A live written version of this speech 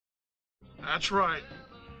That's right.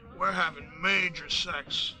 We're having major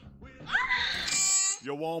sex.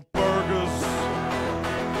 You want burgers,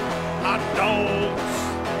 hot dogs,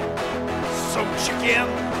 some chicken,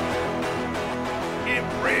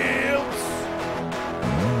 and ribs?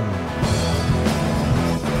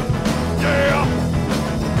 Yeah!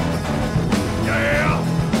 Yeah!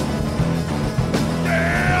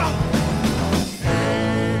 Yeah!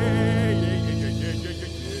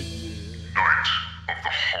 Night of the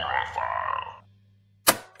Horror File.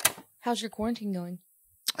 How's your quarantine going?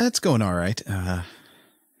 It's going all right.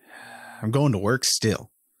 I'm going to work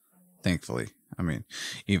still, thankfully. I mean,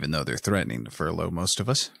 even though they're threatening to furlough most of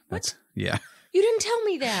us. That's yeah. You didn't tell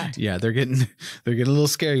me that. Yeah, they're getting a little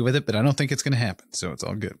scary with it, but I don't think it's going to happen. So it's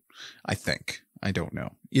all good. I think. I don't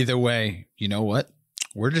know. Either way, you know what?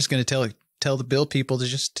 We're just going to tell the Bill people to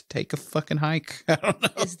just take a fucking hike. I don't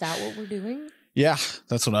know. Is that what we're doing? Yeah,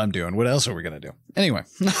 that's what I'm doing. What else are we going to do? Anyway.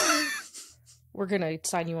 We're going to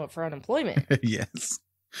sign you up for unemployment. Yes.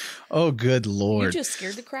 Oh, good Lord. You just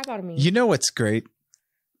scared the crap out of me. You know what's great?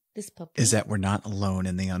 This puppy. Is that we're not alone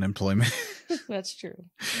in the unemployment. That's true.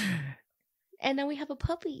 And now we have a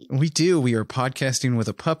puppy. We do. We are podcasting with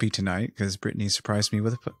a puppy tonight because Brittany surprised me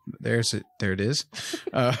with a there it is.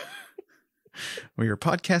 We are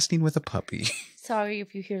podcasting with a puppy. Sorry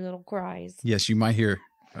if you hear little cries. Yes, you might hear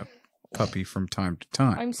a puppy from time to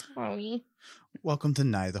time. I'm sorry. Welcome to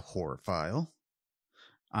Night of the Horror File.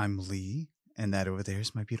 I'm Lee, and that over there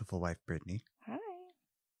is my beautiful wife, Brittany. Hi.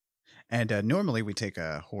 And normally we take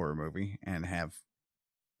a horror movie and have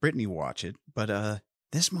Brittany watch it, but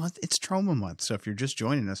this month it's Trauma Month. So if you're just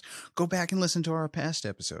joining us, go back and listen to our past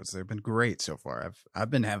episodes. They've been great so far. I've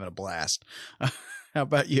been having a blast. How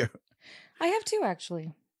about you? I have two,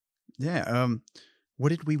 actually. Yeah. What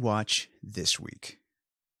did we watch this week?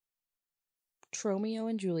 Tromeo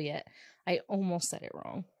and Juliet. I almost said it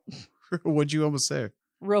wrong. What'd you almost say?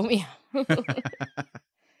 Romeo.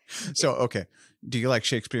 So, okay. Do you like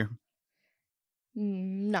Shakespeare?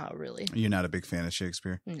 Not really. You're not a big fan of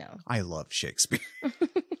Shakespeare? No. I love Shakespeare.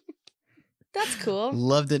 That's cool.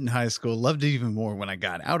 Loved it in high school. Loved it even more when I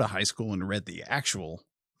got out of high school and read the actual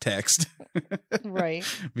text. Right.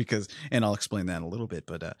 Because, and I'll explain that in a little bit,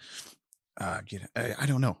 but I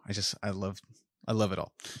don't know. I love it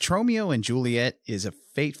all. Tromeo and Juliet is a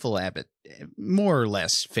more or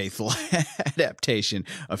less faithful adaptation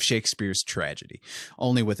of Shakespeare's tragedy,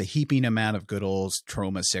 only with a heaping amount of good old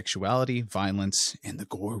trauma, sexuality, violence, and the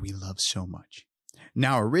gore we love so much.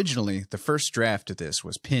 Now, originally, the first draft of this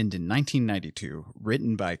was penned in 1992,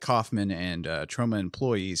 written by Kaufman and Troma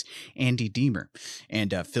employees Andy Deemer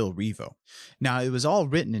and Phil Revo. Now, it was all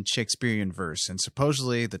written in Shakespearean verse, and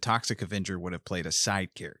supposedly the Toxic Avenger would have played a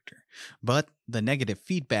side character. But the negative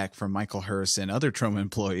feedback from Michael Hurst and other Troma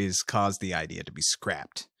employees caused the idea to be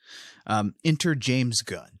scrapped. Enter James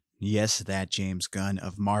Gunn. Yes, that James Gunn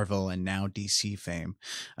of Marvel and now DC fame.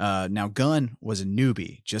 Now, Gunn was a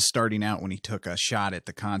newbie, just starting out when he took a shot at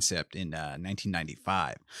the concept in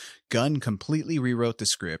 1995. Gunn completely rewrote the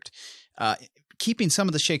script, keeping some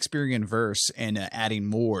of the Shakespearean verse and adding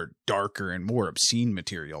more darker and more obscene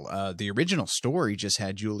material. The original story just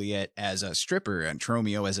had Juliet as a stripper and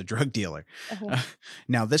Tromeo as a drug dealer.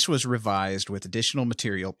 Now, this was revised with additional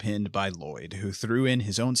material penned by Lloyd, who threw in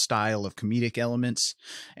his own style of comedic elements,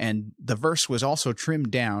 and the verse was also trimmed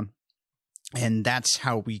down, and that's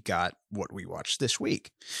how we got what we watched this week.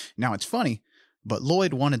 Now, it's funny, but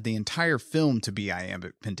Lloyd wanted the entire film to be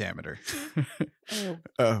iambic pentameter.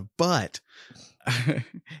 But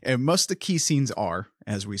and most of the key scenes are,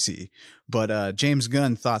 as we see, but James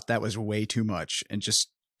Gunn thought that was way too much and just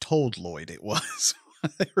told Lloyd it was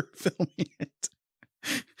while they were filming it.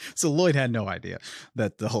 So Lloyd had no idea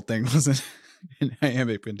that the whole thing wasn't an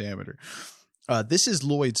iambic pentameter. This is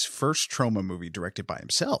Lloyd's first Troma movie directed by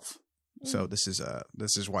himself. So this is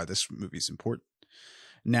why this movie is important.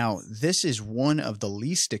 Now, this is one of the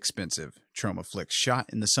least expensive Troma flicks shot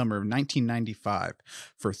in the summer of 1995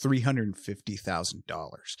 for $350,000.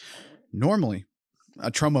 Normally,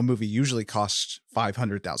 a Troma movie usually costs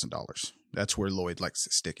 $500,000. That's where Lloyd likes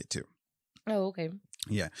to stick it to. Oh, okay.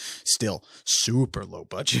 Yeah, still super low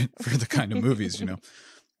budget for the kind of movies, you know.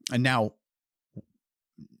 And now,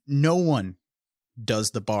 no one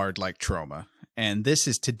does the bard like Troma, and this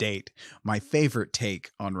is to date my favorite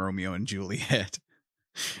take on Romeo and Juliet.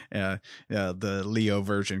 The Leo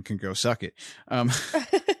version can go suck it.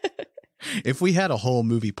 If we had a whole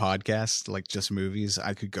movie podcast, like just movies,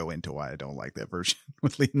 I could go into why I don't like that version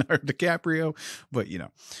with Leonardo DiCaprio, but you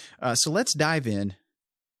know. So let's dive in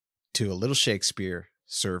to a little Shakespeare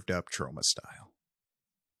served up Troma style.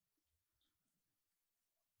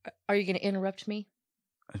 Are you going to interrupt me?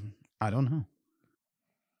 I don't know.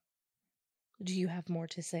 Do you have more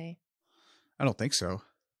to say? I don't think so.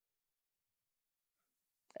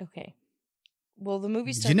 Okay. Well, the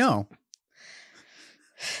movie starts...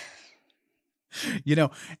 You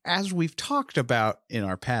know, as we've talked about in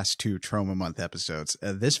our past 2 Trauma Month episodes,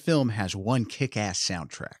 this film has one kick-ass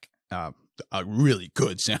soundtrack. A really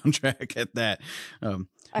good soundtrack at that.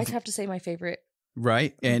 I'd have to say my favorite.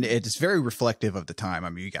 Right? And it's very reflective of the time. I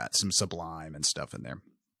mean, you got some Sublime and stuff in there.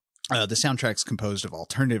 The soundtrack's composed of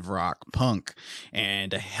alternative rock, punk,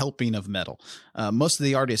 and a helping of metal. Most of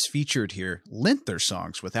the artists featured here lent their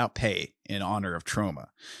songs without pay in honor of Troma.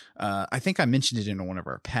 I think I mentioned it in one of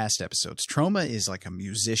our past episodes. Troma is like a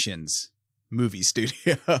musician's movie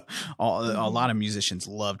studio. A lot of musicians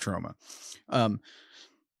love Troma.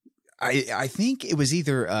 I think it was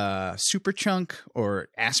either Superchunk or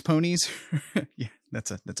Ass Ponies. Yeah,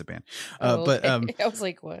 that's a band. But I was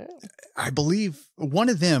like, what? I believe one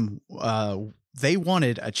of them, they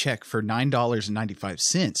wanted a check for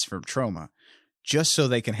 $9.95 from Troma, just so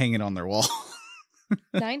they can hang it on their wall.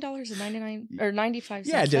 $9.99 or 95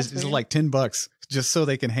 cents. Yeah, it's like $10, just so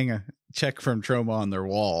they can hang a check from Troma on their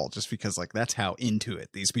wall, just because like that's how into it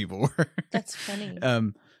these people were. That's funny.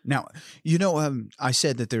 Now, you know, I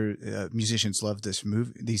said that their musicians love these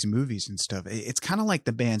movies and stuff. It's kind of like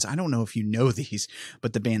the bands. I don't know if you know these,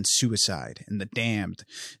 but the band Suicide and the Damned.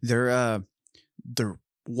 They're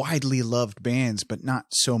widely loved bands, but not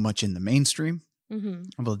so much in the mainstream.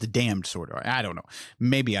 Mm-hmm. Well, the Damned sort of. I don't know.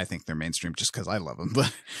 Maybe I think they're mainstream just because I love them.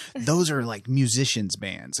 But those are like musicians'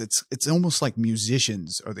 bands. It's almost like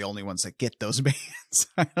musicians are the only ones that get those bands.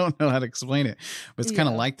 I don't know how to explain it, but it's kind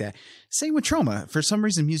of like that. Same with Troma. For some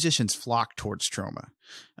reason, musicians flock towards Troma.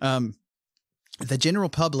 The general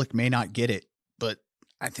public may not get it, but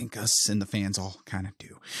I think us and the fans all kind of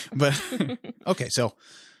do. But okay, so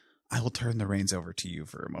I will turn the reins over to you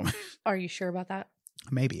for a moment. Are you sure about that?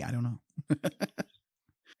 Maybe. I don't know.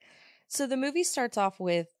 So the movie starts off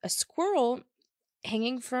with a squirrel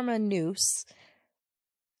hanging from a noose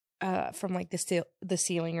from like the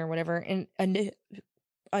ceiling or whatever, and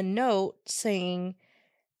a note saying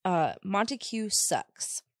Montague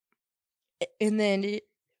sucks. And then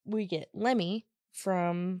we get Lemmy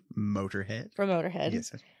from Motorhead.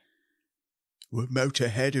 Yes. We're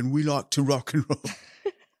Motorhead and we like to rock and roll.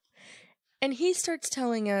 And he starts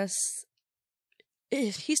telling us,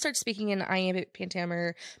 he starts speaking in iambic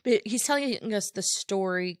pentameter, but he's telling us the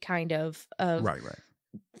story kind of right.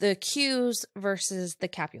 The cues versus the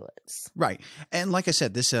Capulets. Right. And like I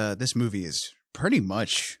said, this movie is pretty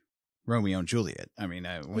much Romeo and Juliet. I mean,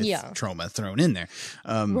 with Troma thrown in there,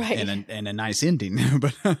 right. and a nice ending,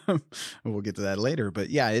 but we'll get to that later. But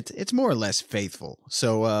yeah, it's more or less faithful.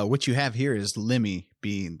 So what you have here is Lemmy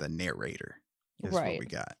being the narrator. Is right. What we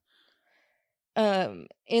got.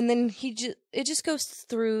 And then it just goes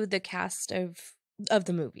through the cast of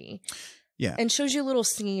the movie. Yeah. And shows you little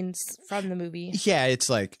scenes from the movie. Yeah, it's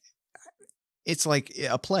like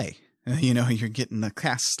a play. You know, you're getting the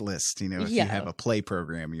cast list. You know, if you have a play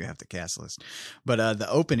program, you have the cast list. But the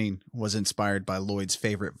opening was inspired by Lloyd's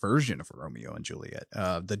favorite version of Romeo and Juliet,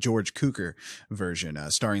 the George Cukor version,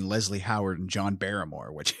 starring Leslie Howard and John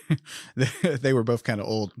Barrymore, which they were both kind of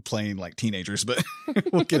old, playing like teenagers, but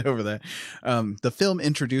we'll get over that. The film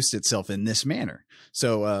introduced itself in this manner.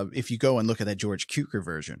 So if you go and look at that George Cukor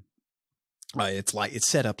version, it's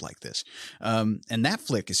set up like this. And that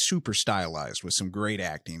flick is super stylized with some great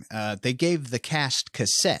acting. They gave the cast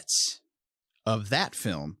cassettes of that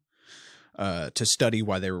film to study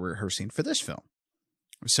while they were rehearsing for this film.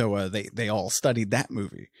 So they all studied that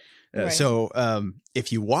movie. Right. So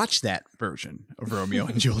if you watch that version of Romeo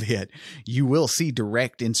and Juliet, you will see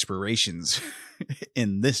direct inspirations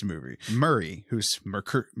in this movie. Murray, who's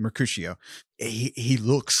Mercutio, he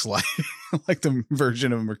looks like like the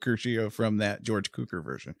version of Mercutio from that George Cukor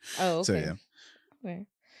version. Oh, okay. So yeah. Okay.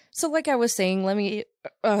 So like I was saying,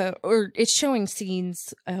 or it's showing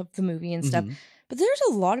scenes of the movie and stuff, but there's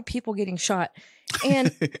a lot of people getting shot.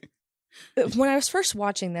 And when I was first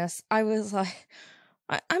watching this, I was like,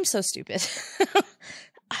 I'm so stupid.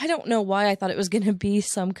 I don't know why I thought it was going to be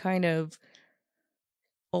some kind of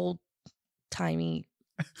old-timey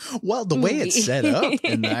Well, the movie. way it's set up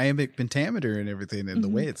and the iambic pentameter and everything, and the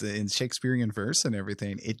way it's in Shakespearean verse and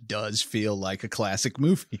everything, it does feel like a classic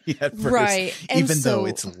movie at first. Right. Even though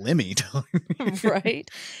it's Lemmy telling me. Right.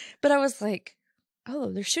 But I was like,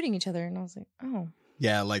 oh, they're shooting each other. And I was like, oh.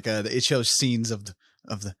 Yeah, like it shows scenes of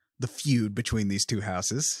the feud between these two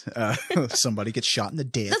houses. Somebody gets shot in the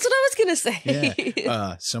dick. That's what I was going to say.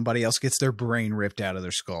 Yeah. Somebody else gets their brain ripped out of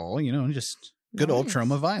their skull, you know, just Good old Nice.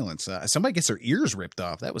 trauma violence. Somebody gets their ears ripped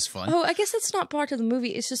off. That was fun. Oh, I guess that's not part of the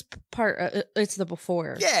movie. It's just part. It's the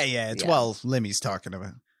before. Yeah. It's Yeah. while Lemmy's talking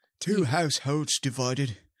about two Yeah. households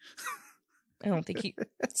divided. I don't think he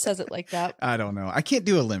says it like that. I don't know. I can't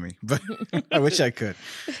do a Lemmy, but I wish I could.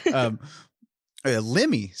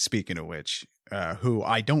 Lemmy, speaking of which, who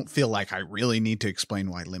I don't feel like I really need to explain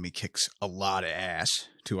why Lemmy kicks a lot of ass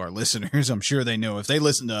to our listeners. I'm sure they know. If they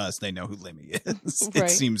listen to us, they know who Lemmy is. Right.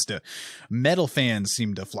 It seems to, metal fans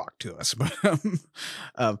seem to flock to us.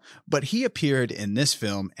 But he appeared in this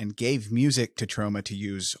film and gave music to Troma to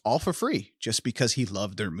use all for free just because he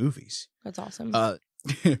loved their movies. That's awesome.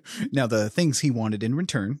 Now, the things he wanted in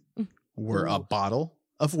return were a Ooh. bottle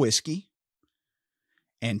of whiskey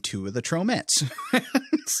and 2 of the Tromettes.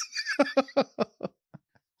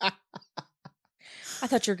 I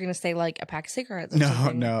thought you were going to say like a pack of cigarettes or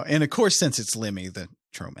something. No. And of course, since it's Lemmy, the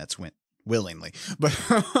Tromettes went willingly. But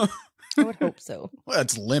I would hope so. well,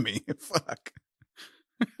 it's Lemmy. Fuck.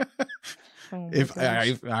 Oh my If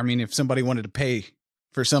gosh. I mean, if somebody wanted to pay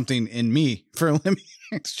for something in me for Lemmy,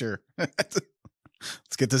 sure.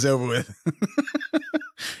 Let's get this over with.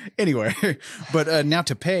 Anyway, but now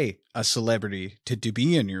to pay a celebrity to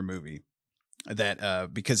be in your movie, that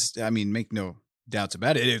because I mean, make no doubts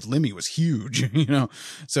about it, Lemmy was huge, you know.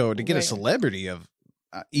 So to get a Right. celebrity of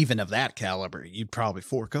even of that caliber, you'd probably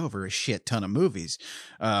fork over a shit ton of movies,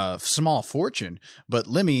 small fortune. But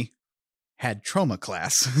Lemmy had trauma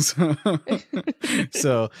class,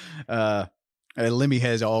 so Lemmy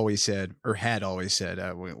has always said, or had always said,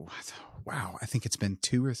 wow, I think it's been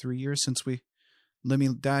 2 or 3 years since Lemmy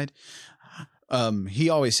died. He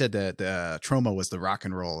always said that Troma was the rock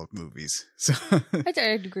and roll of movies. So I'd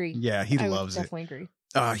agree. yeah, he I would loves it. definitely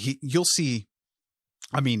agree. You'll see.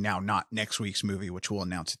 I mean, now not next week's movie, which we'll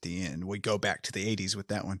announce at the end. We go back to the 80s with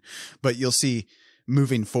that one, but you'll see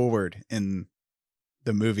moving forward in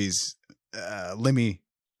the movies, Lemmy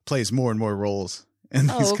plays more and more roles and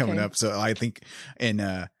these coming okay. up. So I think in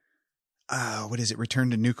what is it?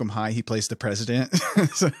 Return to Nukem High. He plays the president.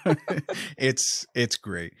 So it's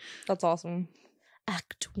great. That's awesome.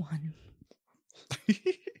 Act 1.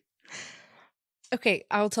 Okay,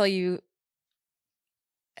 I'll tell you.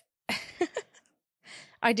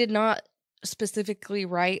 I did not specifically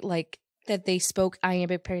write like that they spoke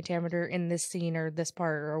iambic pentameter in this scene or this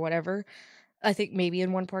part or whatever. I think maybe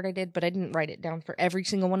in one part I did, but I didn't write it down for every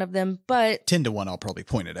single one of them. But 10 to 1, I'll probably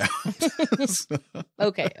point it out. So,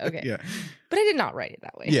 okay. yeah. But I did not write it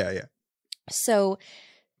that way. Yeah. So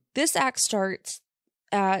this act starts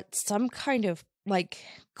at some kind of like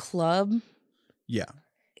club, Yeah.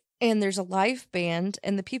 and there's a live band,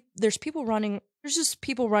 and there's just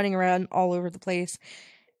people running around all over the place.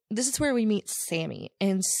 This is where we meet Sammy,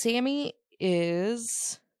 and Sammy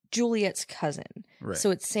is Juliet's cousin. Right.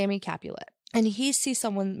 So it's Sammy Capulet. And he sees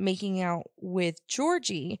someone making out with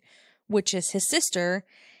Georgie, which is his sister,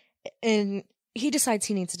 and he decides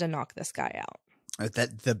he needs to knock this guy out.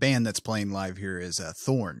 That the band that's playing live here is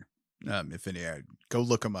Thorn. If any, go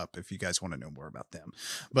look them up if you guys want to know more about them.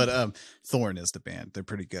 But Thorn is the band; they're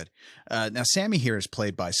pretty good. Now, Sammy here is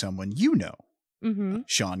played by someone you know,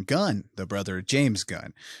 Sean Gunn, the brother of James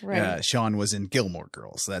Gunn. Right. Sean was in Gilmore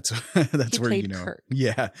Girls. That's He where you played know. Kurt.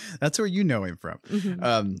 Yeah, that's where you know him from.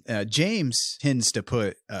 James tends to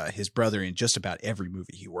put his brother in just about every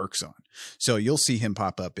movie he works on. So you'll see him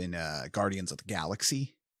pop up in Guardians of the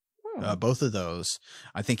Galaxy. Oh. Both of those.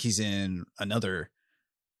 I think he's in Endgame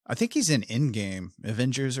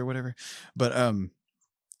Avengers or whatever. But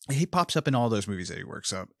he pops up in all those movies that he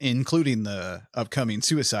works on, including the upcoming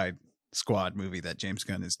Suicide Squad movie that James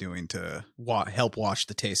Gunn is doing to help wash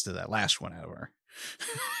the taste of that last one out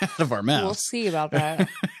of our mouths. We'll see about that.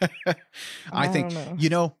 I think, don't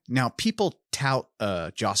know. Now people tout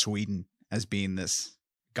Joss Whedon as being this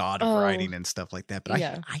god of writing and stuff like that, but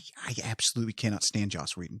yeah. I absolutely cannot stand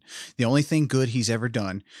Joss Whedon. The only thing good he's ever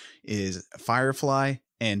done is Firefly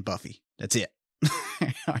and Buffy. That's it.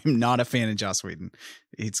 I'm not a fan of Joss Whedon.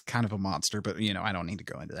 It's kind of a monster, but I don't need to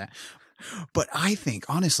go into that. But I think,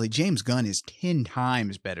 honestly, James Gunn is 10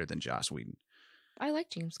 times better than Joss Whedon. I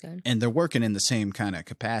like James Gunn. And they're working in the same kind of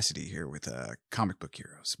capacity here with comic book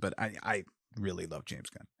heroes. But I really love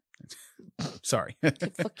James Gunn. Sorry.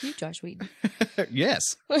 Okay, fuck you, Josh Whedon.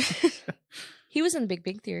 Yes. He was in Big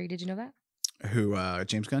Bang Theory. Did you know that? Who,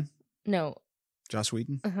 James Gunn? No. Joss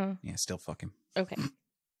Whedon? Uh-huh. Yeah, still fuck him. Okay.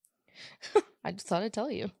 I just thought I'd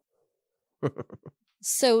tell you.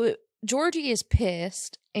 So Georgie is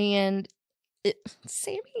pissed, and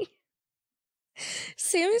Sammy's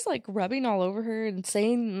like rubbing all over her and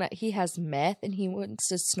saying that he has meth and he wants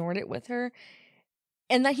to snort it with her.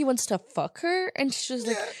 and that he wants to fuck her. And she's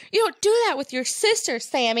like, you don't do that with your sister,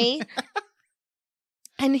 Sammy.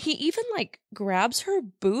 And he even like grabs her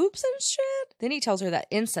boobs and shit. Then he tells her that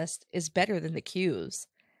incest is better than the Qs.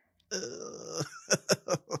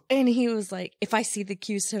 And he was like, if I see the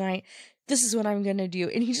Qs tonight, this is what I'm going to do.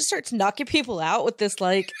 And he just starts knocking people out with this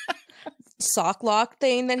like sock lock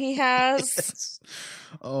thing that he has. Yes.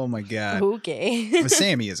 Oh my God. Okay.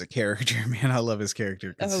 Sammy is a character, man. I love his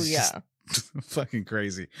character. Oh yeah. Fucking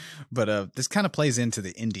crazy. But this kind of plays into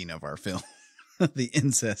the ending of our film. The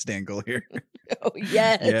incest angle here. Oh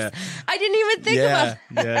yes. Yeah. I didn't even think about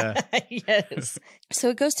that. Yeah. Yes. So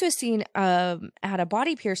it goes to a scene at a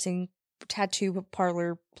body piercing tattoo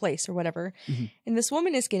parlor place or whatever. Mm-hmm. And this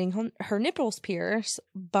woman is getting her nipples pierced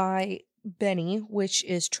by Benny, which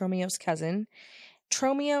is Tromeo's cousin.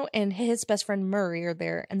 Tromeo and his best friend Murray are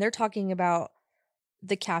there, and they're talking about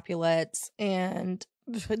the Capulets, and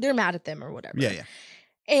they're mad at them or whatever. Yeah.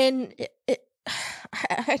 And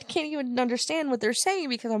I can't even understand what they're saying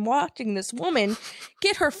because I'm watching this woman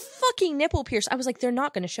get her fucking nipple pierced. I was like, they're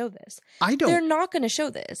not going to show this. They're not going to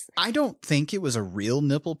show this. I don't think it was a real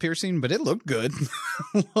nipple piercing, but it looked good.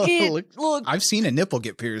 I've seen a nipple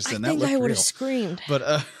get pierced, and that looked real. I think I would have screamed.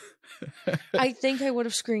 But I think I would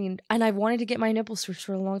have screamed, and I've wanted to get my nipples pierced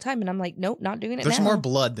for a long time, and I'm like, nope, not doing it. There's now. more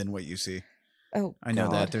blood than what you see. Oh, I know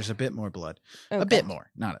God. that there's a bit more blood, Okay. a bit more,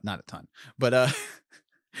 not a ton, but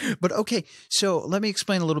but okay. So let me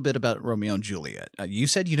explain a little bit about Romeo and Juliet. You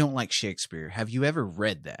said you don't like Shakespeare. Have you ever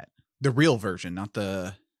read that? The real version, not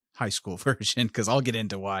the high school version, because I'll get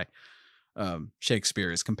into why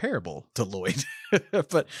Shakespeare is comparable to Lloyd.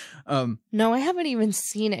 But no, I haven't even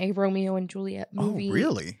seen a Romeo and Juliet movie. Oh,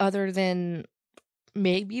 really? Other than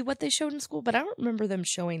maybe what they showed in school, but I don't remember them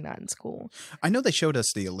showing that in school. I know they showed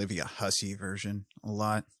us the Olivia Hussey version a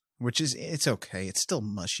lot, which is, it's okay. It's still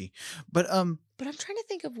mushy, but I'm trying to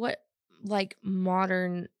think of what like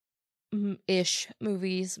modern-ish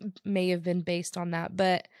movies may have been based on that,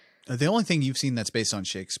 but the only thing you've seen that's based on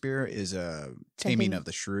Shakespeare is Taming of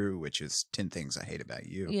the Shrew, which is 10 Things I Hate About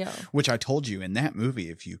You. Yeah. Which I told you in that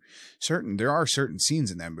movie, there are certain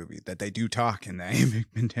scenes in that movie that they do talk in the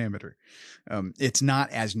pentameter. It's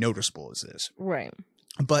not as noticeable as this. Right.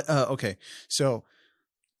 But, okay. So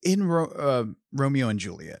in Romeo and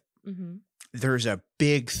Juliet, mm-hmm. there's a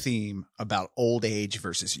big theme about old age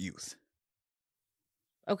versus youth.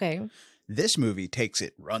 Okay. This movie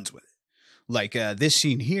runs with it. Like this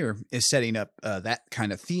scene here is setting up that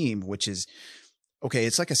kind of theme, which is, okay,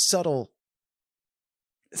 it's like a subtle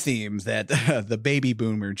theme that the baby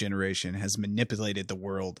boomer generation has manipulated the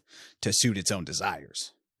world to suit its own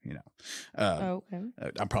desires. You know,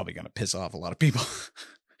 okay. I'm probably going to piss off a lot of people.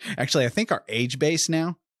 Actually, I think our age base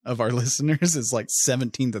now of our listeners is like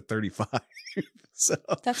 17 to 35. So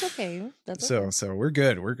that's okay. So we're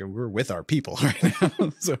good. We're with our people right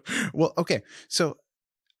now. So, well, okay. So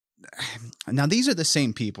now these are the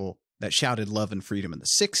same people that shouted love and freedom in the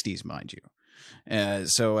 60s, mind you.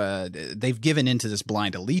 So they've given into this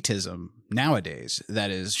blind elitism nowadays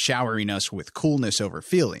that is showering us with coolness over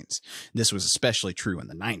feelings. This was especially true in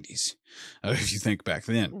the 90s, if you think back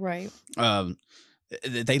then. Right.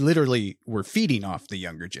 They literally were feeding off the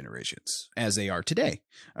younger generations as they are today.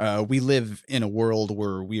 We live in a world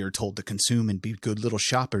where we are told to consume and be good little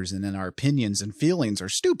shoppers, and then our opinions and feelings are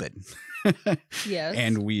stupid. Yes.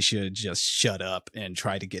 And we should just shut up and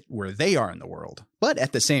try to get where they are in the world. But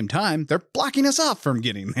at the same time, they're blocking us off from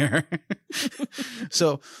getting there.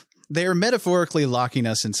 So they're metaphorically locking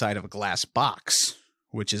us inside of a glass box,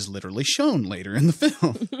 which is literally shown later in the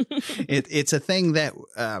film. It's a thing that,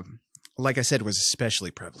 like I said, was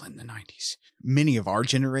especially prevalent in the 90s. Many of our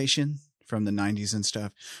generation from the 90s and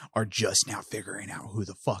stuff are just now figuring out who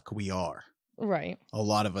the fuck we are. Right. A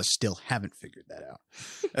lot of us still haven't figured that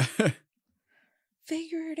out.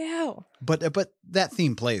 Figure it out. But that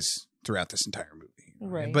theme plays throughout this entire movie.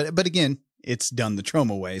 Right. But again, it's done the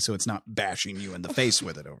Troma way, so it's not bashing you in the face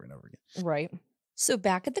with it over and over again. Right. So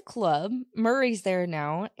back at the club, Murray's there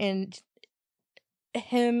now, and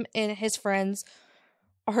him and his friends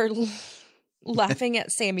are laughing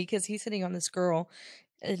at Sammy because he's hitting on this girl,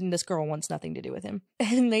 and this girl wants nothing to do with him.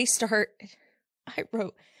 And they start,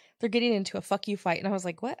 they're getting into a fuck you fight. And I was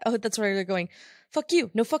like, what? Oh, that's where they're going, fuck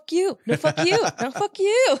you. No, fuck you. No, fuck you. No, fuck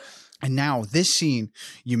you. And now this scene,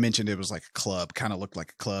 you mentioned it was like a club, kind of looked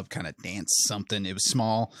like a club, kind of dance something. It was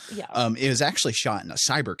small. Yeah. It was actually shot in a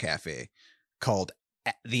cyber cafe called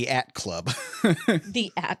the At Club.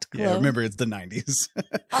 The At Club. Yeah, remember it's the 90s.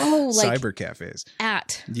 Oh, like cyber cafes.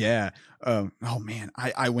 At. Yeah. Oh man,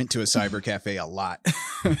 I went to a cyber cafe a lot.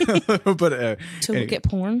 But to look at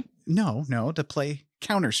porn? No, to play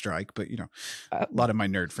Counter-Strike, but a lot of my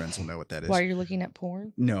nerd friends will know what that is. While you're looking at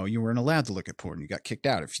porn? No, you weren't allowed to look at porn. You got kicked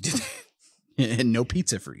out if you did. And no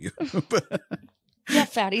pizza for you. Yeah,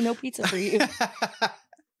 fatty, no pizza for you.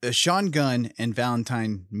 Sean Gunn and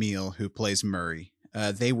Valentine Meal, who plays Murray,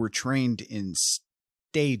 they were trained in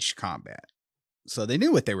stage combat. So they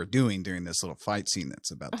knew what they were doing during this little fight scene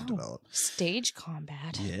that's about to develop. Stage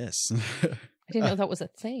combat? Yes. I didn't know that was a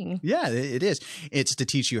thing. Yeah, it is. It's to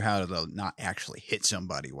teach you how to not actually hit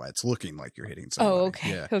somebody while it's looking like you're hitting somebody. Oh, okay.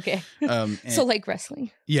 Yeah. Okay. So like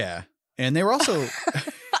wrestling. Yeah. And they were also...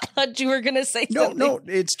 I thought you were going to say something. No,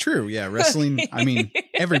 it's true. Yeah, wrestling. I mean,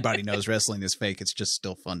 everybody knows wrestling is fake. It's just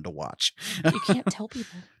still fun to watch. You can't tell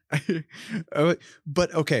people.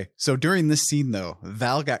 But okay, so during this scene, though,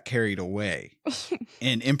 Val got carried away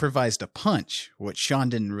and improvised a punch, which Sean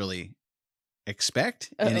didn't really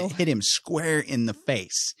expect, and it hit him square in the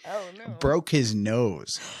face. Oh, no. Broke his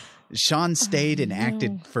nose. Sean stayed and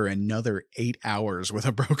acted for another 8 hours with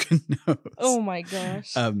a broken nose. Oh my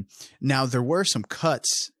gosh. Now there were some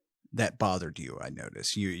cuts that bothered you. I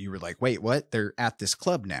noticed you were like, wait, what? They're at this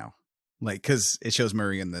club now. Like, cause it shows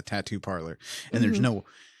Murray in the tattoo parlor and there's no,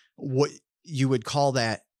 what you would call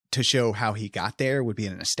that to show how he got there would be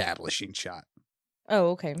an establishing shot.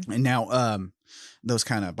 Oh, okay. And now, those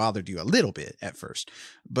kind of bothered you a little bit at first,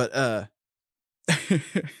 but,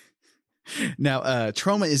 now,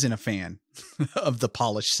 Troma isn't a fan of the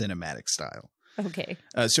polished cinematic style. Okay.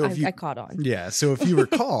 So if I caught on. Yeah. So if you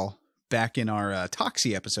recall back in our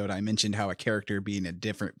Toxie episode, I mentioned how a character being a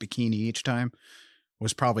different bikini each time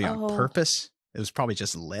was probably on purpose. It was probably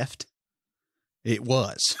just left. It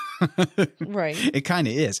was. Right. It kind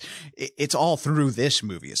of is. It's all through this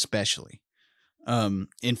movie, especially.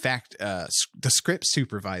 In fact, the script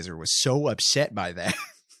supervisor was so upset by that.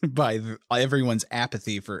 By everyone's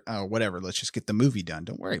apathy for whatever, let's just get the movie done,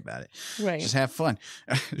 don't worry about it, right, just have fun.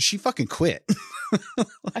 She fucking quit.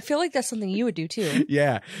 I feel like that's something you would do too.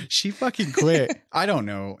 Yeah, she fucking quit. I don't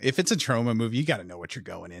know, if it's a Troma movie, you got to know what you're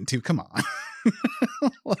going into. Come on.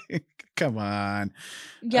 Like, come on.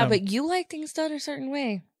 Yeah, but you like things done a certain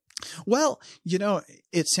way. Well,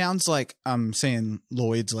 it sounds like I'm saying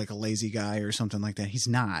Lloyd's like a lazy guy or something like that. He's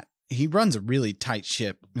not. He runs a really tight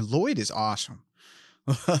ship. Lloyd is awesome.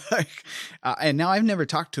 And now I've never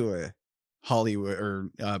talked to a Hollywood or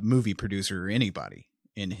movie producer or anybody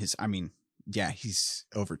in his, he's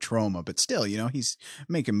over Troma, but still, he's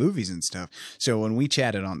making movies and stuff. So when we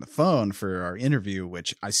chatted on the phone for our interview,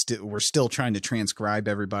 which we're still trying to transcribe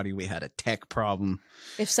everybody, we had a tech problem.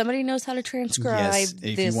 If somebody knows how to transcribe, yes,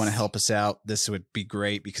 if you want to help us out, this would be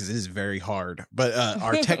great because it is very hard. But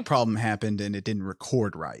our tech problem happened and it didn't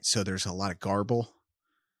record right. So there's a lot of garble.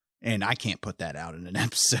 And I can't put that out in an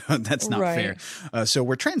episode. That's not fair. So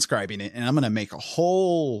we're transcribing it, and I'm going to make a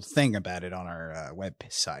whole thing about it on our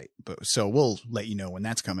website. So we'll let you know when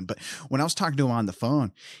that's coming. But when I was talking to him on the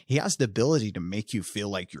phone, he has the ability to make you feel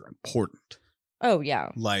like you're important. Oh, yeah.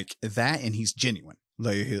 Like that, and he's genuine.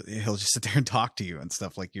 Like he'll just sit there and talk to you and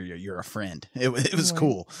stuff like you're a friend. It was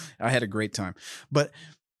cool. I had a great time. But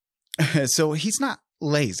so he's not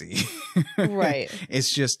lazy. Right.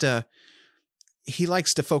 It's just he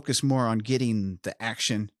likes to focus more on getting the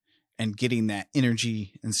action and getting that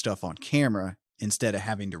energy and stuff on camera instead of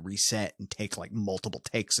having to reset and take like multiple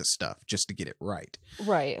takes of stuff just to get it right.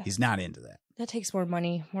 Right. He's not into that. That takes more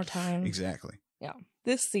money, more time. Exactly. Yeah.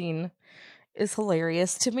 This scene is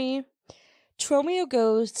hilarious to me. Tromeo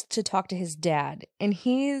goes to talk to his dad, and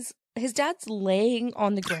his dad's laying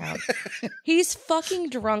on the ground. He's fucking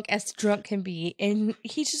drunk as drunk can be, and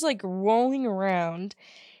he's just like rolling around.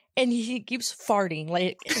 And he keeps farting.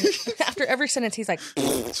 Like, after every sentence, he's like,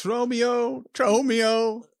 Tromeo,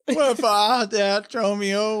 what about that,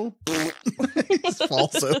 Tromeo? He just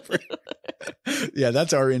falls over. Yeah,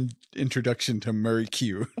 that's our introduction to Murray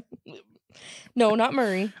Q. No, not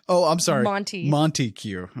Murray. Oh, I'm sorry. Monty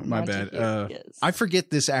Q. My Monty bad. Q, yes. I forget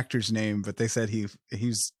this actor's name, but they said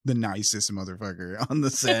he's the nicest motherfucker on the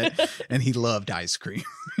set, and he loved ice cream.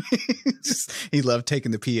 He loved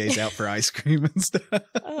taking the PAs out for ice cream and stuff.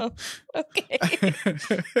 Oh, okay.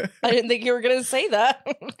 I didn't think you were going to say that.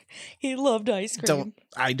 He loved ice cream.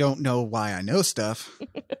 I don't know why I know stuff.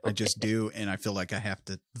 I just do, and I feel like I have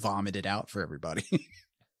to vomit it out for everybody.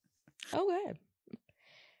 Okay.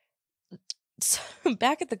 So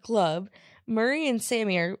back at the club, Murray and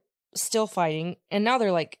Sammy are still fighting, and now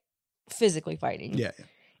they're like physically fighting. Yeah.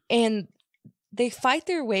 And they fight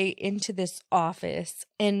their way into this office,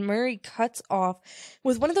 and Murray cuts off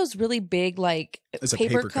with one of those really big, like,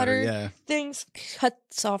 paper cutter things,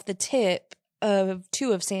 cuts off the tip of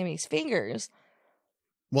two of Sammy's fingers.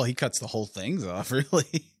 Well, he cuts the whole things off,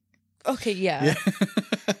 really. Okay, yeah.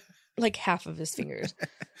 Like half of his fingers.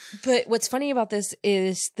 But what's funny about this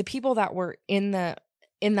is the people that were in that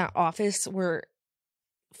office were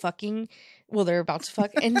fucking. Well, they're about to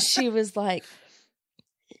fuck, and she was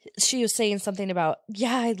saying something about,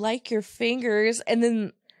 yeah, I like your fingers, and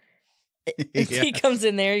then he comes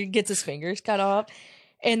in there, he gets his fingers cut off,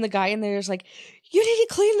 and the guy in there is like, you need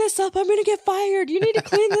to clean this up. I'm gonna get fired. You need to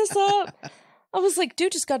clean this up. I was like,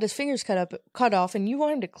 dude just got his fingers cut off, and you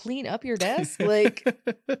want him to clean up your desk? Like,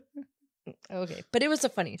 okay. But it was a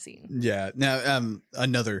funny scene. Yeah. Now,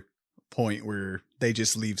 another point where they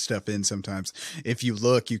just leave stuff in sometimes. If you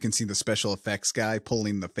look, you can see the special effects guy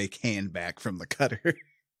pulling the fake hand back from the cutter.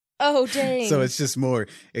 Oh, dang. So it's just more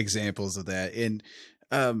examples of that. And,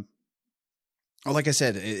 like I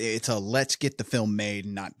said, it's a let's get the film made,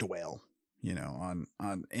 not dwell, you know,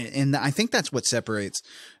 and I think that's what separates,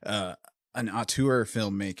 an auteur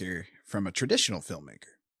filmmaker from a traditional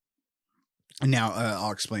filmmaker. And now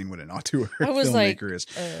I'll explain what an auteur filmmaker is.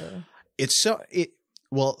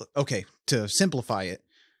 Well, okay, to simplify it,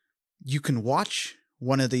 you can watch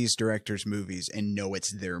one of these directors' movies and know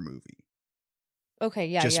it's their movie. Okay,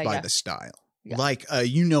 yeah, just by the style. Yeah. Like, a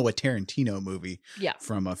Tarantino movie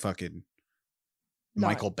from a fucking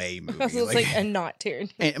Michael Bay movie. And not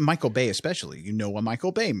Tarantino. And Michael Bay especially. You know a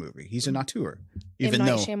Michael Bay movie. He's an auteur. Even M.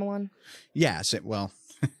 Night Shyamalan? Yeah,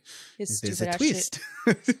 there's a twist.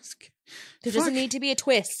 There doesn't need to be a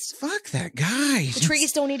twist. Fuck that guy. The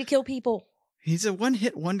trees don't need to kill people. He's a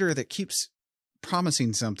one-hit wonder that keeps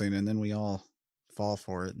promising something, and then we all fall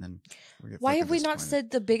for it, and then we get Why have we not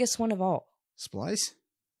said the biggest one of all? Splice?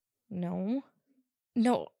 No.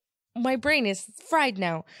 My brain is fried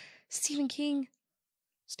now. Stephen King.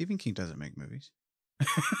 Stephen King doesn't make movies.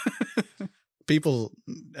 People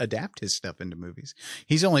adapt his stuff into movies.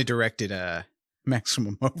 He's only directed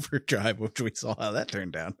Maximum Overdrive, which we saw how that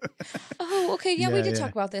turned out. Oh, okay. Yeah, we did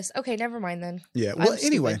talk about this. Okay, never mind then. Yeah. Well,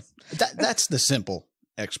 anyway, that's the simple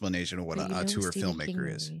explanation of what a auteur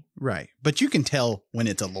filmmaker is. Right. But you can tell when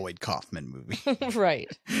it's a Lloyd Kaufman movie. Right.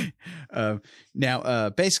 Now,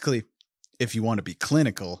 basically, if you want to be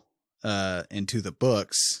clinical into the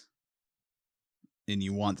books and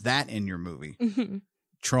you want that in your movie,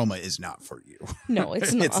 Troma is not for you. No,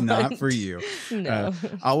 it's not. It's not for you. No.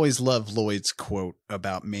 I always love Lloyd's quote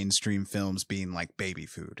about mainstream films being like baby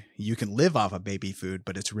food. You can live off of baby food,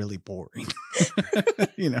 but it's really boring.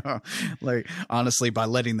 You know, like, honestly, by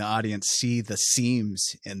letting the audience see the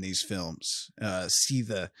seams in these films, see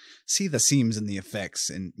the seams in the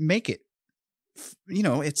effects, and make it, you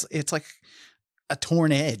know, it's like a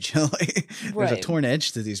torn edge. There's a torn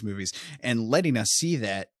edge to these movies, and letting us see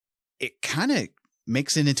that, it kind of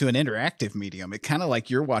makes it into an interactive medium. It kind of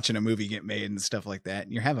like you're watching a movie get made and stuff like that,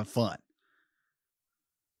 and you're having fun.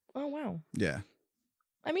 Oh, wow. Yeah.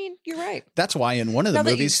 I mean, you're right. That's why in one of the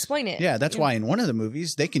movies, that you explain it. Yeah, that's why in one of the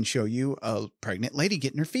movies they can show you a pregnant lady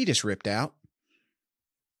getting her fetus ripped out,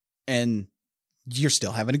 and you're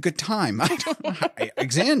still having a good time. I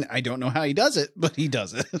don't know how he does it, but he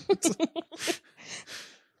does it.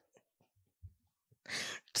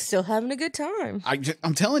 Still having a good time.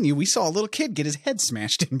 I'm telling you, we saw a little kid get his head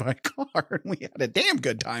smashed in by a car, and we had a damn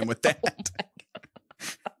good time with that.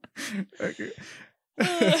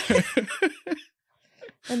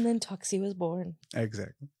 And then Tuxie was born.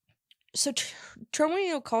 Exactly. So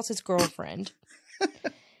Tromeo calls his girlfriend,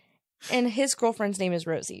 and his girlfriend's name is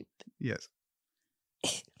Rosie. Yes.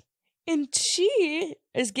 And she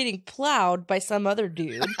is getting plowed by some other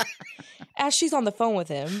dude as she's on the phone with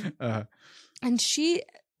him. And she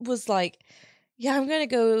was like, yeah, I'm going to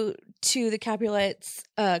go to the Capulets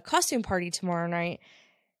costume party tomorrow night.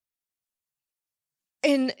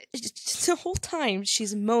 And the whole time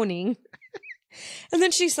she's moaning. And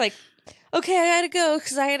then she's like, okay, I gotta go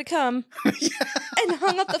because I gotta come. And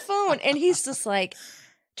hung up the phone. And he's just like,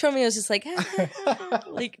 Tromeo's just like,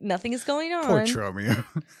 like nothing is going on. Poor Tromeo.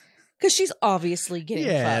 Because she's obviously getting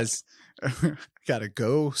fucked. Gotta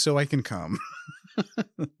go so I can come. I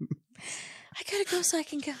gotta go so I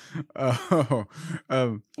can go.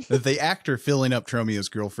 The actor filling up Tromeo's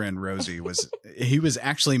girlfriend, Rosie, was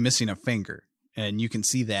actually missing a finger. And you can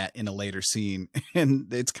see that in a later scene. And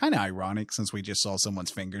it's kind of ironic since we just saw someone's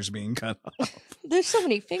fingers being cut off. There's so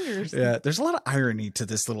many fingers. Yeah, there's a lot of irony to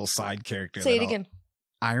this little side character. Say it again.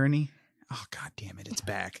 Irony? Oh, God damn it. It's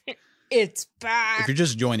back. It's back. If you're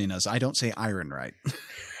just joining us, I don't say iron right.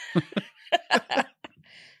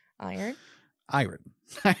 Iron? Iron.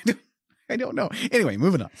 I don't know. Anyway,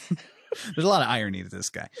 moving on. There's a lot of irony to this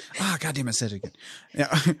guy. Oh, God damn it. I said it again. Now,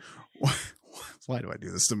 Why do I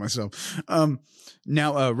do this to myself?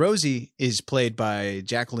 Now, Rosie is played by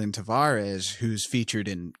Jacqueline Tavares, who's featured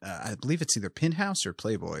in, I believe it's either Penthouse or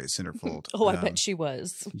Playboy Centerfold. Oh, I bet she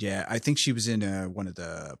was. Yeah, I think she was in one of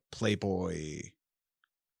the Playboy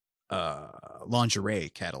lingerie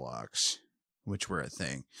catalogs, which were a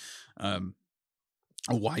thing.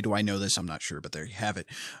 Why do I know this? I'm not sure, but there you have it.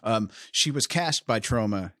 She was cast by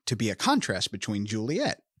Troma to be a contrast between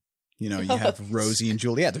Juliet. You know, you have Rosie and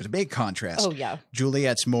Juliet. There's a big contrast. Oh, yeah.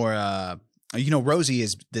 Juliet's more, Rosie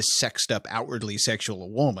is this sexed up, outwardly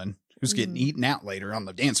sexual woman who's getting eaten out later on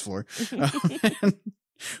the dance floor.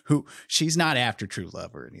 Who she's not after true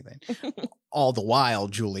love or anything. All the while,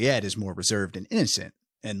 Juliet is more reserved and innocent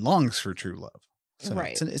and longs for true love. So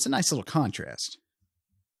right. It's a nice little contrast.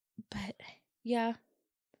 But yeah.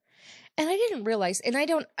 And I didn't realize, and I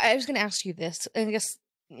was going to ask you this, and I guess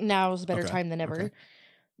now is a better time than ever. Okay.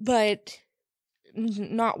 But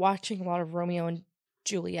not watching a lot of Romeo and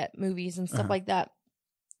Juliet movies and stuff like that.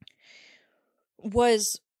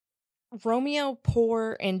 Was Romeo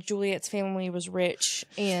poor and Juliet's family was rich?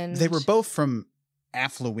 And they were both from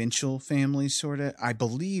affluential families, sort of. I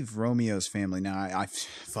believe Romeo's family, now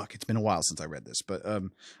fuck, it's been a while since I read this, but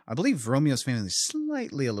I believe Romeo's family is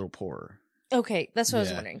slightly a little poorer. Okay, that's what I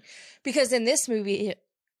was wondering. Because in this movie,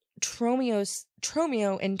 Tromeo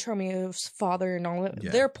and Tromeo's father and all that,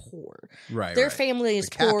 they're poor. Right. Their family is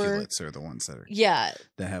poor. Capulets are the ones that are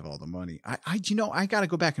that have all the money. I got to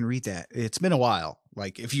go back and read that. It's been a while.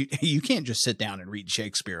 Like if you can't just sit down and read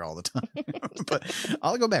Shakespeare all the time. But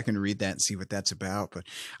I'll go back and read that and see what that's about. But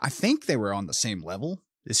I think they were on the same level.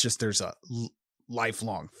 It's just there's a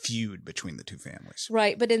lifelong feud between the two families.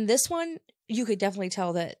 Right, but in this one, you could definitely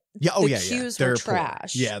tell that the Qs were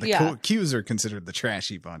trash. Yeah, the Qs are considered the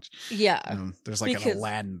trashy bunch. Yeah. There's like an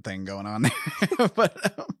Aladdin thing going on there. But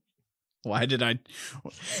why did I...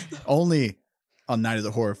 Only on Night of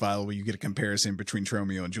the Horror File will you get a comparison between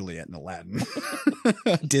Tromeo and Juliet and Aladdin.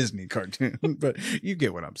 Disney cartoon. But you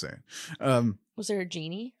get what I'm saying. Was there a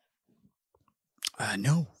genie?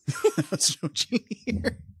 No. There's no genie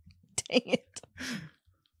here. Dang it.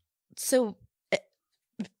 So,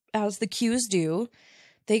 as the Qs do,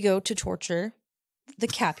 they go to torture the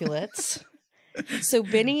Capulets. So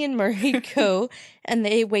Benny and Murray go, and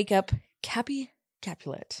they wake up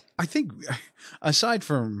Capulet. I think, aside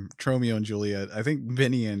from Tromeo and Juliet, I think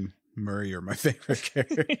Benny and Murray are my favorite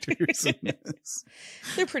characters in this.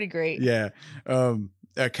 They're pretty great. Yeah.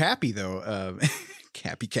 Cappy, though,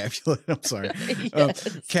 Capulet, I'm sorry.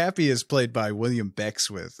 Yes. Cappy is played by William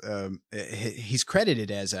Becksworth. He's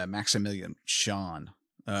credited as Maximilian Shawn,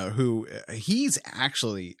 who he's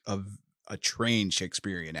actually a trained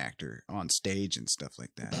Shakespearean actor on stage and stuff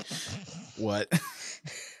like that. What?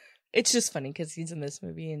 It's just funny because he's in this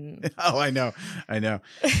movie. And oh, I know.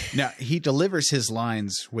 Now, he delivers his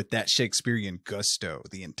lines with that Shakespearean gusto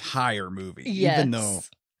the entire movie. Yes. Even though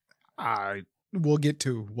we'll get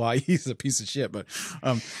to why he's a piece of shit, but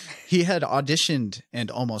he had auditioned and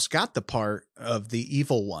almost got the part of the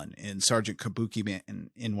evil one in Sergeant Kabuki Man in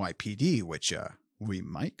NYPD, which we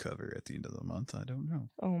might cover at the end of the month. I don't know.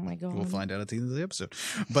 Oh my God. We'll find out at the end of the episode.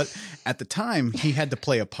 But at the time, he had to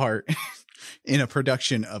play a part in a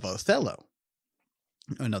production of Othello,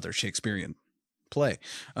 another Shakespearean play.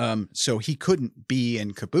 So he couldn't be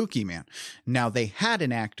in Kabuki Man. Now, they had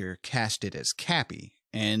an actor casted as Cappy,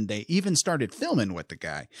 and they even started filming with the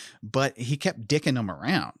guy, but he kept dicking him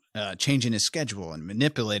around, changing his schedule and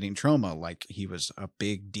manipulating Troma like he was a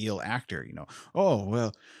big deal actor. You know, oh,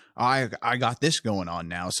 well, I got this going on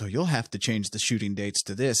now, so you'll have to change the shooting dates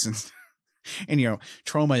to this. And you know,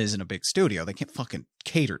 Troma isn't a big studio. They can't fucking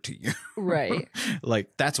cater to you. Right.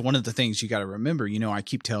 Like, that's one of the things you got to remember. You know, I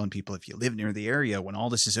keep telling people, if you live near the area, when all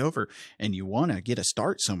this is over and you want to get a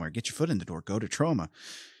start somewhere, get your foot in the door, go to Troma.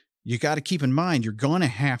 You got to keep in mind, you're going to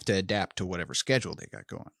have to adapt to whatever schedule they got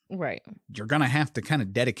going. Right. You're going to have to kind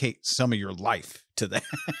of dedicate some of your life to that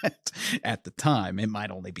at the time. It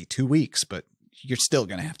might only be 2 weeks, but you're still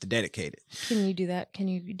going to have to dedicate it. Can you do that? Can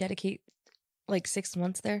you dedicate like 6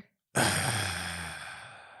 months there?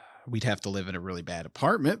 We'd have to live in a really bad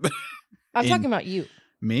apartment. But I'm talking about you.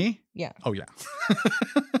 Me? Yeah. Oh, yeah.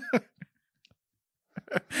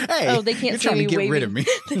 Hey, they can't you're see trying me to get waving. rid of me.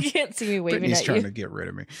 They can't see me waving Brittany's at trying you. to get rid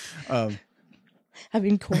of me. I've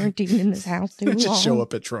been quarantined in this house too long. Just show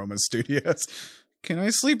up at Troma Studios. Can I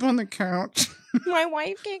sleep on the couch? My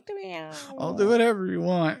wife kicked me out. I'll do whatever you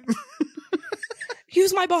want.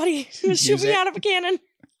 Use my body. Shoot me out of a cannon.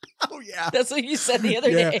 Oh, yeah. That's what you said the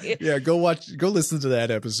other day. Yeah, go listen to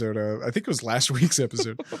that episode. I think it was last week's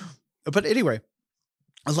episode. But anyway,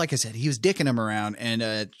 like I said, he was dicking him around, and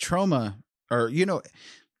Troma, or, you know,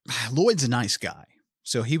 Lloyd's a nice guy,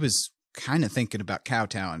 so he was kind of thinking about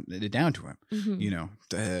kowtowing it down to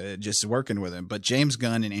him, just working with him. But James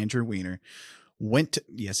Gunn and Andrew Weiner went to,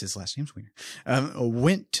 yes, his last name's Weiner,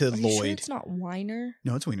 went to Are you Lloyd. sure it's not Weiner?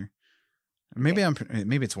 No, it's Weiner. Maybe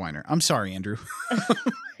maybe it's Weiner. I'm sorry, Andrew,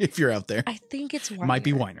 if you're out there. I think it's Weiner. Might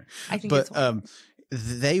be Weiner. I think but it's Weiner.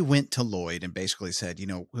 they went to Lloyd and basically said,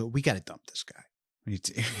 we got to dump this guy.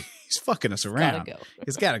 He's fucking us around. Gotta go.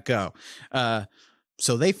 He's got to go.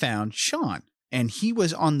 So they found Sean, and he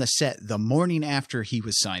was on the set the morning after he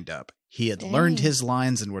was signed up. He had learned his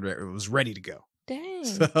lines and whatever, was ready to go. Dang.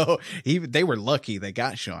 So they were lucky they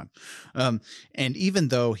got Sean. And even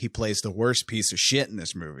though he plays the worst piece of shit in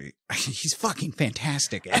this movie, he's fucking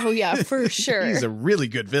fantastic at it. Oh, yeah, for sure. He's a really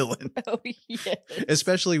good villain. Oh, yes.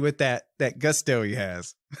 Especially with that gusto he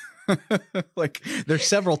has. Like, there's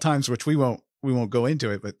several times, which we won't go into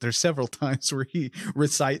it, but there's several times where he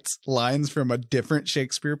recites lines from a different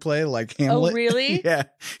Shakespeare play, like Hamlet. Oh, really? Yeah.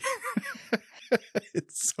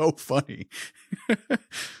 It's so funny.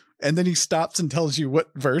 And then he stops and tells you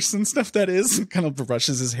what verse and stuff that is and kind of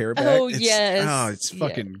brushes his hair back. Oh, yes. Oh, it's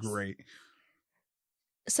fucking Yes. great.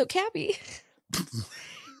 So, Cappy,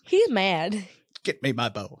 he's mad. Get me my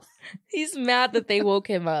bow. He's mad that they woke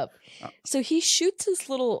him up. So he shoots his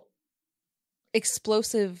little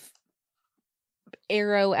explosive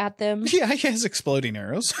arrow at them. Yeah, he has exploding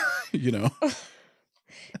arrows, Then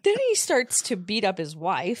he starts to beat up his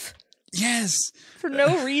wife Yes. for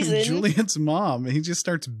no reason. Juliet's mom, he just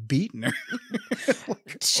starts beating her.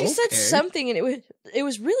 Like, She said okay. something and it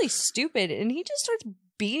was really stupid, and he just starts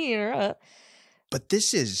beating her up. But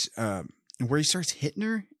this is where he starts hitting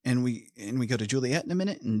her, and we go to Juliet in a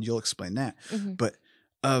minute, and you'll explain that. Mhm. But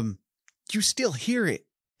you still hear it.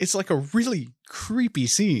 It's like a really creepy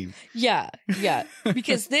scene. Yeah,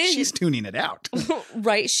 because then She's tuning it out.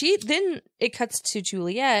 right, then it cuts to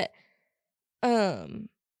Juliet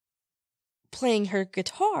playing her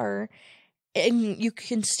guitar, and you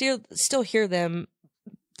can still hear them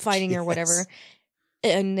fighting or whatever.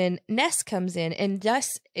 And then Ness comes in, and Ness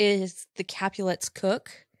is the Capulet's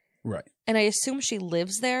cook. Right. And I assume she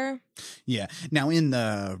lives there. Yeah. Now, in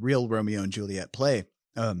the real Romeo and Juliet play,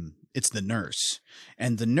 it's the nurse.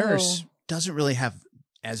 And the nurse doesn't really have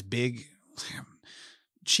as big...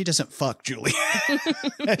 She doesn't fuck Juliet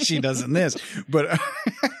as she does in this. But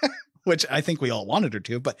which I think we all wanted her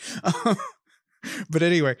to. But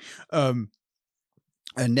anyway, now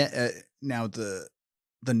the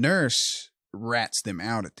nurse rats them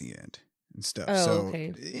out at the end and stuff. Oh, so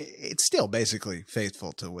okay. It's still basically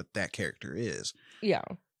faithful to what that character is. Yeah.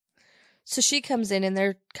 So she comes in, and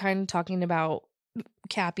they're kind of talking about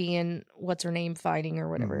Cappy and what's her name fighting or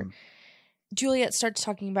whatever. Mhm. Juliet starts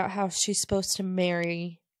talking about how she's supposed to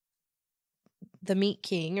marry the meat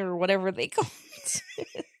king or whatever they call it.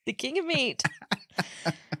 The king of meat.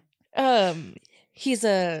 He's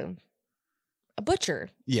a butcher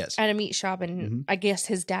Yes. at a meat shop, and Mhm. I guess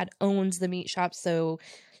his dad owns the meat shop, so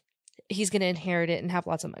he's going to inherit it and have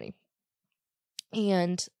lots of money.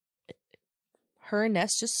 And her and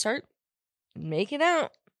Ness just start making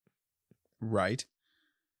out. Right.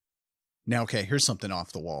 Now, okay, here's something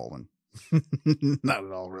off the wall and not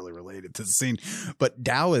at all really related to the scene, but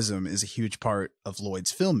Taoism is a huge part of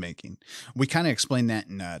Lloyd's filmmaking. We kind of explained that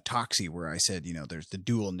in Toxie, where I said, there's the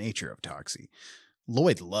dual nature of Toxie.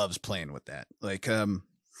 Lloyd loves playing with that. Like, and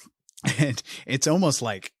it's almost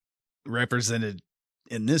like represented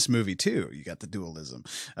in this movie too. You got the dualism,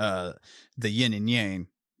 the yin and yang.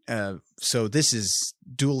 So this is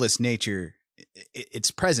dualist nature.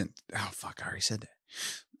 It's present. Oh, fuck, I already said that.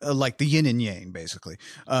 Like the yin and yang, basically.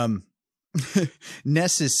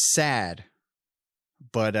 Ness is sad,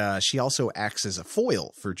 but she also acts as a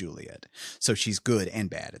foil for Juliet. So she's good and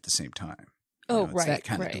bad at the same time. It's Right. that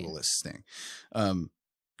kind right. of dualist thing. And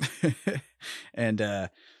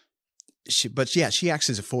she acts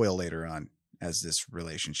as a foil later on as this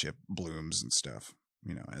relationship blooms and stuff,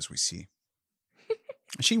 as we see.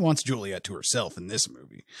 She wants Juliet to herself in this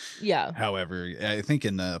movie. Yeah. However, I think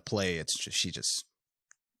in the play, it's just,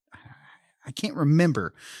 I can't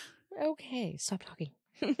remember. Okay, stop talking.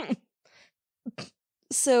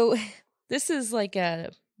 So this is like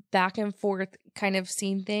a back and forth kind of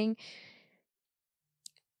scene thing.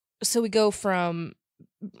 So we go from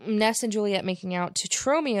Ness and Juliet making out to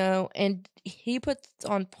Tromeo, and he puts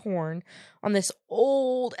on porn on this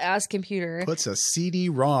old ass computer. Puts a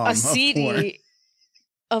CD-ROM A of CD porn.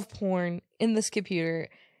 of porn in this computer,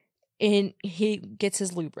 and he gets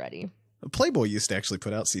his lube ready. Playboy used to actually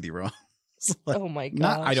put out CD-ROMs. Like, Oh my god!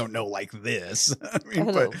 not, I don't know, like this. I I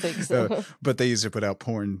don't think so. but they used to put out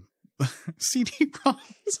porn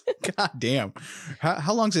CD-ROMs. God damn.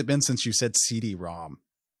 How long's it been since you said CD-ROM?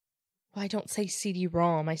 Well, I don't say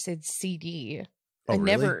CD-ROM. I said CD. Oh, I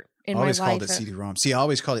really? never in my always life called it CD-ROM. See, I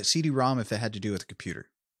always called it CD-ROM if it had to do with a computer.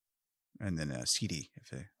 And then CD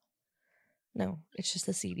if it... No, it's just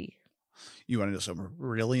a CD. You want to know something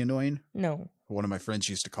really annoying? No. One of my friends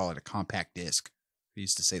used to call it a compact disc. He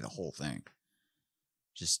used to say the whole thing.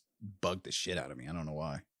 Just bugged the shit out of me. I don't know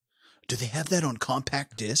why. Do they have that on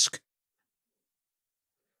compact disc?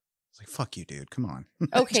 It's like, fuck you, dude. Come on.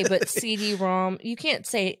 Okay, but CD-ROM, you can't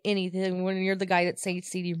say anything when you're the guy that says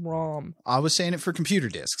CD-ROM. I was saying it for computer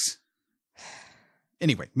discs.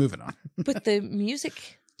 Anyway, moving on. But the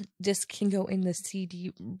music disc can go in the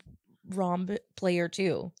CD-ROM player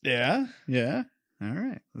too. Yeah, yeah. All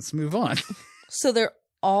right, let's move on. So they're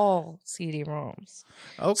all CD-ROMs.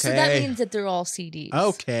 Okay. So that means that they're all CDs.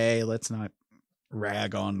 Okay, let's not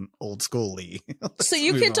rag on old school Lee. So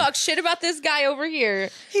you can talk shit about this guy over here.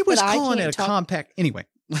 He was but I calling can't it a talk- compact. Anyway.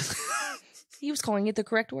 He was calling it the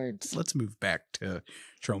correct words. Let's move back to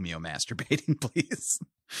Tromeo masturbating, please.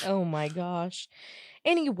 Oh my gosh.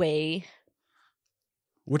 Anyway.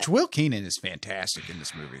 Which Will Keenan is fantastic in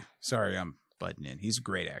this movie. Sorry, I'm butting in. He's a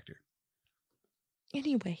great actor.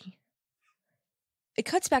 Anyway. It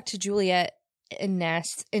cuts back to Juliet and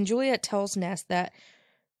Ness. And Juliet tells Ness that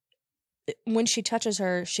when she touches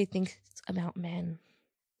her, she thinks about men.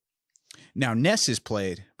 Now, Ness is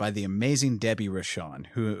played by the amazing Debbie Rochon,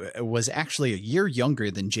 who was actually a year younger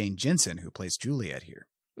than Jane Jensen, who plays Juliet here.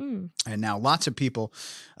 Mm. And now lots of people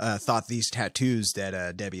thought these tattoos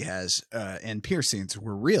that Debbie has and piercings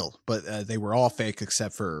were real, but they were all fake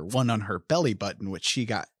except for one on her belly button, which she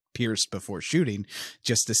got pierced before shooting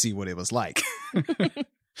just to see what it was like.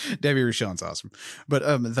 Debbie Rochon's awesome. But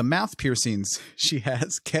the mouth piercings she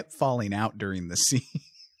has kept falling out during the scene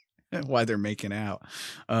while they're making out.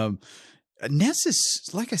 Ness is,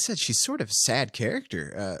 like I said, she's sort of a sad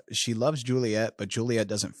character. She loves Juliet, but Juliet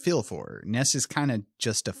doesn't feel for her. Ness is kind of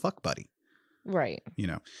just a fuck buddy. Right. You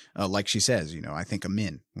know, like she says, you know, I think of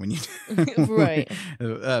men when you... Right.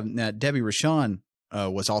 Now, Debbie Rochon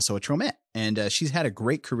was also a Tromette, and she's had a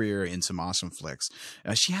great career in some awesome flicks.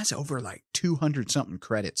 She has over like 200-something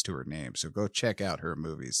credits to her name, so go check out her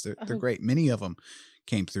movies. They're great. Many of them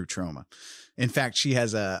came through Troma. In fact, she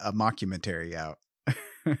has a mockumentary out.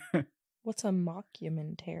 What's a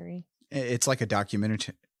mockumentary? It's like a documentary,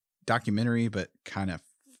 but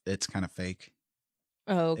it's kind of fake.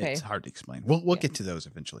 Oh, okay. It's hard to explain. We'll get to those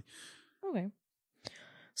eventually. Okay.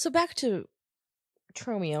 So back to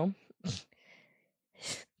Tromeo.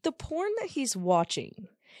 The porn that he's watching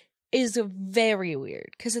is very weird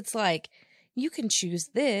because it's like, you can choose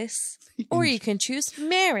this or you can choose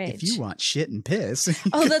marriage. If you want shit and piss.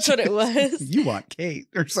 Oh, that's what it was. You want Kate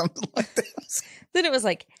or something like that. Then it was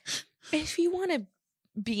like, if you want to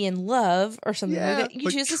be in love or something like that,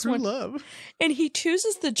 you choose this one. Love. And he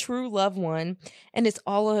chooses the true love one, and it's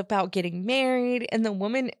all about getting married. And the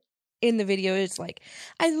woman in the video is like,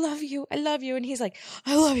 I love you. And he's like,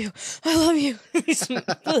 I love you. He's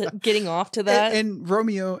getting off to that. And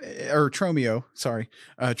Tromeo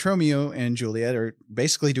and Juliet are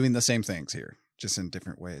basically doing the same things here, just in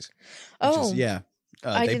different ways. They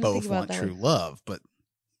both want true love, but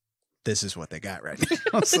this is what they got right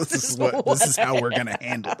now. So this is how we're going to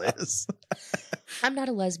handle this. I'm not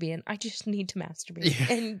a lesbian. I just need to masturbate.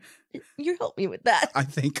 Yeah. And you help me with that. I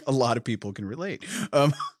think a lot of people can relate.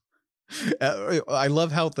 I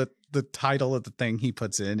love how the title of the thing he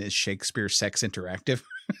puts in is Shakespeare Sex Interactive.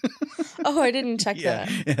 Oh, I didn't check that.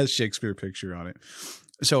 It has Shakespeare picture on it.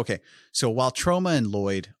 So while Troma and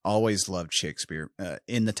Lloyd always loved Shakespeare,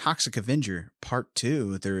 in The Toxic Avenger Part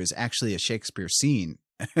 2, there is actually a Shakespeare scene,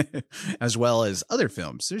 as well as other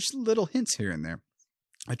films. There's little hints here and there.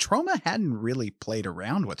 Troma hadn't really played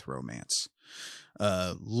around with romance.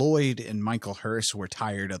 Lloyd and Michael Hirst were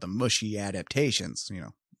tired of the mushy adaptations,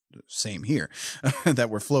 same here,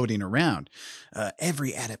 that were floating around.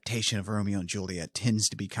 Every adaptation of Romeo and Juliet tends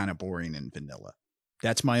to be kind of boring and vanilla.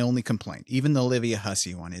 That's my only complaint. Even the Olivia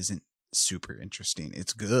Hussey one isn't super interesting.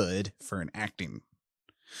 It's good for an acting.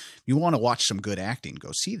 You want to watch some good acting,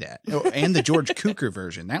 go see that. Oh, and the George Cukor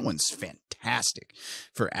version, that one's fantastic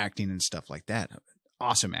for acting and stuff like that.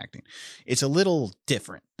 Awesome acting. It's a little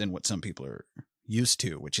different than what some people are used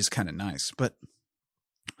to, which is kind of nice. But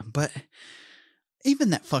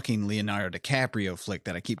even that fucking Leonardo DiCaprio flick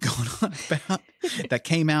that I keep going on about, that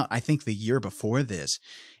came out, I think, the year before this,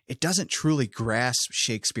 it doesn't truly grasp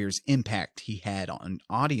Shakespeare's impact he had on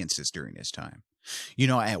audiences during his time.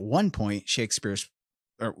 At one point, Shakespeare's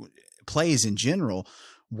plays in general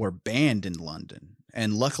were banned in London.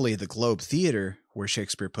 And luckily, the Globe Theatre where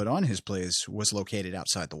Shakespeare put on his plays was located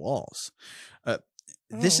outside the walls.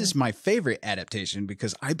 This is my favorite adaptation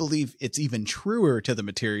because I believe it's even truer to the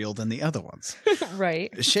material than the other ones.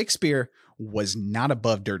 Right. Shakespeare was not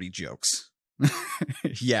above dirty jokes.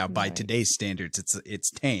 Yeah, by Right. today's standards,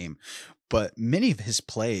 it's tame. But many of his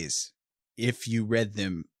plays, if you read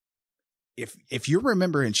them, if you're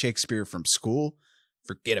remembering Shakespeare from school,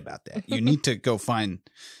 forget about that. You need to go find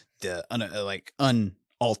the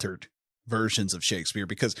unaltered versions of Shakespeare,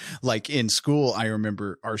 because like in school, I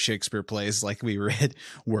remember our Shakespeare plays, like we read,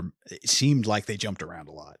 it seemed like they jumped around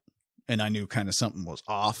a lot. And I knew kind of something was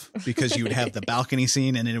off because you would have the balcony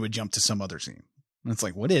scene and then it would jump to some other scene. And it's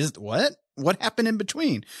like, what happened in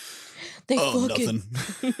between? They nothing.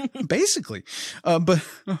 Basically. But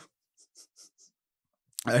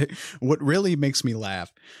what really makes me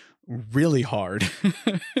laugh really hard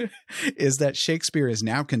is that Shakespeare is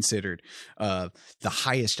now considered the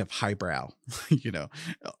highest of highbrow,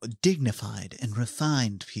 dignified and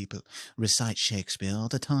refined people recite Shakespeare all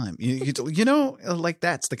the time. Like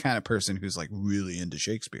that's the kind of person who's like really into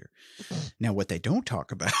Shakespeare. Now, what they don't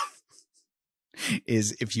talk about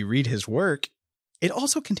is if you read his work, it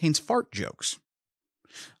also contains fart jokes.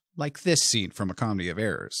 Like this scene from A Comedy of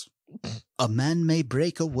Errors. A man may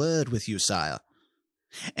break a word with you, sire,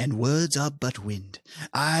 and words are but wind.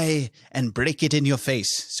 Aye, and break it in your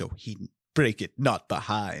face, so he break it not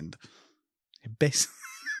behind. Basically,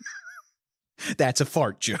 that's a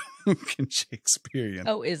fart joke in Shakespearean.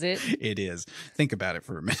 Oh, is it? It is. Think about it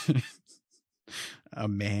for a minute. A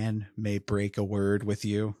man may break a word with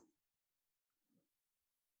you,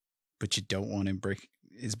 but you don't want him break.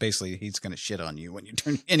 It's basically he's going to shit on you when you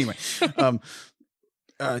turn. Anyway, do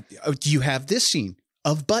you have this scene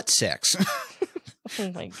of butt sex?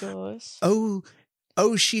 Oh my gosh.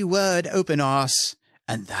 Oh, she word open arse,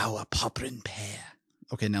 and thou a popperin pear.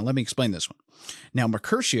 Okay, now let me explain this one. Now,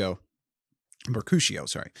 Mercutio,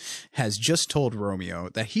 has just told Romeo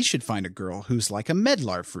that he should find a girl who's like a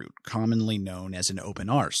medlar fruit, commonly known as an open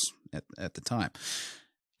arse at the time.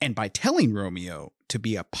 And by telling Romeo to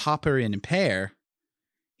be a popperin pear,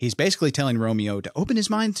 he's basically telling Romeo to open his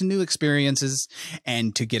mind to new experiences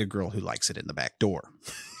and to get a girl who likes it in the back door.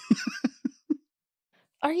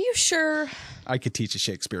 Are you sure? I could teach a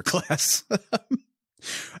Shakespeare class.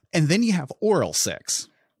 And then you have oral sex.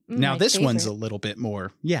 Now, this one's a little bit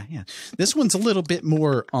more. Yeah. This one's a little bit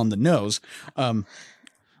more on the nose.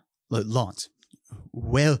 Lawrence.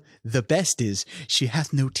 Well, the best is she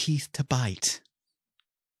hath no teeth to bite.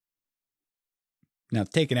 Now,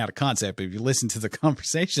 taken out of concept, if you listen to the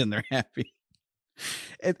conversation they're having,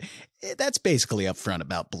 that's basically upfront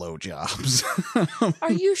about blowjobs.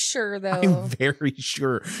 Are you sure, though? I'm very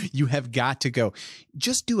sure. You have got to go.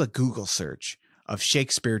 Just do a Google search of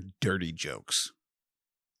Shakespeare dirty jokes,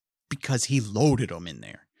 because he loaded them in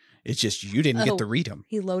there. It's just you didn't get to read them.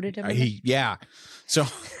 He loaded them. Yeah. So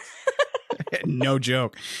no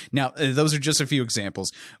joke. Now, those are just a few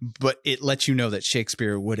examples, but it lets you know that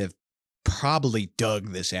Shakespeare would have probably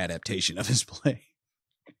dug this adaptation of his play.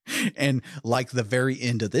 And like the very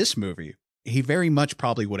end of this movie, he very much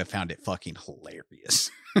probably would have found it fucking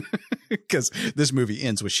hilarious. Because this movie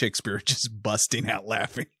ends with Shakespeare just busting out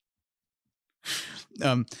laughing.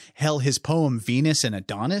 Hell, his poem Venus and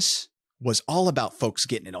Adonis was all about folks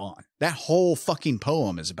getting it on. That whole fucking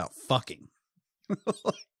poem is about fucking.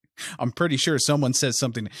 I'm pretty sure someone says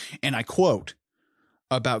something, and I quote,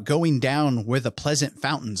 about going down where the pleasant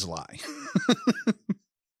fountains lie.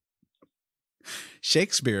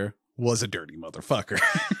 Shakespeare was a dirty motherfucker.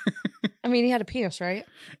 I mean, he had a penis, right?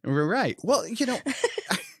 Right. Well,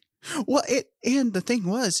 and the thing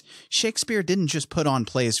was, Shakespeare didn't just put on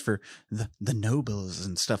plays for the nobles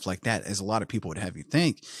and stuff like that, as a lot of people would have you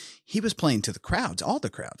think. He was playing to the crowds, all the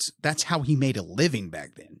crowds. That's how he made a living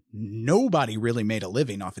back then. Nobody really made a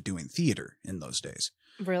living off of doing theater in those days.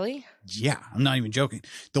 Really? Yeah, I'm not even joking.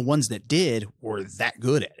 The ones that did were that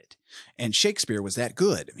good at it. And Shakespeare was that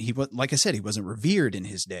good. He was, like I said, he wasn't revered in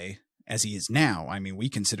his day as he is now. I mean, we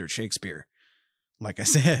consider Shakespeare, like I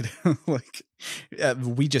said,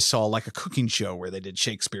 we just saw like a cooking show where they did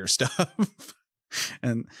Shakespeare stuff.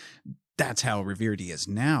 And that's how revered he is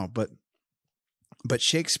now. But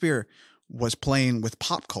Shakespeare was playing with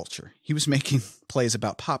pop culture. He was making plays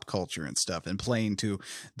about pop culture and stuff, and playing to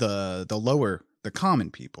the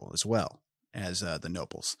common people as well as the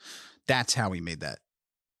nobles. That's how he made that.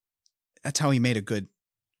 That's how he made a good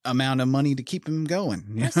amount of money to keep him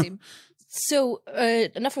going. I see. So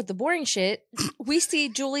enough with the boring shit. We see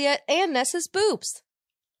Juliet and Nessa's boobs.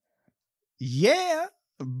 Yeah,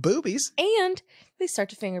 boobies. And they start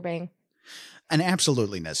to finger bang. An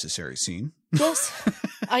absolutely necessary scene. Yes,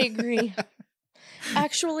 I agree.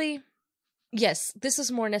 Actually, yes, this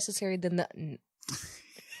is more necessary than the.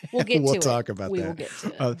 We'll get to it. We'll talk about that. We will get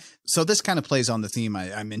to it. So this kind of plays on the theme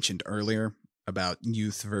I mentioned earlier about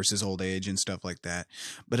youth versus old age and stuff like that.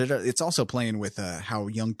 But it's also playing with how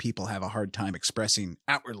young people have a hard time expressing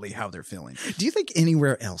outwardly how they're feeling. Do you think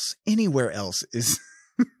anywhere else is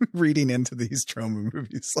reading into these Troma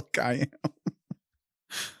movies like I am?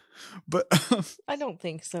 But I don't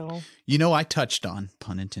think so. I touched on,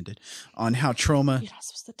 pun intended, on how Troma. You're not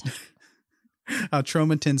supposed to touch. How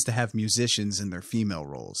Troma tends to have musicians in their female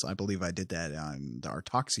roles. I believe I did that on our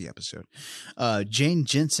Toxie episode. Jane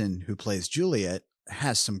Jensen, who plays Juliet,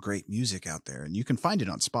 has some great music out there, and you can find it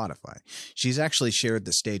on Spotify. She's actually shared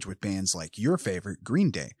the stage with bands like your favorite, Green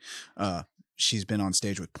Day. She's been on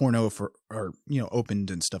stage with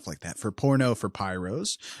opened and stuff like that for Porno for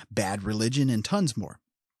Pyros, Bad Religion, and tons more.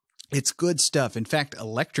 It's good stuff. In fact,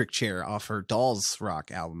 Electric Chair off her Dolls Rock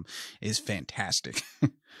album is fantastic.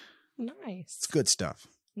 Nice. It's good stuff.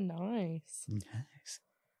 Nice.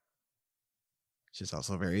 She's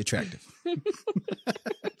also very attractive.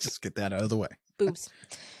 Just get that out of the way. Boobs.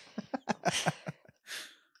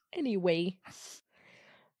 Anyway,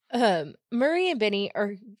 Murray and Benny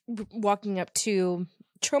are walking up to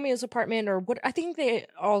Tromeo's apartment, or what? I think they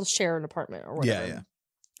all share an apartment or whatever. Yeah.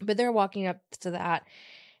 But they're walking up to that,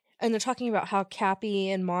 and they're talking about how Cappy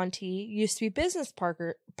and Monty used to be business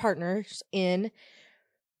partners in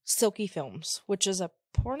Silky Films, which is a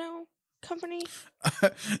porno company.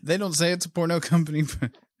 They don't say it's a porno company,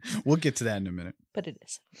 but we'll get to that in a minute. But it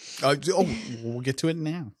is. We'll get to it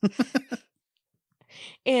now.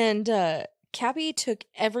 And Cappy took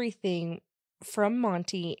everything from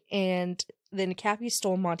Monty, and then Cappy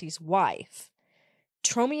stole Monty's wife.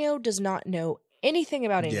 Tromeo does not know anything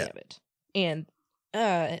about any of it. And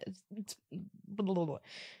blah, blah, blah.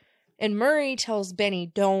 And Murray tells Benny,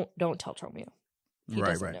 don't tell Tromeo. He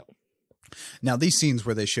doesn't know. Now, these scenes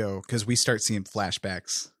where they show, because we start seeing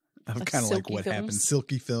flashbacks of kind of like what happened.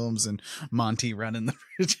 Silky Films and Monty running the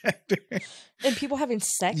projector. And people having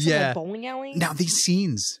sex in a bowling alley. Now, these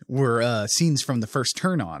scenes were scenes from the first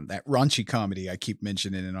Turn On, that raunchy comedy I keep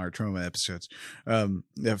mentioning in our Troma episodes.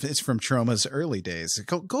 It's from Troma's early days.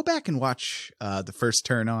 Go back and watch the first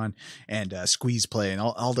Turn On and Squeeze Play and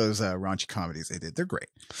all those raunchy comedies they did. They're great.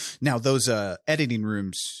 Now, those editing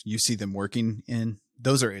rooms you see them working in,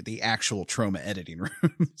 those are the actual Troma editing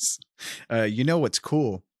rooms. What's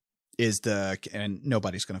cool is and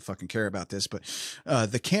nobody's going to fucking care about this, but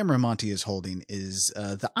the camera Monty is holding is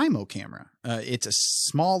the IMO camera. It's a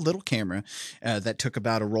small little camera that took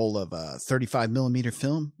about a roll of 35 millimeter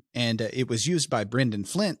film, and it was used by Brendan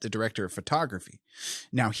Flint, the director of photography.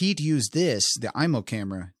 Now, he'd use the IMO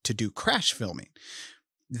camera, to do crash filming.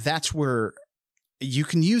 That's where you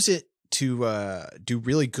can use it to do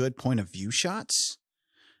really good point of view shots,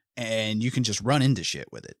 and you can just run into shit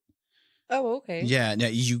with it. Oh, okay. Yeah, now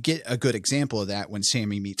you get a good example of that when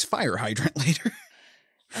Sammy meets Fire Hydrant later.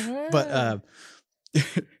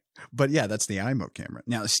 But yeah, that's the IMO camera.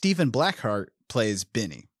 Now, Stephen Blackheart plays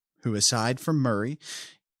Benny, who, aside from Murray,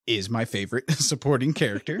 is my favorite supporting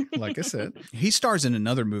character. Like I said, he stars in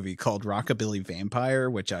another movie called Rockabilly Vampire,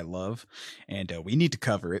 which I love, and we need to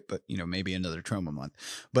cover it, but maybe another Troma month.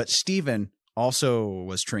 But Stephen also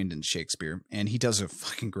was trained in Shakespeare, and he does a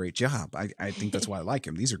fucking great job. I think that's why I like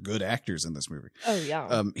him. These are good actors in this movie. Oh,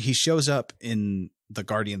 yeah. He shows up in the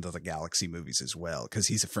Guardians of the Galaxy movies as well, because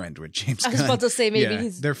he's a friend with James Gunn. I was about to say, maybe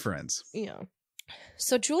they're friends. Yeah.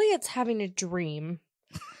 So Juliet's having a dream.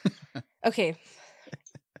 Okay.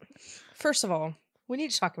 First of all, we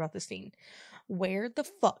need to talk about this scene. Where the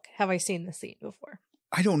fuck have I seen this scene before?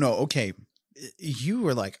 I don't know. Okay. You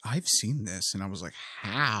were like, I've seen this. And I was like,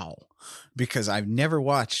 how? Because I've never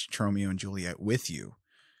watched Tromeo and Juliet with you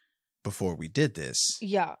before we did this.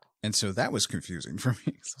 Yeah. And so that was confusing for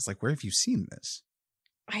me. So I was like, where have you seen this?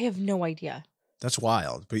 I have no idea. That's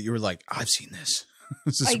wild. But you were like, I've seen this.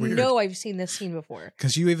 This is weird. I know I've seen this scene before.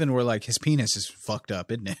 Because you even were like, his penis is fucked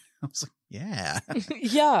up, isn't it? I was like, yeah.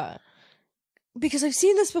 Yeah. Because I've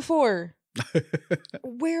seen this before.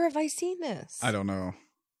 Where have I seen this? I don't know.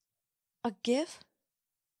 A GIF?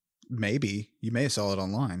 Maybe. You may have saw it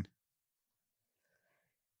online.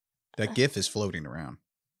 That GIF is floating around.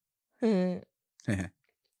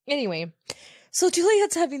 Anyway, so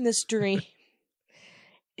Juliet's having this dream.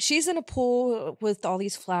 She's in a pool with all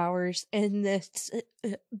these flowers, and this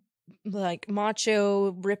like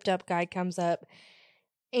macho, ripped up guy comes up,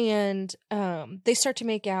 and they start to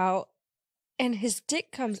make out, and his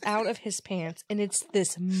dick comes out of his pants, and it's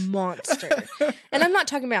this monster. And I'm not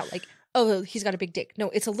talking about like, oh, he's got a big dick. No,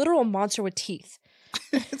 it's a literal monster with teeth.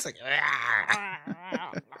 It's like,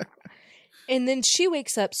 And then she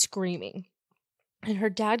wakes up screaming. And her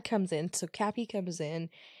dad comes in. So Cappy comes in.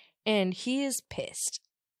 And he is pissed.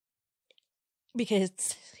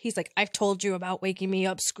 Because he's like, I've told you about waking me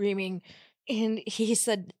up screaming. And he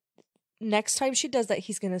said next time she does that,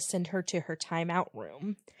 he's going to send her to her timeout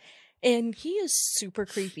room. And he is super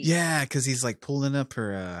creepy. Yeah, because he's like pulling up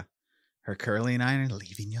her curling iron,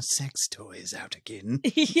 leaving your sex toys out again.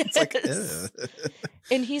 Yes. It's like, ugh.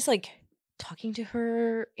 And he's like talking to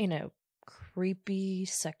her in a creepy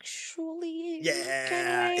sexually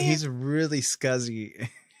Yeah, way. he's really scuzzy.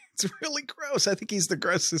 It's really gross. I think he's the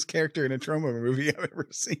grossest character in a Tromeo movie I've ever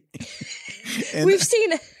seen. And We've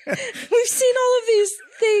seen all of these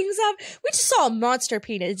things. We just saw a monster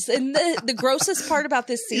penis, and the grossest part about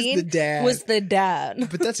this he's scene the dad. was the dad.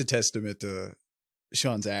 But that's a testament to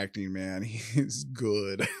Sean's acting, man. He's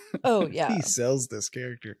good. Oh yeah, He sells this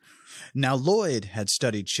character. Now, Lloyd had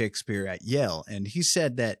studied Shakespeare at Yale, and he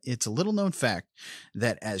said that it's a little known fact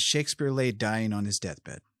that as Shakespeare lay dying on his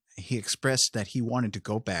deathbed, he expressed that he wanted to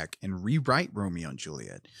go back and rewrite Romeo and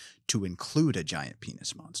Juliet to include a giant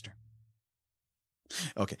penis monster.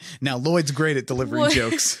 Okay, now Lloyd's great at delivering What?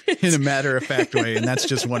 jokes in a matter-of-fact way, and that's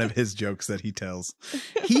just one of his jokes that he tells.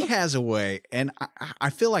 He has a way, and I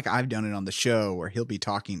feel like I've done it on the show, where he'll be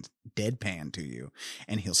talking deadpan to you,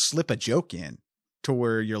 and he'll slip a joke in to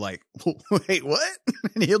where you're like, wait, what?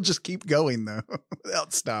 And he'll just keep going, though,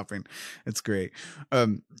 without stopping. It's great.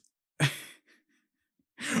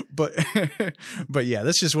 But yeah,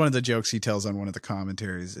 that's just one of the jokes he tells on one of the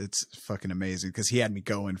commentaries. It's fucking amazing because he had me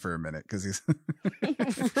going for a minute because he's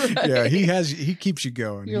right. yeah, he keeps you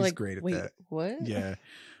going. You're He's like, great at wait, that. what? Yeah.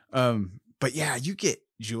 But yeah, you get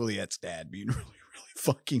Juliet's dad being really, really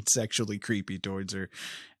fucking sexually creepy towards her.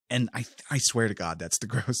 And I swear to God, that's the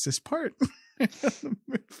grossest part.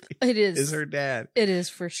 It is her dad. It is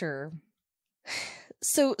for sure.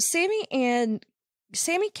 So Sammy,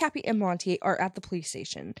 Cappy, and Monty are at the police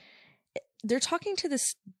station. They're talking to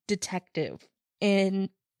this detective, and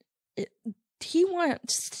he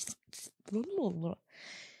wants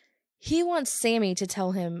Sammy to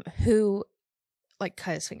tell him who, like,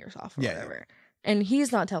 cut his fingers off or whatever. And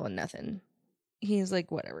he's not telling nothing. He's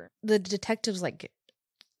like, whatever. The detective's like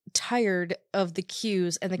tired of the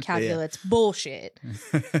cues and the calculates bullshit,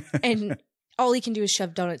 and all he can do is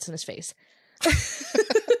shove donuts in his face.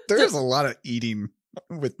 There's a lot of eating.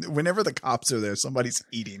 Whenever the cops are there, somebody's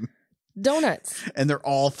eating donuts, and they're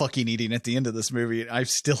all fucking eating at the end of this movie. I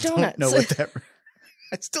still donuts. don't know what that.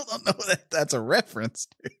 I still don't know what that's a reference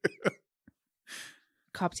to.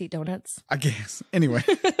 Cops eat donuts, I guess. Anyway,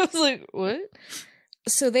 I was like, what?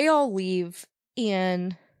 So they all leave,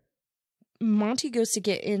 and Monty goes to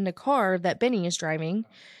get in the car that Benny is driving,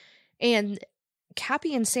 and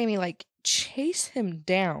Cappy and Sammy like chase him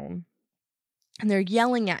down. And they're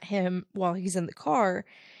yelling at him while he's in the car.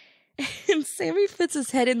 And Sammy fits his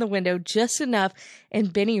head in the window just enough.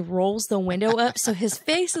 And Benny rolls the window up. So his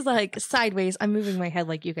face is like sideways. I'm moving my head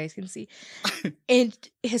like you guys can see. And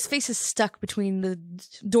his face is stuck between the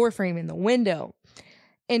door frame and the window.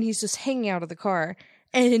 And he's just hanging out of the car.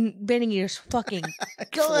 And Benny just fucking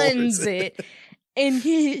guns it. And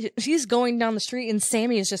he's going down the street. And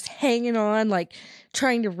Sammy is just hanging on, like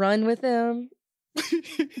trying to run with him.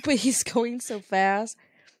 But he's going so fast,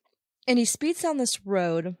 and he speeds down this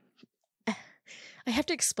road. I have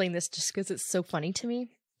to explain this just because it's so funny to me.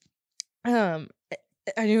 I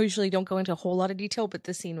usually don't go into a whole lot of detail, but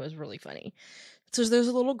this scene was really funny. So there's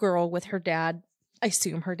a little girl with her dad. I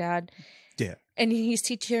assume her dad. Yeah. And he's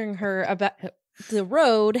teaching her about the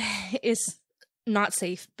road is not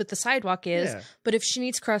safe, but the sidewalk is. Yeah. But if she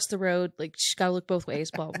needs to cross the road, like, she's got to look both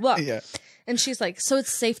ways, blah, blah, blah. Yeah. And she's like, so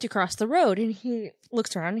it's safe to cross the road. And he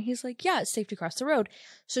looks around and he's like, yeah, it's safe to cross the road.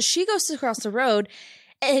 So she goes to cross the road,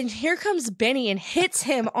 and here comes Benny and hits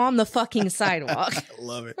him on the fucking sidewalk. I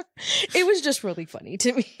love it. It was just really funny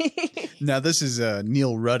to me. Now, this is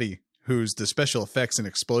Neil Ruddy, who's the special effects and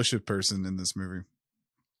explosive person in this movie.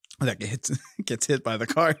 That gets hit by the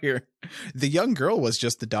car here. The young girl was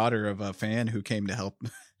just the daughter of a fan who came to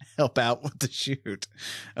help out with the shoot.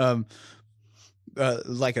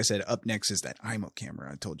 Like I said, up next is that IMO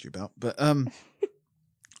camera I told you about. But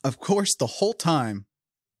of course, the whole time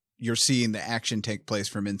you're seeing the action take place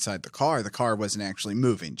from inside the car wasn't actually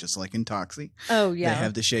moving, just like in Toxie. Oh yeah, they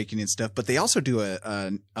have the shaking and stuff. But they also do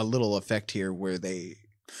a little effect here where they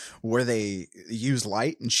use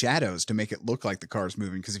light and shadows to make it look like the car's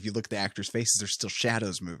moving. Because if you look at the actors' faces, there's still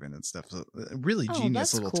shadows moving and stuff. So really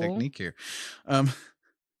genius little technique here.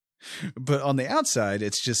 But on the outside,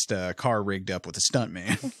 it's just a car rigged up with a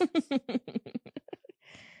stuntman.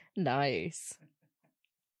 Nice.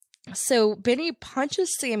 So Benny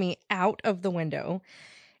punches Sammy out of the window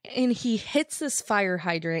and he hits this fire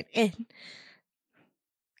hydrant and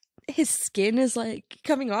his skin is like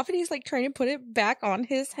coming off and he's like trying to put it back on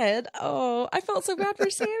his head. Oh, I felt so bad for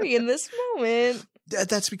Sammy in this moment.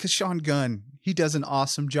 That's because Sean Gunn, he does an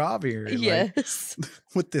awesome job here. Yes. Like,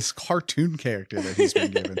 with this cartoon character that he's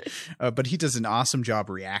been given. But he does an awesome job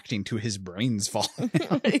reacting to his brains falling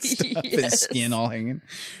out and stuff, his skin all hanging.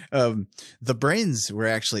 The brains were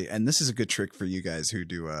actually, and this is a good trick for you guys who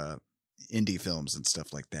do indie films and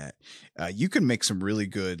stuff like that. You can make some really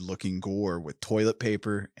good looking gore with toilet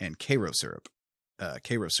paper and Cairo syrup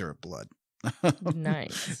blood.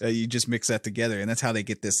 Nice. You just mix that together and that's how they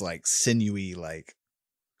get this like sinewy, like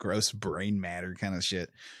gross brain matter kind of shit.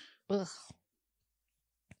 Ugh.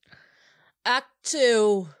 Act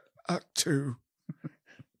 2. Act 2.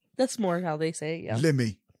 That's more how they say it, yeah.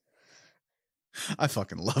 Lemmy. I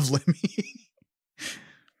fucking love Lemmy.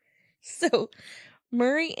 So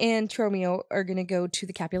Murray and Tromeo are going to go to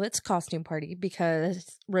the Capulets costume party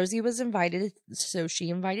because Rosie was invited, so she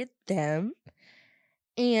invited them.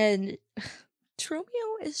 And Tromeo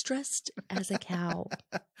is dressed as a cow.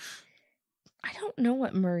 I don't know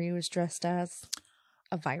what Murray was dressed as.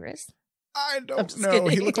 A virus? I don't know.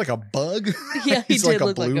 He looked like a bug. Yeah, he He's did like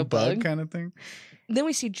look a blue like a bug kind of thing. Then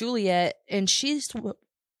we see Juliet, and she's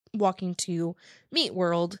walking to Meat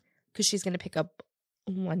World because she's going to pick up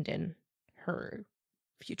London, her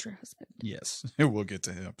future husband. Yes, we'll get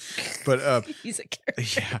to him. But he's a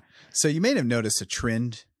character. yeah. So you may have noticed a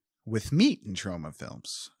trend with meat in Troma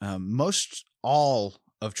films. Most all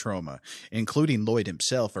of Troma, including Lloyd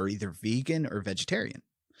himself, are either vegan or vegetarian.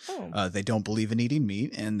 Oh. They don't believe in eating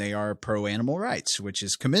meat, and they are pro-animal rights, which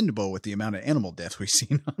is commendable with the amount of animal death we've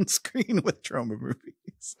seen on screen with Troma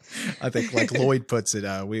movies. I think, like Lloyd puts it,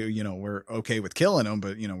 we're okay with killing them,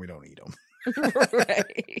 but we don't eat them.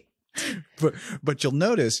 Right. But you'll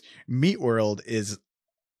notice Meat World is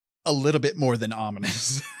a little bit more than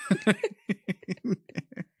ominous.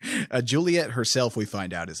 Juliet herself, we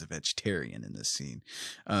find out, is a vegetarian in this scene.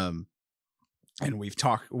 And we've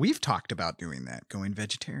talked about doing that, going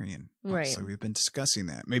vegetarian. Right. So we've been discussing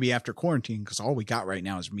that. Maybe after quarantine, because all we got right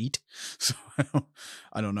now is meat. So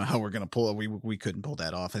I don't know how we're going to pull it. We couldn't pull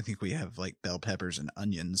that off. I think we have like bell peppers and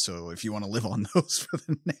onions. So if you want to live on those for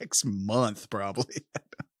the next month, probably.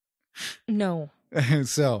 No.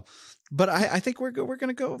 So, but I think we're going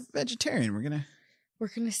to go vegetarian. We're going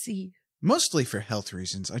to see. Mostly for health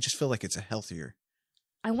reasons. I just feel like it's a healthier.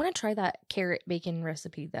 I want to try that carrot bacon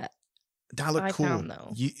recipe that looked cool. found,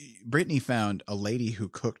 though. Brittany found a lady who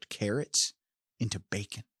cooked carrots into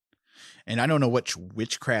bacon. And I don't know which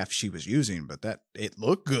witchcraft she was using, but it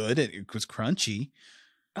looked good. It was crunchy.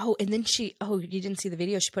 Oh, and then you didn't see the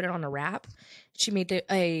video. She put it on a wrap. She made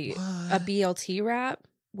a BLT wrap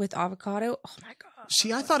with avocado. Oh my God.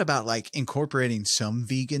 See, I thought about like incorporating some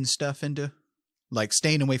vegan stuff into like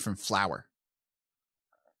staying away from flour.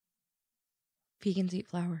 Vegans eat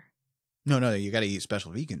flour. No, you got to eat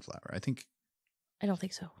special vegan flour. I don't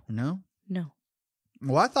think so. No? No.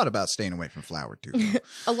 Well, I thought about staying away from flour too.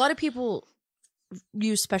 A lot of people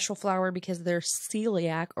use special flour because they're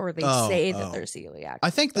celiac, or they say that they're celiac. I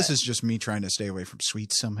think this is just me trying to stay away from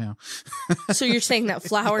sweets somehow. So you're saying that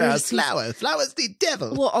flour is flour. Flour's the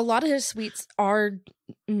devil. Well, a lot of his sweets are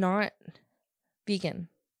not vegan.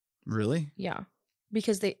 Really? Yeah.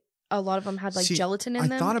 Because a lot of them had like gelatin in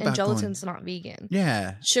them, and gelatin's not vegan.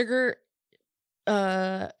 Yeah. Sugar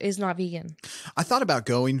is not vegan. I thought about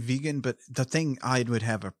going vegan, but the thing I would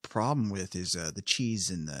have a problem with is the cheese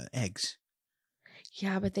and the eggs.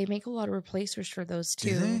 Yeah, but they make a lot of replacers for those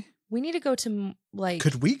too. Do they? We need to go to like.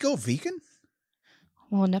 Could we go vegan?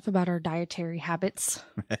 Well, enough about our dietary habits.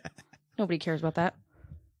 Nobody cares about that.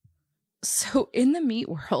 So in the meat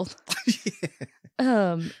world,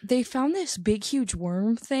 they found this big, huge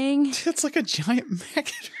worm thing. It's like a giant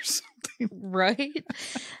maggot or something, right?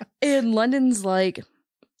 And London's like,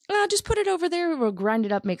 just put it over there. We'll grind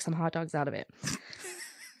it up, make some hot dogs out of it.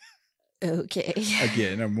 Okay.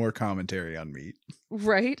 Again, more commentary on meat.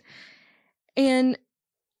 Right. And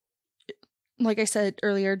like I said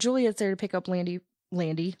earlier, Juliet's there to pick up London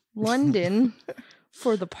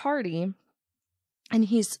for the party. And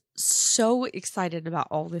he's so excited about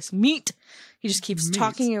all this meat. He just keeps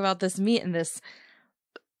talking about this meat and this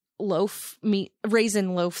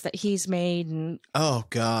raisin loaf that he's made. And oh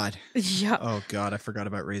God. Yeah. Oh God, I forgot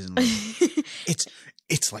about raisin loaf.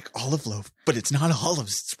 It's like olive loaf, but it's not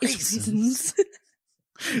olives, it's raisins.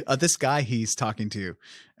 This guy he's talking to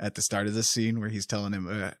at the start of the scene where he's telling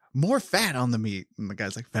him more fat on the meat, and the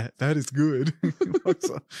guy's like, fat is good.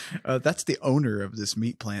 That's the owner of this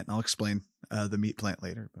meat plant. I'll explain the meat plant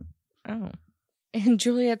later. But Oh. And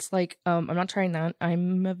Juliet's like, I'm not trying that.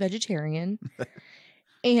 I'm a vegetarian.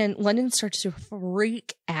 And London starts to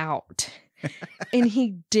freak out. And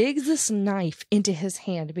he digs this knife into his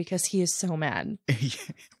hand because he is so mad.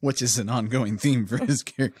 Which is an ongoing theme for his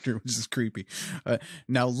character, which is creepy.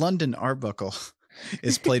 Now, London Arbuckle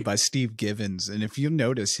is played by Steve Givens. And if you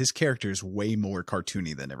notice, his character is way more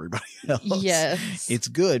cartoony than everybody else. Yes. It's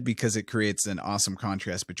good because it creates an awesome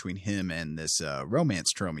contrast between him and this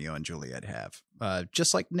romance Tromeo and Juliet have.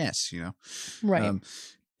 Just like Ness, you know? Right.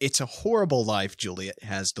 It's a horrible life Juliet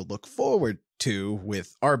has to look forward to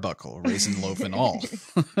with Arbuckle, raisin loaf and all.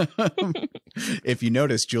 If you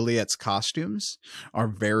notice, Juliet's costumes are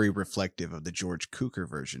very reflective of the George Cukor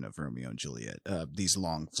version of Romeo and Juliet. These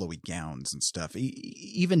long, flowy gowns and stuff,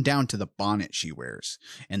 even down to the bonnet she wears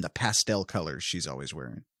and the pastel colors she's always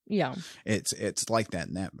wearing. Yeah. It's like that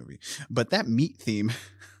in that movie. But that meat theme...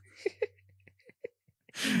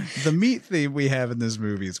 The meat theme we have in this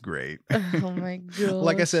movie is great. Oh my god!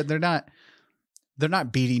 Like I said, they're not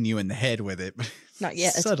beating you in the head with it, but not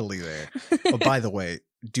yet. Subtly there. Oh, by the way,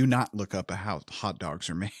 do not look up how hot dogs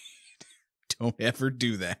are made. Don't ever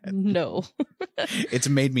do that. No. It's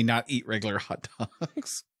made me not eat regular hot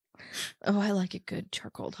dogs. Oh, I like a good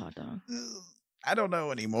charcoal hot dog. I don't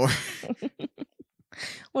know anymore.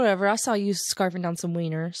 Whatever. I saw you scarfing down some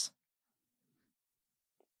wieners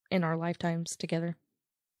in our lifetimes together.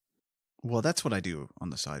 Well, that's what I do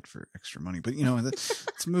on the side for extra money. But, you know,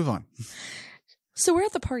 let's move on. So we're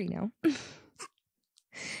at the party now.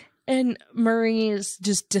 And Murray is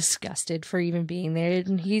just disgusted for even being there.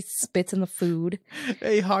 And he spits in the food.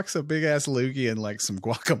 He hawks a big-ass loogie and, like, some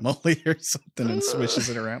guacamole or something and swishes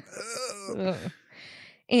it around.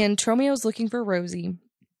 And Tromeo's looking for Rosie.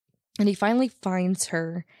 And he finally finds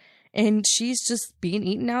her. And she's just being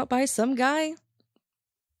eaten out by some guy.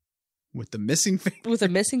 With the missing finger? With a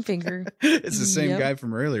missing finger. It's the same guy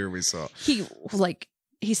from earlier we saw.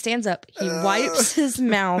 He stands up, he wipes his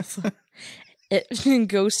mouth, and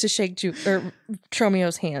goes to shake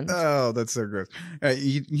Tromeo's hand. Oh, that's so gross.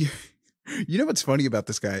 You know what's funny about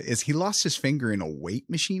this guy is he lost his finger in a weight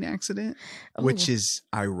machine accident, which is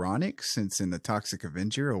ironic since in The Toxic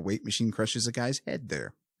Avenger, a weight machine crushes a guy's head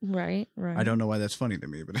there. Right. I don't know why that's funny to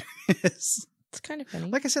me, but it's kind of funny.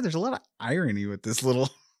 Like I said, there's a lot of irony with this little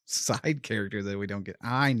side character that we don't get.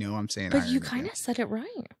 I know I'm saying but you kind of said it right.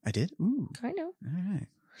 I did? Ooh. Kind of. All right.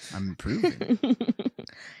 I'm improving.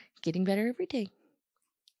 Getting better every day.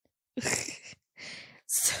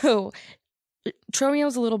 So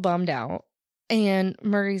Tromeo's a little bummed out. And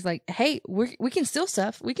Murray's like, hey, we can steal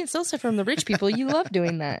stuff. We can steal stuff from the rich people. You love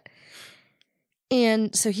doing that.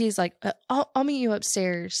 And so he's like, I'll meet you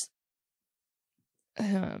upstairs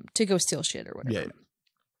to go steal shit or whatever. Yeah.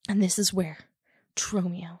 And this is where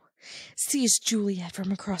Tromeo sees Juliet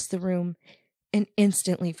from across the room and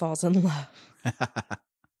instantly falls in love.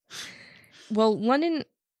 Well, London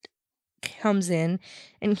comes in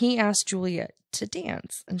and he asks Juliet to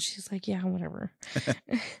dance. And she's like, yeah, whatever.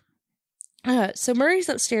 So Murray's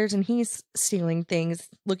upstairs and he's stealing things,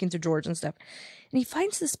 looking through drawers and stuff. And he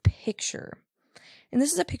finds this picture. And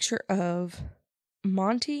this is a picture of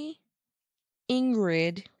Monty,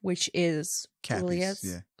 Ingrid, which is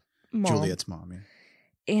Kathy's, Juliet's mom, yeah.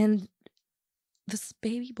 And this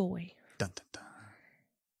baby boy. Dun, dun, dun.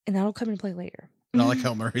 And that'll come into play later. And I like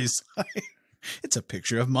how Murray's like, it's a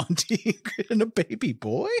picture of Monty, Ingrid, and a baby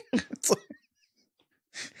boy? It's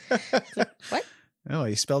like, what? Oh,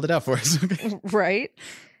 he spelled it out for us. Okay. Right.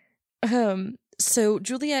 So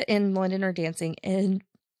Juliet and London are dancing, and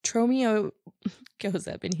Tromeo goes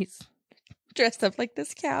up, and he's dressed up like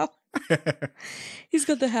this cow. He's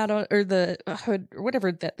got the hat on, or the hood, or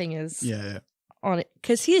whatever that thing is. Yeah. On it,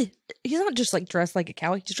 because he's not just like dressed like a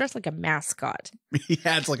cow. He's dressed like a mascot.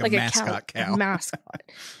 Yeah, it's like a mascot cow. Mascot.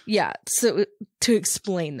 Yeah. So to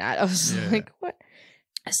explain that, I was like, what?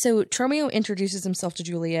 So Tromeo introduces himself to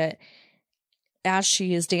Juliet as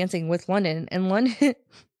she is dancing with London, and London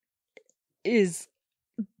is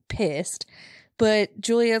pissed. But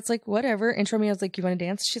Juliet's like, whatever. And Tromeo's like, you want to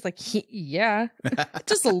dance? She's like, yeah.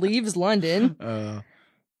 Just leaves London.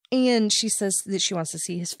 And she says that she wants to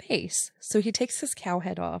see his face. So he takes his cow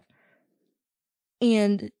head off.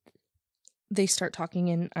 And they start talking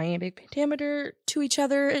in iambic pentameter to each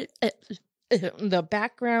other. The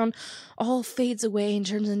background all fades away and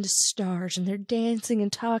turns into stars. And they're dancing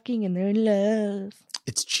and talking and they're in love.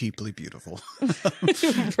 It's cheaply beautiful.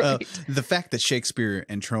 Right. The fact that Shakespeare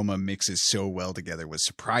and Troma mixes so well together was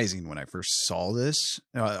surprising when I first saw this.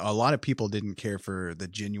 A lot of people didn't care for the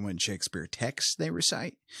genuine Shakespeare text they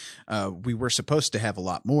recite. We were supposed to have a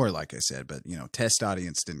lot more, like I said, but test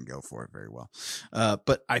audience didn't go for it very well.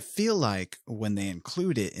 But I feel like when they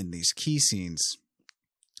include it in these key scenes,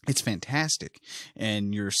 it's fantastic,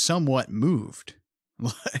 and you're somewhat moved.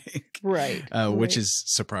 Right. Which is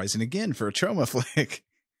surprising again for a Troma flick.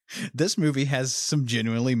 This movie has some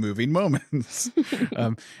genuinely moving moments.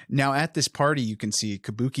 Now at this party, you can see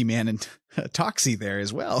Kabuki Man and Toxie there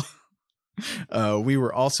as well. We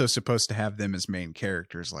were also supposed to have them as main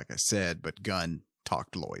characters, like I said, but Gunn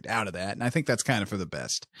talked Lloyd out of that, and I think that's kind of for the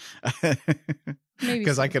best.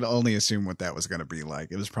 Because I could only assume what that was going to be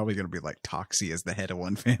like. It was probably going to be like Toxie as the head of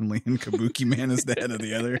one family and Kabuki Man as the head of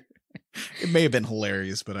the other. It may have been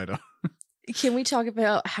hilarious, but I don't. Can we talk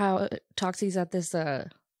about how Toxie's at this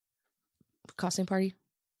costume party?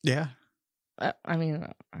 Yeah. I mean,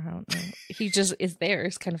 I don't know. He just is there.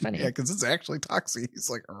 It's kind of funny. Yeah, because it's actually Toxie.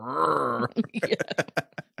 He's like, yeah.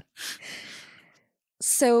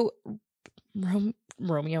 So,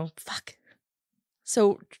 Romeo, fuck.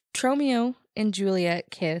 So, Tromeo and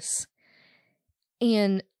Juliet kiss,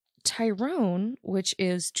 and Tyrone, which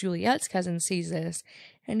is Juliet's cousin, sees this,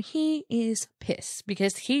 and he is pissed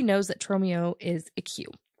because he knows that Tromeo is a Q.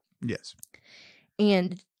 Yes.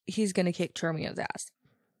 And he's going to kick Tromeo's ass.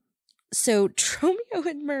 So Tromeo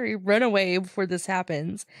and Murray run away before this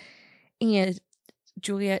happens, and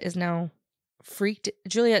Juliet is now freaked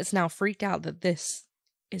out that this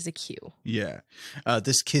is a Q. Yeah.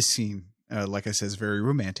 This kiss scene, like I said, is very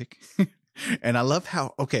romantic. And I love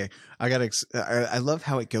how, I love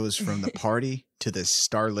how it goes from the party to this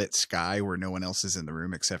starlit sky where no one else is in the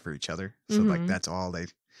room except for each other. So like, that's all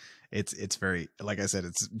it's very, like I said,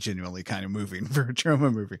 it's genuinely kind of moving for a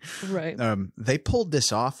Troma movie. Right. They pulled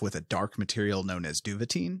this off with a dark material known as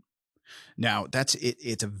duvetine. Now that's it.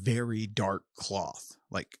 It's a very dark cloth.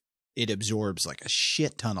 Like it absorbs like a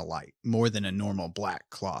shit ton of light, more than a normal black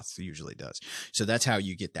cloth usually does. So that's how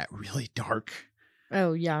you get that really dark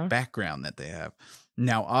background that they have.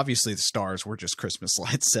 Now, obviously the stars were just Christmas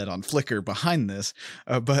lights set on flicker behind this,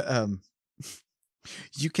 but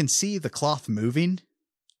you can see the cloth moving.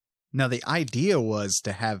 Now, the idea was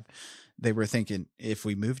to have, they were thinking if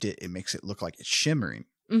we moved it, it makes it look like it's shimmering,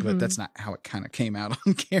 but that's not how it kind of came out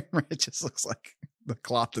on camera. It just looks like the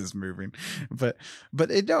cloth is moving, but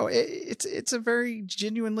it's a very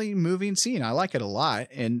genuinely moving scene. I like it a lot.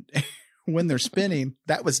 And when they're spinning,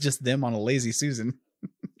 that was just them on a lazy Susan.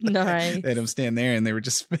 Nice. They had them stand there and they were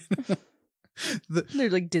just spinning. They're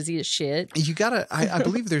like dizzy as shit. You gotta, I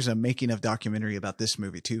believe there's a making of documentary about this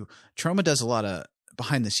movie too. Troma does a lot of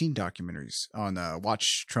behind the scene documentaries on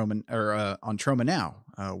Watch Troma, or on Troma Now,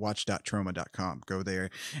 watch.troma.com. Go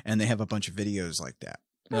there and they have a bunch of videos like that.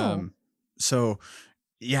 So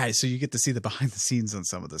you get to see the behind the scenes on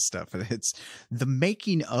some of this stuff, and it's the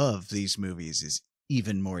making of these movies is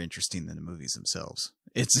even more interesting than the movies themselves.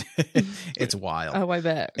 It's wild. Oh, I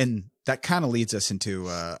bet. And that kind of leads us into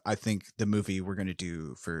I think the movie we're going to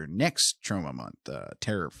do for next Troma month,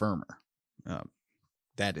 Terror Firmer.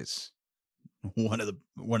 That is one of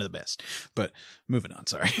the best. But moving on,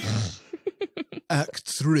 sorry. Act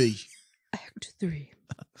 3.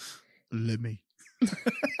 Let me.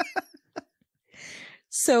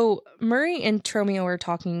 So Murray and Tromeo are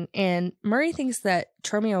talking, and Murray thinks that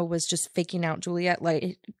Tromeo was just faking out Juliet,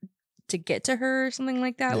 like to get to her or something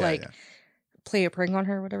like that, play a prank on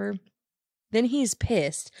her or whatever. Then he's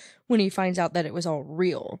pissed when he finds out that it was all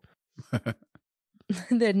real.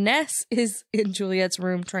 Then Ness is in Juliet's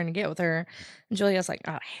room trying to get with her, and Juliet's like,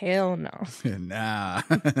 "Oh hell no, nah,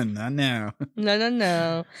 not now,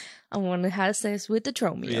 no, I want to have sex with the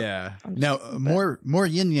Tromeo." Yeah. Now more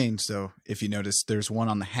yin yangs though. If you notice, there's one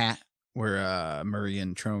on the hat where Murray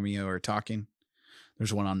and Tromeo are talking.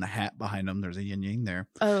 There's one on the hat behind them. There's a yin yang there.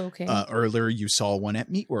 Oh, okay. Earlier you saw one at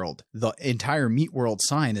Meat World. The entire Meat World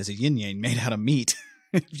sign is a yin yang made out of meat.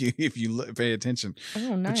 if you pay attention.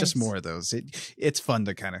 Oh, nice. But just more of those. It's fun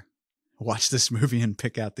to kind of watch this movie and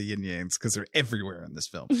pick out the yin yangs because they're everywhere in this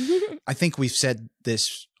film. I think we've said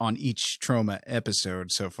this on each Troma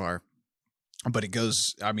episode so far, but it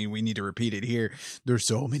goes, I mean, we need to repeat it here. There's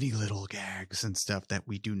so many little gags and stuff that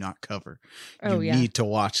we do not cover. You need to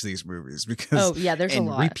watch these movies because there's a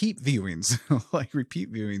lot. Repeat viewings,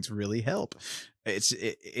 repeat viewings really help.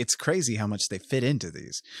 It's crazy how much they fit into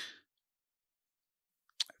these.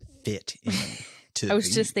 I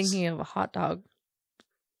was just thinking of a hot dog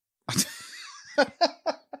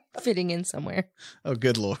fitting in somewhere. Oh,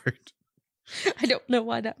 good Lord. I don't know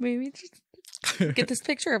why that made me just Get this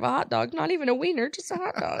picture of a hot dog. Not even a wiener, just a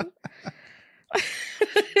hot dog.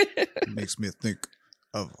 It makes me think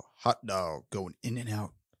of a hot dog going in and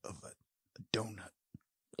out of a donut.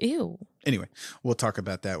 Ew. Anyway, we'll talk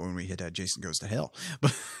about that when we hit Jason Goes to Hell.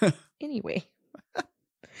 Anyway.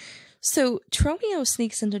 So Tromeo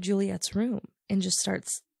sneaks into Juliet's room and just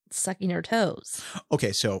starts sucking her toes.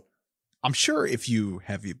 Okay, so I'm sure if you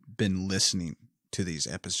have been listening to these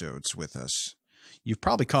episodes with us, you've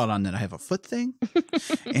probably caught on that I have a foot thing.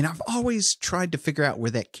 And I've always tried to figure out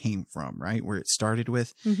where that came from, right? Where it started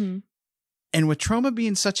with. Mm-hmm. And with Troma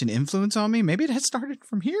being such an influence on me, maybe it had started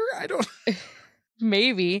from here. I don't.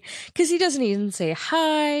 Maybe. Because he doesn't even say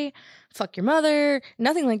hi, fuck your mother,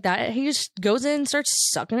 nothing like that. He just goes in and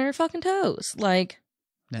starts sucking her fucking toes. Like,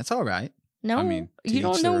 That's all right. no, I mean, to you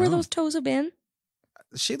don't each know their where own. those toes have been.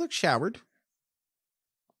 She looked showered.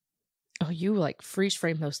 Oh, you like freeze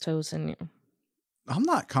frame those toes and you. I'm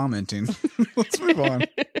not commenting. Let's move on.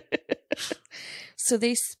 So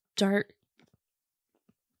they start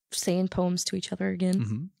saying poems to each other again.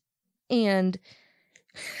 Mhm. And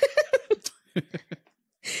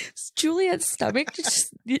Juliet's stomach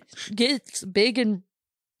just gets big and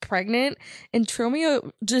pregnant, and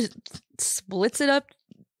Tromeo just splits it up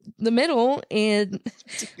the middle and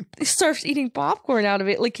starts eating popcorn out of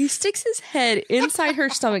it. Like, he sticks his head inside her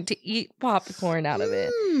stomach to eat popcorn out of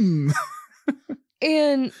it. Mm.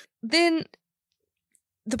 And then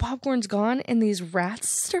the popcorn's gone and these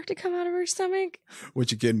rats start to come out of her stomach.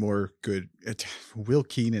 Which again, more good. Will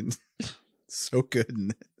Keenan, so good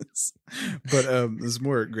in this. But there's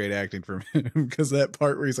more great acting from him because that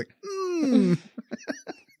part where he's like, oh,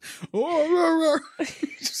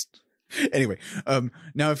 just anyway.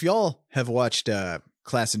 Now if y'all have watched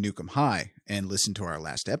Class of Nukem High and listened to our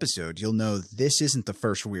last episode, you'll know this isn't the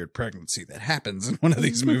first weird pregnancy that happens in one of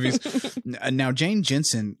these movies. Now, Jane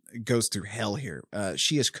Jensen goes through hell here.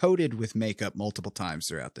 She is coated with makeup multiple times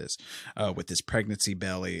throughout this, with this pregnancy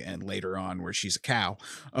belly, and later on where she's a cow.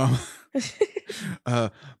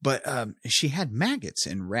 But she had maggots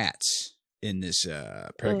and rats in this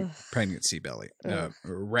pregnancy belly.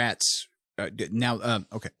 Rats.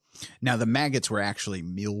 Okay. Now, the maggots were actually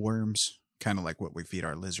mealworms. Kind of like what we feed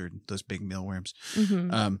our lizard, those big mealworms.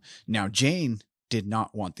 Mm-hmm. Now, Jane did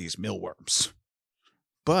not want these mealworms,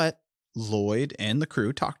 but Lloyd and the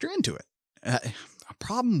crew talked her into it. A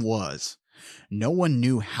problem was no one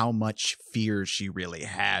knew how much fear she really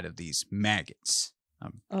had of these maggots.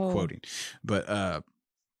 I'm quoting. But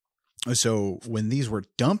so when these were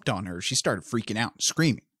dumped on her, she started freaking out and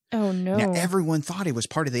screaming. Oh, no. Now, everyone thought it was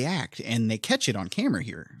part of the act, and they catch it on camera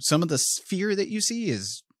here. Some of the fear that you see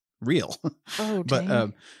is real. Oh, but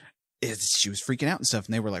dang. she was freaking out and stuff,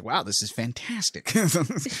 and they were like, wow, this is fantastic.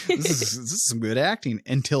 this is some good acting,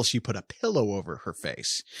 until she put a pillow over her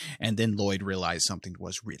face, and then Lloyd realized something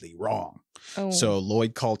was really wrong. So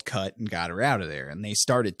Lloyd called cut and got her out of there, and they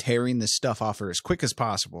started tearing this stuff off her as quick as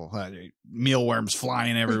possible. Mealworms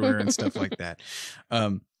flying everywhere and stuff like that.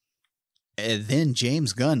 And then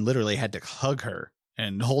James Gunn literally had to hug her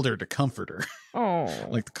and hold her to comfort her.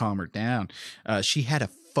 Like to calm her down. She had a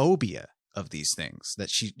phobia of these things that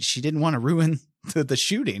she didn't want to ruin the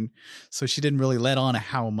shooting, so she didn't really let on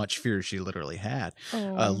how much fear she literally had.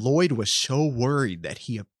 Lloyd was so worried that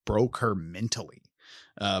he broke her mentally.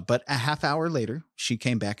 But a half hour later, she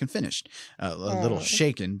came back and finished. A little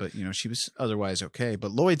shaken, but she was otherwise okay.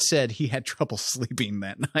 But Lloyd said he had trouble sleeping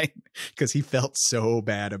that night because he felt so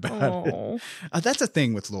bad about it. That's a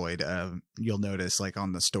thing with Lloyd. You'll notice, like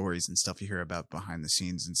on the stories and stuff you hear about behind the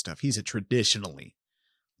scenes and stuff, he's a traditionally,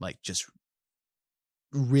 like, just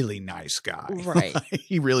really nice guy. Right.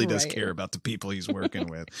 He really does care about the people he's working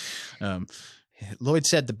with. Lloyd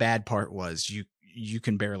said the bad part was you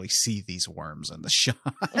can barely see these worms in the shot.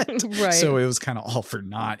 Right. So it was kind of all for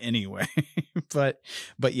naught anyway. But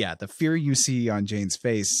yeah, the fear you see on Jane's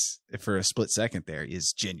face for a split second there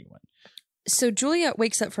is genuine. So Juliet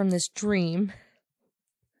wakes up from this dream,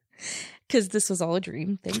 because this was all a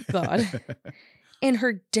dream, thank God. And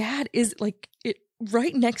her dad is like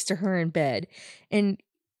right next to her in bed, and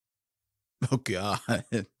oh God,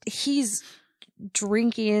 he's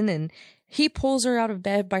drinking, and he pulls her out of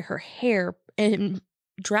bed by her hair and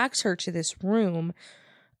drags her to this room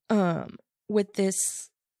with this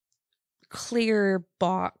clear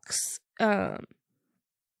box that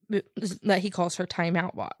he calls her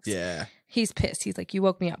timeout box. Yeah. He's pissed. He's like, you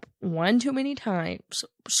woke me up one too many times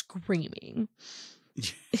screaming.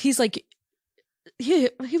 He's like, he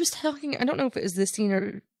was talking, I don't know if it was this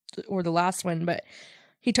scene or the last one, but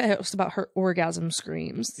He talks about her orgasm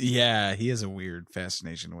screams. Yeah, he has a weird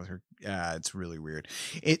fascination with her. It's really weird.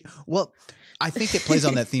 Well, I think it plays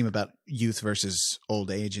on that theme about youth versus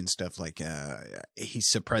old age and stuff. Like he's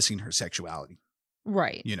suppressing her sexuality.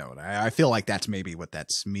 Right. You know, I feel like that's maybe what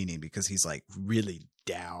that's meaning, because he's like really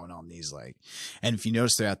down on these, like, and if you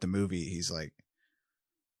notice throughout the movie,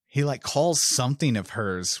 he calls something of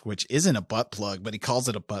hers, which isn't a butt plug, but he calls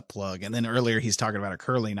it a butt plug. And then earlier he's talking about a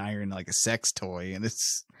curling iron, like a sex toy. And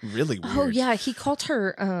it's really weird. Oh yeah. He called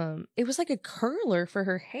her, it was like a curler for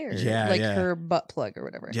her hair. Yeah. Like yeah. her butt plug or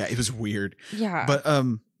whatever. Yeah. It was weird. Yeah. But,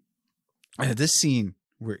 this scene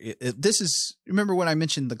where this is, remember when I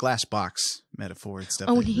mentioned the glass box metaphor and stuff?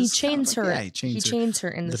 Oh, and he chains her. Yeah, he chains her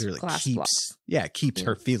in this glass box. Yeah. Keeps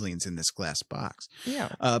her feelings in this glass box. Yeah.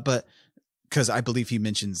 But, because I believe he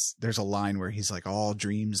mentions there's a line where he's like, all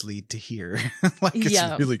dreams lead to here. Like,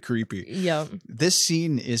 it's really creepy. Yeah. This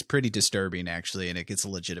scene is pretty disturbing, actually, and it gets a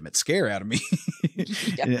legitimate scare out of me.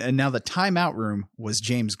 Yeah. And now the timeout room was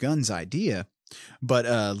James Gunn's idea, but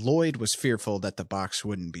Lloyd was fearful that the box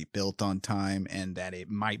wouldn't be built on time and that it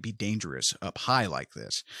might be dangerous up high like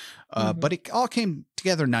this. But it all came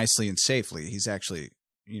together nicely and safely. He's actually,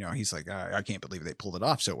 he's like, I can't believe they pulled it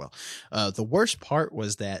off so well. The worst part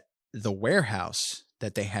was that the warehouse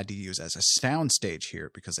that they had to use as a sound stage here,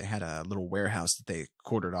 because they had a little warehouse that they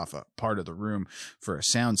quartered off a part of the room for a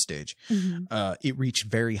sound stage. It reached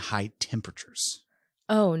very high temperatures.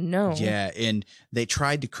 Oh no. Yeah. And they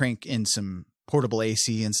tried to crank in some portable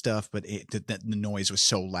AC and stuff, but the noise was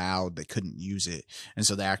so loud they couldn't use it. And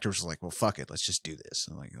so the actors were like, well, fuck it, let's just do this.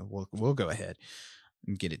 And like, we'll go ahead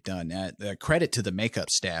and get it done. Credit to the makeup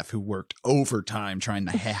staff who worked overtime trying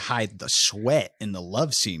to hide the sweat in the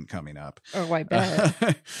love scene coming up. Oh, I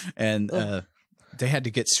bet. And they had to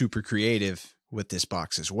get super creative with this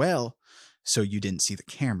box as well, so you didn't see the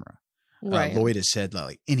camera. Right. Lloyd has said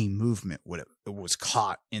like any movement was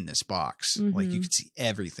caught in this box. Like you could see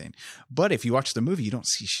everything. But if you watch the movie, you don't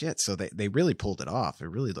see shit. So they really pulled it off. It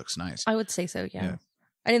really looks nice. I would say so. Yeah.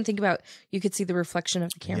 I didn't think about, you could see the reflection of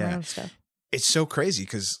the camera and stuff. It's so crazy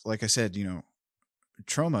because, like I said,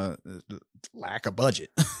 Troma lack a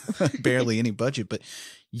budget, barely any budget, but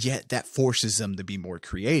yet that forces them to be more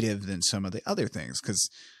creative than some of the other things. Because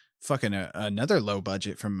fucking another low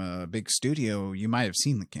budget from a big studio, you might have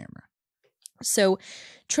seen the camera. So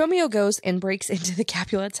Tromeo goes and breaks into the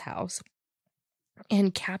Capulets' house,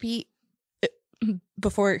 and Cappy,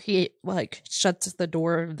 before he shuts the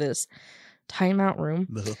door of this timeout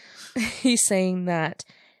room, he's saying that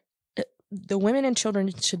the women and children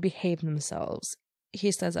should behave themselves.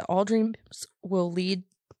 He says that all dreams will lead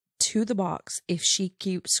to the box if she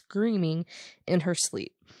keeps screaming in her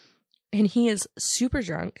sleep. And he is super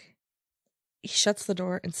drunk. He shuts the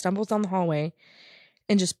door and stumbles down the hallway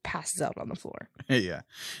and just passes out on the floor. Yeah.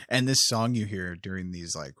 And this song you hear during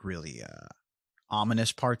these like really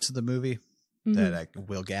ominous parts of the movie that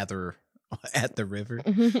will gather at the river.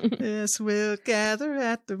 Yes, we'll gather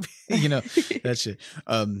at the that shit.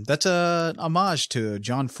 That's a homage to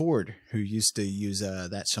John Ford, who used to use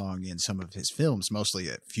that song in some of his films, mostly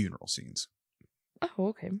at funeral scenes. Oh,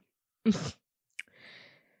 okay.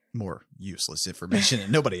 More useless information that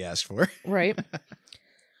nobody asked for. Right.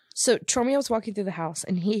 So Tromeo's walking through the house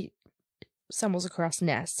and he stumbles across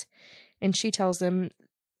Ness, and she tells him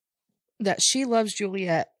that she loves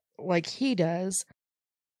Juliet like he does,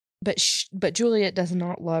 but Juliet does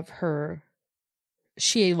not love her.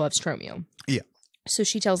 She loves Tromeo. Yeah. So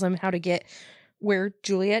she tells him how to get where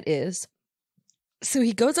Juliet is. So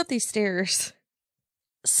he goes up these stairs,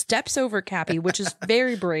 steps over Cappy, which is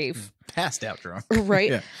very brave. Passed out drunk.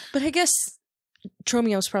 Right? Yeah. But I guess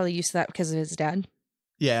Tromeo's probably used to that because of his dad.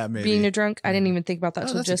 Yeah, maybe. Being a drunk. I didn't even think about that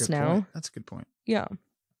till just now. Point. That's a good point. Yeah.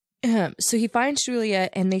 So he finds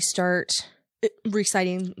Juliet and they start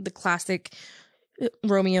reciting the classic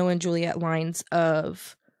Romeo and Juliet lines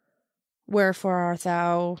of "Wherefore art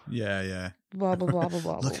thou?" Yeah. Blah blah blah blah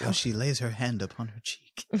blah. Look how she lays her hand upon her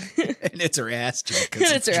cheek, and it's her ass cheek.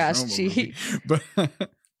 It's her ass cheek.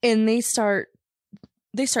 And they start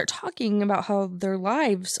talking about how their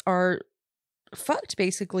lives are fucked,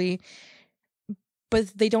 basically,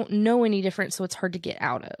 but they don't know any different, so it's hard to get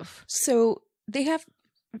out of. So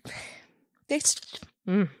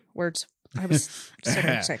words. I was so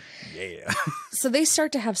excited. Yeah. So they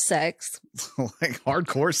start to have sex. Like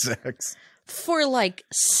hardcore sex. For like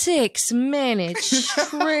 6 minutes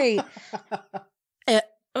straight.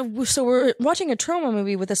 So we're watching a Troma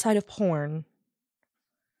movie with a side of porn.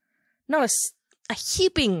 Not a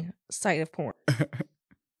heaping side of porn.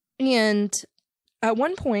 And at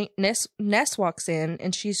one point, Ness walks in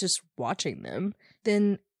and she's just watching them.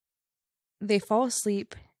 Then they fall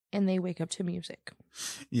asleep and they wake up to music.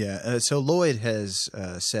 Yeah. So Lloyd has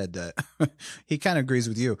said that he kind of agrees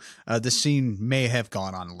with you. The scene may have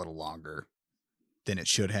gone on a little longer than it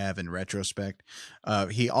should have in retrospect.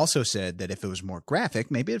 He also said that if it was more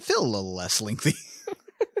graphic, maybe it'd feel a little less lengthy.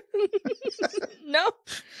 No.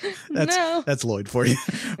 That's Lloyd for you.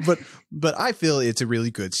 But I feel it's a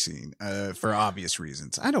really good scene for obvious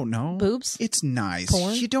reasons. I don't know. Boobs? It's nice.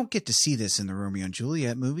 Porn? You don't get to see this in the Romeo and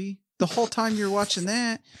Juliet movie. The whole time you're watching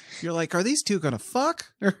that, you're like, are these two going to fuck?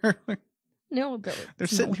 No, They're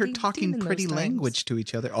sitting here talking pretty language to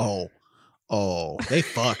each other. Oh, they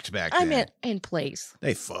fucked back then. I meant in place.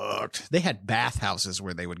 They fucked. They had bathhouses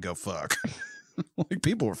where they would go fuck. Like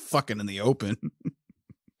people were fucking in the open.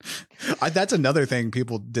 That's another thing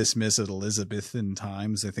people dismiss at Elizabethan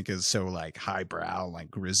times. I think is so like highbrow,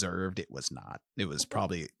 like reserved. It was not. It was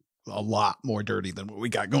probably a lot more dirty than what we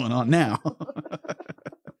got going on now.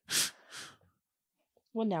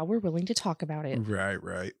 Well, now we're willing to talk about it.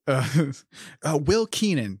 Right. Will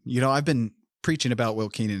Keenan. You know, I've been preaching about Will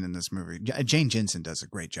Keenan in this movie. Jane Jensen does a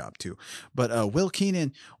great job too. But Will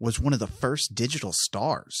Keenan was one of the first digital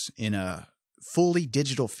stars in a fully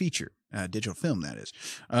digital feature, digital film, that is.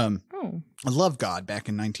 Love God back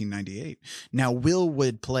in 1998. Now, Will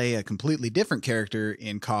would play a completely different character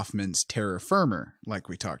in Kaufman's Terror Firmer, like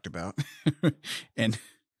we talked about. and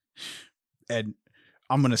I'm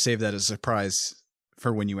going to save that as a surprise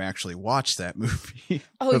for when you actually watch that movie.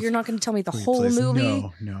 Oh, you're not going to tell me the whole movie?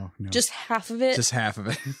 No. Just half of it? Just half of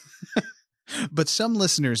it. But some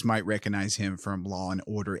listeners might recognize him from Law and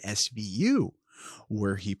Order SVU,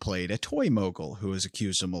 where he played a toy mogul who was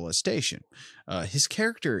accused of molestation. His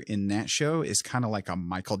character in that show is kind of like a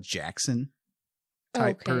Michael Jackson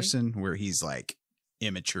type person, where he's like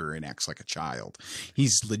immature and acts like a child.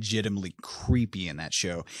 He's legitimately creepy in that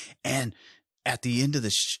show. And at the end of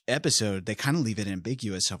the episode, they kind of leave it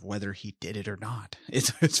ambiguous of whether he did it or not.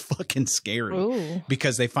 It's fucking scary. Ooh.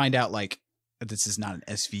 Because they find out, like, this is not an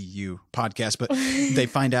SVU podcast, but they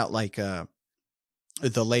find out like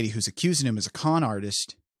the lady who's accusing him is a con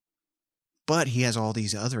artist, but he has all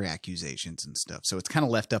these other accusations and stuff. So it's kind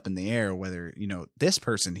of left up in the air whether, you know, this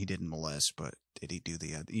person he didn't molest, but did he do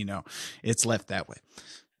the other, you know, it's left that way.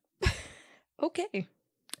 Okay.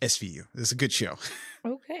 SVU. This is a good show.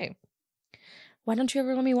 Okay. Why don't you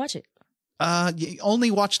ever let me watch it? You only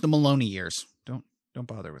watch the Maloney years. Don't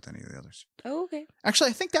bother with any of the others. Oh, okay.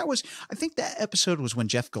 Actually, I think that episode was when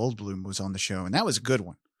Jeff Goldblum was on the show, and that was a good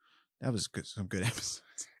one. That was good. Some good episodes.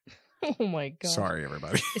 Oh my God. Sorry,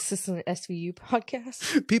 everybody. Is this an SVU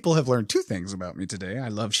podcast? People have learned two things about me today. I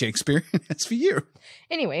love Shakespeare and SVU.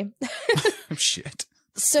 Anyway. Shit.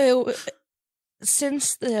 So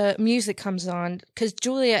since the music comes on, because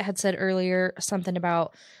Juliet had said earlier something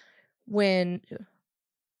about when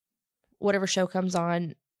whatever show comes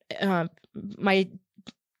on, my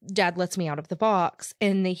dad lets me out of the box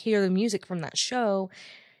and they hear the music from that show.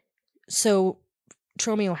 So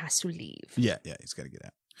Tromeo has to leave. Yeah, he's got to get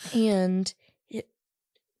out. And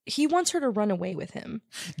he wants her to run away with him.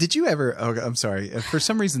 Did you ever, I'm sorry, for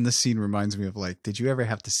some reason this scene reminds me of like, did you ever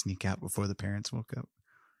have to sneak out before the parents woke up?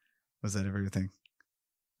 Was that ever your thing?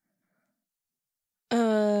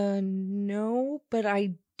 No, but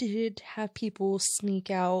I did have people sneak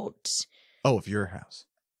out. Oh, of your house?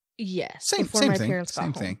 Yes. Same my thing. Parents got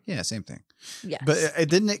same home. thing. Yeah, same thing. Yes. But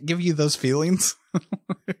didn't it give you those feelings?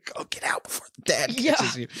 Go get out before dad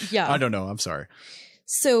catches you. Yeah. I don't know. I'm sorry.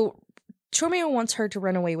 So Tromeo wants her to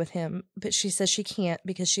run away with him, but she says she can't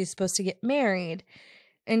because she's supposed to get married.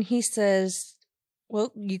 And he says,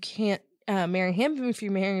 well, you can't marry him if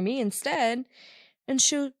you marry me instead. And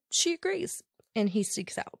she agrees. And he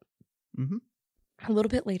sneaks out. Mm-hmm. A little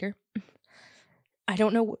bit later. I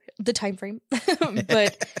don't know the time frame,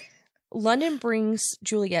 but London brings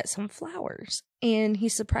Juliet some flowers and he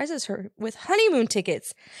surprises her with honeymoon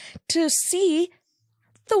tickets to see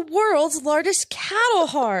the world's largest cattle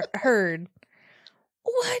herd.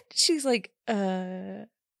 What? She's like, I'm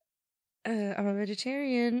a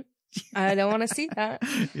vegetarian. I don't want to see that.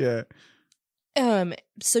 Yeah.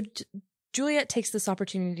 So Juliet takes this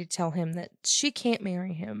opportunity to tell him that she can't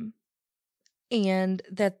marry him and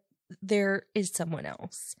that there is someone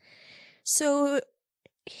else. So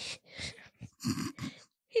he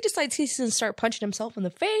decides he's going to start punching himself in the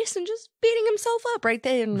face and just beating himself up right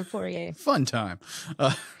there in the foyer. Fun time.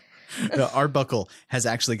 Arbuckle has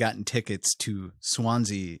actually gotten tickets to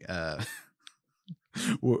Swansea,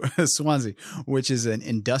 which is an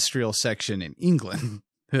industrial section in England.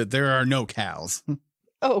 There are no cows.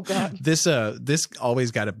 Oh God! This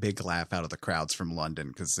always got a big laugh out of the crowds from London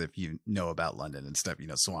because if you know about London and stuff, you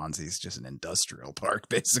know Swansea's just an industrial park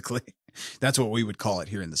basically. That's what we would call it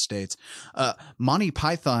here in the States. Monty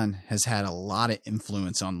Python has had a lot of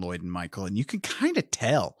influence on Lloyd and Michael, and you can kind of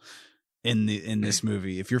tell in this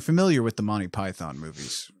movie if you're familiar with the Monty Python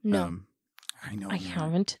movies. No. I know I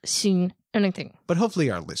haven't seen anything. but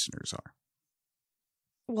hopefully our listeners are.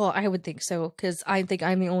 Well, I would think so, because I think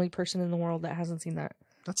I'm the only person in the world that hasn't seen that.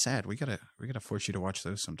 That's sad. We gotta force you to watch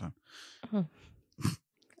those sometime. Oh.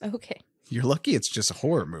 Okay. You're lucky it's just a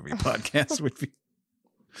horror movie podcast. Would be.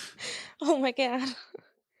 Oh my god.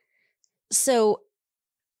 So,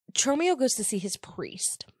 Tromeo goes to see his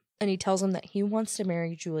priest, and he tells him that he wants to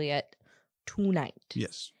marry Juliet tonight.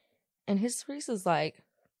 Yes. And his priest is like,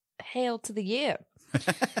 hail to the yeah.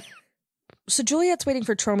 So Juliet's waiting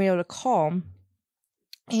for Tromeo to call,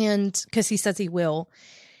 and because he says he will.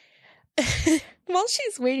 While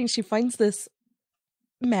she's waiting, she finds this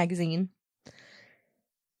magazine,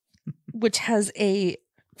 which has a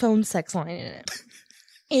phone sex line in it.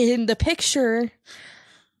 And the picture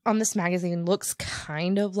on this magazine looks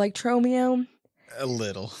kind of like Tromeo. A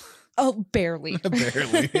little. Oh, barely.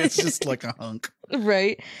 Barely. It's just like a hunk.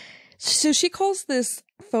 Right. So she calls this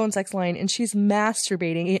phone sex line and she's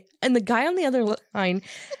masturbating. And the guy on the other line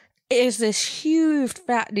is this huge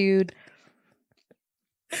fat dude.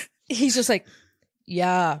 He's just like,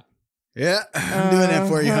 yeah. Yeah, I'm doing that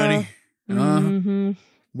for you, honey. Mm-hmm.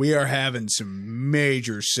 We are having some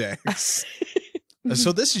major sex.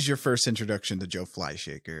 So this is your first introduction to Joe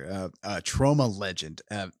Flyshaker, a trauma legend.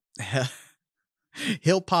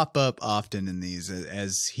 He'll pop up often in these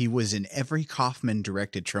as he was in every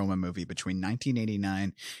Kaufman-directed Troma movie between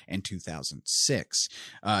 1989 and 2006.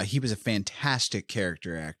 He was a fantastic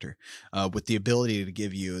character actor with the ability to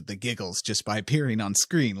give you the giggles just by appearing on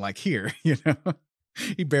screen, like here, you know.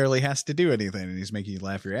 He barely has to do anything, and he's making you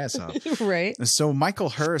laugh your ass off. Right. So Michael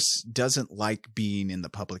Hurst doesn't like being in the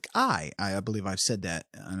public eye. I believe I've said that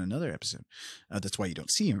on another episode. That's why you don't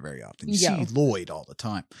see him very often. You see Lloyd all the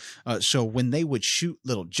time. So when they would shoot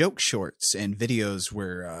little joke shorts and videos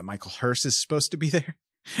where Michael Hurst is supposed to be there,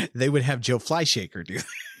 they would have Joe Flyshaker do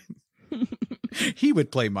that. He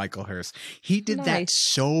would play Michael Hurst. He did that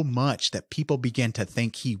so much that people began to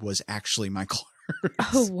think he was actually Michael Hurst.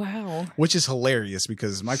 Oh, wow. Which is hilarious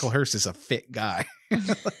because Michael Hurst is a fit guy.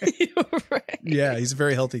 Right. Yeah, he's a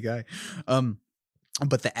very healthy guy.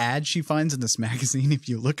 But the ad she finds in this magazine, if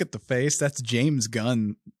you look at the face, that's James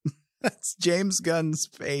Gunn. That's James Gunn's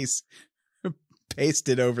face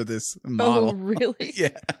pasted over this model. Oh, really?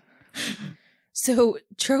 Yeah. So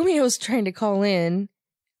Tromeo's trying to call in,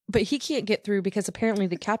 but he can't get through because apparently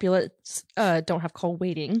the Capulets don't have call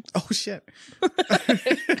waiting. Oh, shit.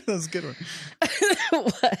 That was a good one.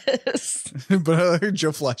 It was. But I heard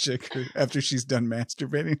Joe Flyshaker after she's done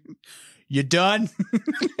masturbating. You done?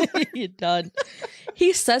 You done.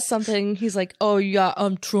 He says something. He's like, oh, yeah,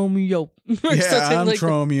 I'm Tromeo. Yeah, I'm like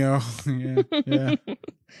Tromeo. Yeah.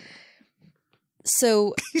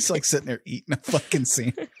 So he's like sitting there eating a fucking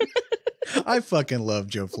scene. I fucking love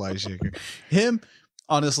Joe Flyshaker.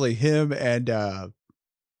 Honestly, him and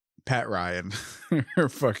Pat Ryan are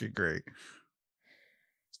fucking great.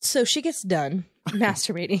 So she gets done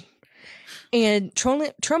masturbating, and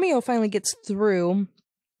Tromeo finally gets through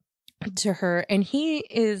to her, and he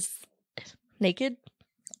is naked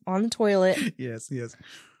on the toilet. Yes.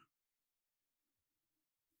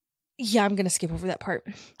 Yeah, I'm going to skip over that part.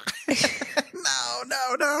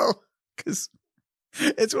 No. Because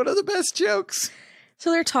it's one of the best jokes. So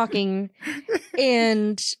they're talking,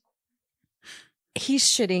 and he's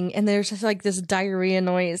shitting, and there's just like this diarrhea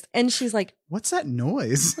noise, and she's like, "What's that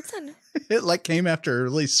noise?" What's that? It like came after a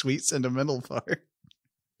really sweet sentimental part.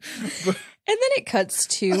 And then it cuts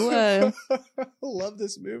to I love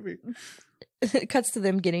this movie. It cuts to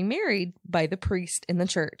them getting married by the priest in the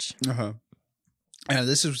church.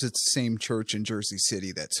 This was the same church in Jersey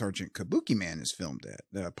City that Sergeant Kabuki Man is filmed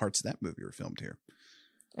at. Parts of that movie were filmed here.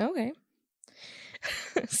 Okay.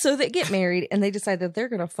 So they get married and they decide that they're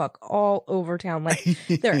gonna fuck all over town. Like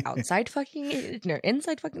they're outside fucking, they're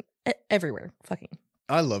inside fucking, everywhere fucking.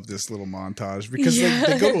 I love this little montage because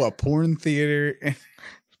they go to a porn theater. And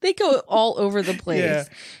they go all over the place. Yeah.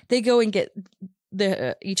 They go and get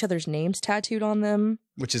each other's names tattooed on them,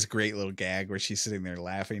 which is a great little gag where she's sitting there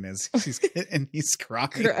laughing as she's and he's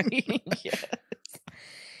crying. Right. Yes.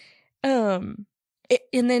 And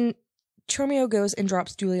then Tromeo goes and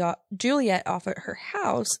drops Juliet off at her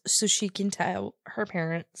house so she can tell her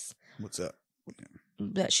parents what's up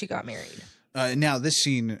that she got married. Now this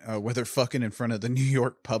scene where they're fucking in front of the New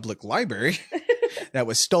York Public Library that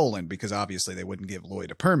was stolen because obviously they wouldn't give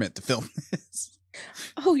Lloyd a permit to film this.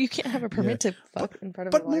 Oh, you can't have a permit to fuck in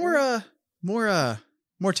front of a library? But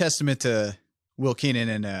more testament to Will Keenan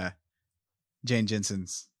and Jane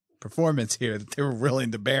Jensen's performance here that they were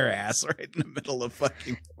willing to bare ass right in the middle of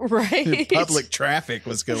fucking Right. public traffic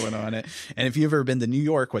was going on it. And if you've ever been to New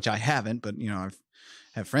York, which I haven't, but I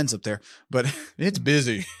have friends up there, but it's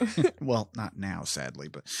busy. Well, not now, sadly,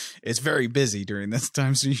 but it's very busy during this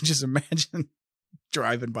time. So you just imagine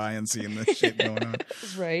driving by and seeing this shit going on.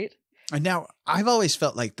 Right. And now I've always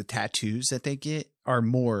felt like the tattoos that they get are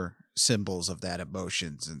more symbols of that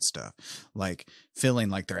emotions and stuff, like feeling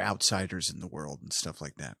like they're outsiders in the world and stuff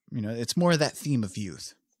like that. It's more of that theme of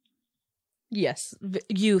youth. Yes.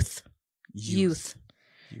 Youth.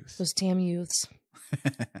 Those damn youths.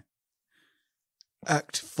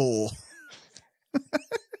 Act 4.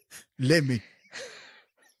 Lemmy.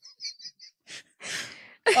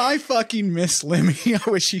 I fucking miss Lemmy. I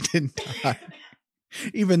wish he didn't die.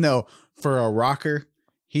 Even though for a rocker,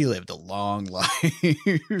 he lived a long life.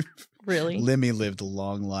 Really? Lemmy lived a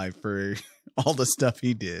long life for all the stuff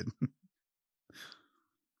he did.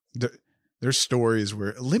 There's stories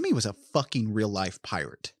where Lemmy was a fucking real life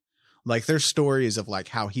pirate. Like there's stories of like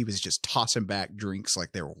how he was just tossing back drinks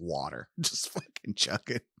like they were water, just fucking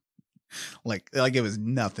chucking, like it was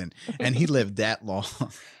nothing. And he lived that long.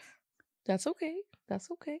 That's okay. That's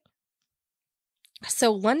okay.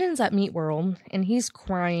 So London's at Meat World and he's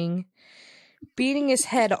crying, beating his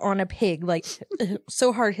head on a pig, like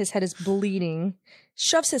so hard his head is bleeding.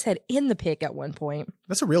 Shoves his head in the pig at one point.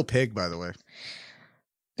 That's a real pig, by the way.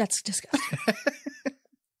 That's disgusting.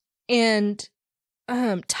 And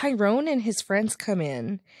Tyrone and his friends come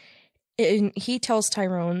in and he tells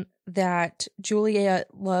Tyrone that Juliet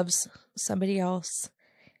loves somebody else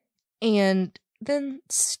and then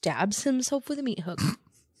stabs himself with a meat hook.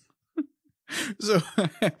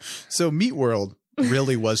 So Meat World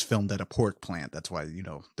really was filmed at a pork plant. That's why,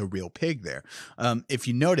 the real pig there. If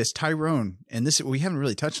you notice, Tyrone, and we haven't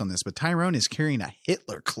really touched on this, but Tyrone is carrying a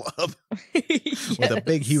Hitler club Yes. with a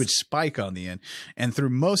big, huge spike on the end. And through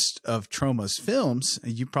most of Tromeo's films,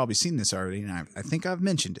 you've probably seen this already, and I think I've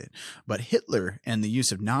mentioned it, but Hitler and the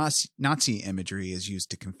use of Nazi imagery is used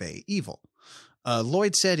to convey evil.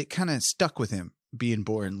 Lloyd said it kind of stuck with him being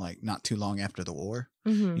born like not too long after the war,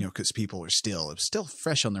 because people were it was still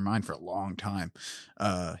fresh on their mind for a long time,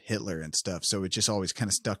 Hitler and stuff. So it just always kind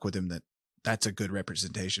of stuck with him that's a good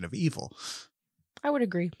representation of evil. I would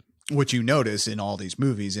agree. What you notice in all these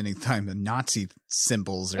movies, anytime the Nazi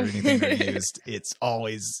symbols or anything are used, it's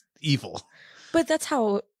always evil. But that's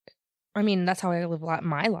how I live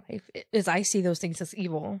my life, is I see those things as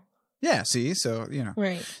evil. Yeah, see? So,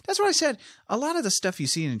 Right. That's what I said. A lot of the stuff you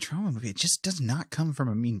see in a Troma movie, it just does not come from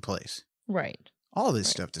a mean place. Right. All of this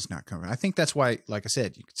stuff does not come. I think that's why, like I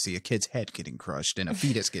said, you can see a kid's head getting crushed and a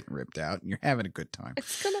fetus getting ripped out, and you're having a good time.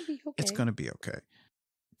 It's going to be okay. It's going to be okay.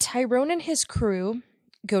 Tyrone and his crew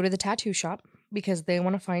go to the tattoo shop because they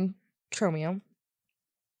want to find Tromeo,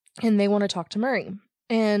 and they want to talk to Murray.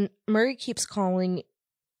 And Murray keeps calling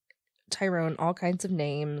Tyrone all kinds of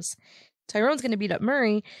names. Tyrone's going to beat up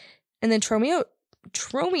Murray, and then Tromeo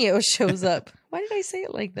shows up. Why did I say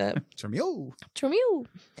it like that? Tromeo.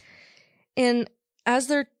 And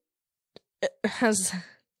as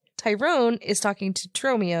Tyrone is talking to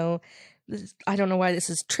Tromeo, I don't know why this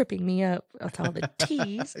is tripping me up with all the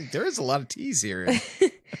T's. There is a lot of T's here.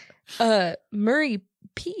 Murray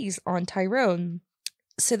pees on Tyrone.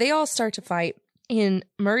 So they all start to fight, and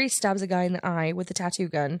Murray stabs a guy in the eye with a tattoo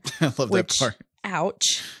gun. I love that part.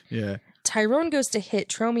 Ouch. Yeah. Tyrone goes to hit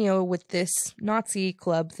Tromeo with this Nazi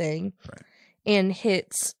club thing, right, and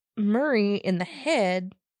hits Murray in the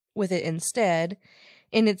head with it instead,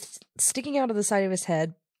 and it's sticking out of the side of his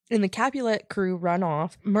head. And the Capulet crew run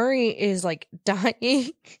off. Murray is like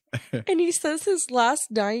dying, and he says his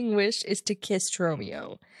last dying wish is to kiss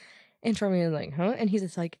Tromeo. And Tromeo is like, huh? And he's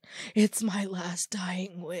just like, it's my last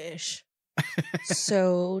dying wish.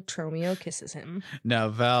 So Tromeo kisses him. Now,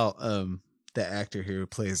 Val, the actor who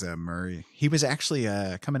plays Murray, he was actually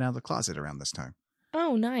coming out of the closet around this time.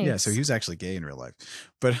 Oh, nice. Yeah, so he was actually gay in real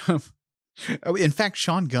life. But in fact,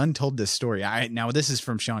 Sean Gunn told this story. Now this is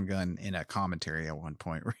from Sean Gunn in a commentary at one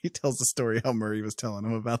point where he tells the story how Murray was telling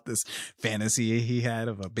him about this fantasy he had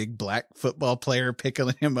of a big black football player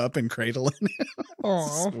picking him up and cradling him.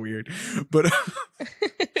 It's weird. But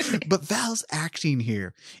Val's acting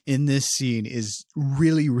here in this scene is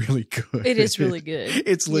really, really good. It is really good.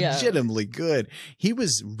 It's legitimately good. He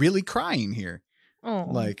was really crying here.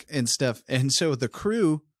 Like, and stuff. And so the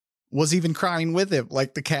crew was even crying with him.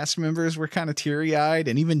 Like, the cast members were kind of teary-eyed,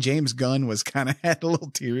 and even James Gunn was kind of had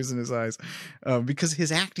little tears in his eyes because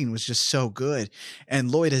his acting was just so good.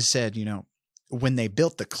 And Lloyd has said, when they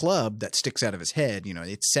built the club that sticks out of his head,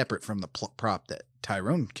 it's separate from the prop that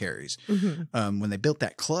Tyrone carries. Mm-hmm. When they built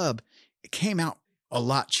that club, it came out a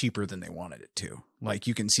lot cheaper than they wanted it to. Like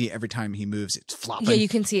you can see every time he moves, it's flopping. Yeah, you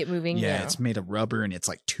can see it moving. Yeah, Yeah. it's made of rubber and it's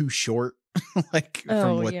like too short, like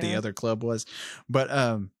from what the other club was. But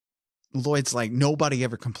Lloyd's like, nobody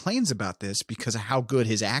ever complains about this because of how good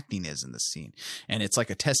his acting is in the scene. And it's like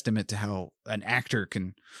a testament to how an actor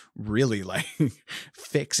can really like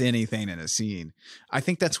fix anything in a scene. I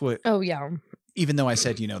think that's what, Oh, yeah. even though I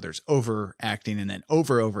said, you know, there's overacting and then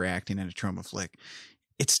overacting in a Troma flick,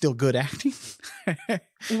 it's still good acting.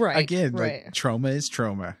 Right. Again, right. like Troma is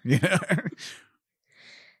Troma. You know?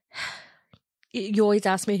 You always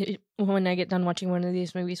ask me when I get done watching one of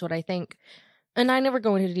these movies what I think. And I never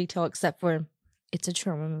go into detail except for it's a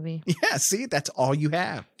Troma movie. Yeah, see, that's all you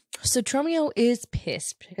have. So Tromeo is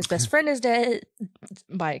pissed. His best friend is dead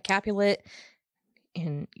by a Capulet.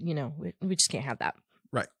 And, you know, we just can't have that.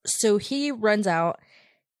 Right. So he runs out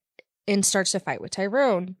and starts to fight with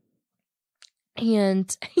Tyrone.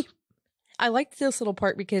 And I liked this little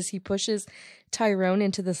part because he pushes Tyrone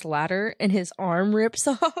into this ladder and his arm rips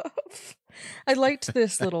off. I liked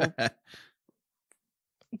this little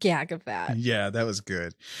gag of that. Yeah, that was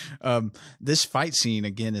good. This fight scene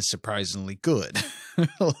again is surprisingly good.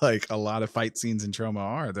 Like a lot of fight scenes in Troma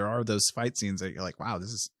are. There are those fight scenes that you're like, wow,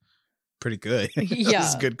 this is pretty good. Yeah.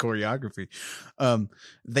 This is good choreography.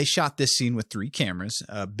 They shot this scene with 3 cameras.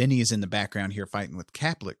 Benny is in the background here fighting with the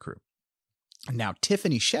Capulet crew. Now,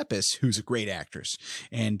 Tiffany Shepis, who's a great actress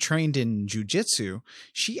and trained in jujitsu,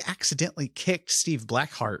 she accidentally kicked Steve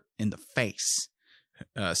Blackheart in the face.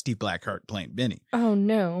 Steve Blackheart playing Benny. Oh,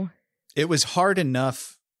 no. It was hard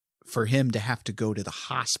enough for him to have to go to the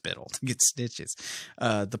hospital to get stitches.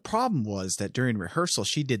 The problem was that during rehearsal,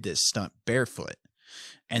 she did this stunt barefoot.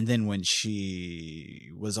 And then when she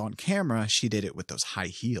was on camera, she did it with those high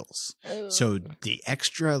heels. Oh. So the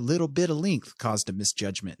extra little bit of length caused a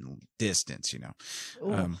misjudgment in distance, you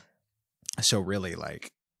know. So really,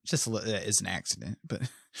 like, just is an accident.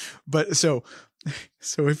 But so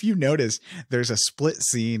if you notice, there's a split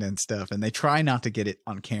scene and stuff, and they try not to get it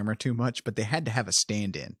on camera too much, but they had to have a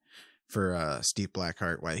stand-in for Steve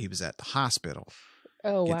Blackheart while he was at the hospital.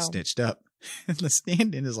 Oh, get wow. stitched up. And the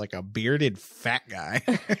stand-in is like a bearded fat guy.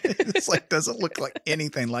 It's like, doesn't look like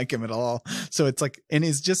anything like him at all. So it's like, and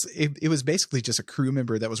it's just, it was basically just a crew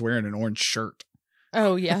member that was wearing an orange shirt.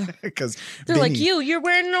 Oh, yeah. Because they're like, you're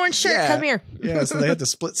wearing an orange shirt. Yeah. Come here. Yeah. So they had to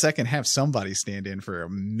split second have somebody stand in for a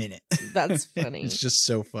minute. That's funny. It's just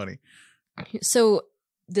so funny. So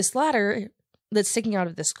this ladder that's sticking out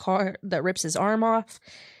of this car that rips his arm off,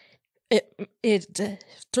 it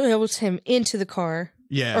throws him into the car.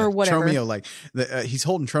 Yeah. Or whatever. Tromeo, like, he's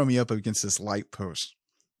holding Tromeo up against this light post.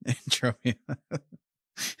 And Tromeo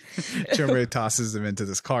tosses him into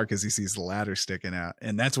this car because he sees the ladder sticking out.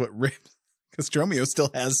 And that's what rips. Because Tromeo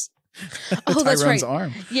still has Tyrone's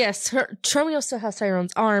arm. Yes, Tromeo still has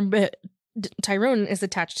Tyrone's arm, but Tyrone is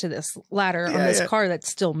attached to this ladder on this car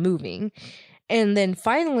that's still moving. And then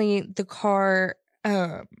finally, the car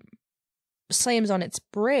slams on its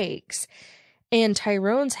brakes, and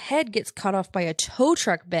Tyrone's head gets cut off by a tow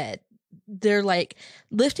truck bed. They're like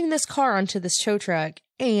lifting this car onto this tow truck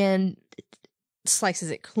and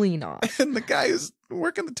slices it clean off. And the guy who's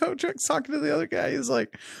working the tow truck talking to the other guy is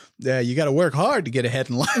like, yeah, you got to work hard to get ahead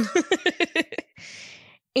in life.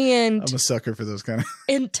 And I'm a sucker for those kind of.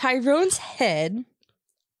 And Tyrone's head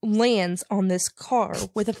lands on this car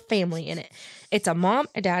with a family in it. It's a mom,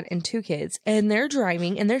 a dad, and 2 kids. And they're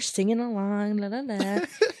driving and they're singing along. La, la, la.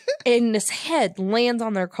 And this head lands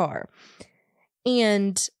on their car.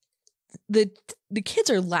 And the kids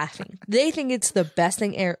are laughing. They think it's the best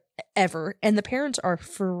thing ever. And the parents are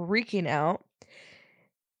freaking out.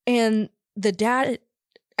 And the dad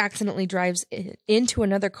accidentally drives into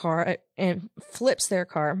another car and flips their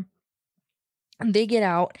car. And they get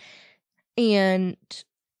out. And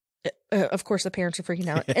of course, the parents are freaking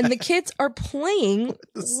out. And the kids are playing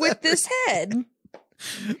with this head.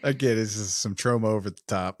 Again, it's just some Troma over the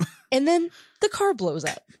top. And then the car blows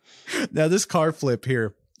up. Now, this car flip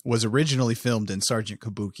here was originally filmed in Sergeant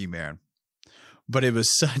Kabuki Man. But it was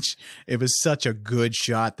such a good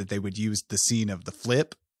shot that they would use the scene of the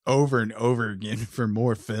flip over and over again for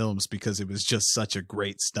more films because it was just such a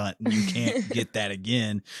great stunt. And you can't get that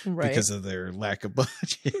again because of their lack of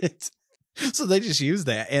budget. So they just use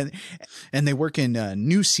that. And they work in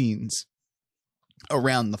new scenes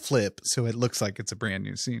around the flip. So it looks like it's a brand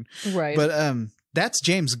new scene. Right. But that's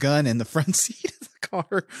James Gunn in the front seat of the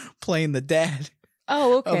car playing the dad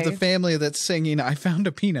of the family that's singing I Found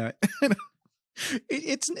a Peanut.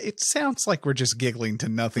 It sounds like we're just giggling to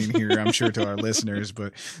nothing here, I'm sure, to our listeners,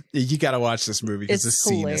 but you got to watch this movie because this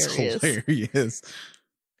scene is hilarious.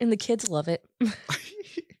 And the kids love it.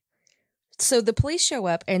 So the police show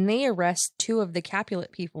up and they arrest 2 of the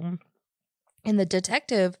Capulet people. And the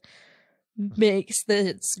detective makes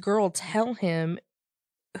this girl tell him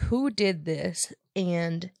who did this,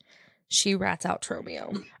 and she rats out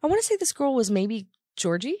Tromeo. I want to say this girl was maybe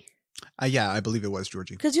Georgie. Yeah, I believe it was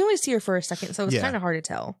Georgie. Because you only see her for a second, so it's kind of hard to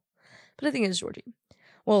tell. But I think it's Georgie.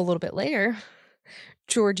 Well, a little bit later,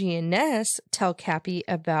 Georgie and Ness tell Cappy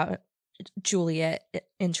about Juliet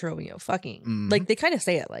and Tromeo fucking. Mm-hmm. Like, they kind of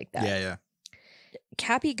say it like that. Yeah.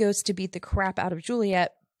 Cappy goes to beat the crap out of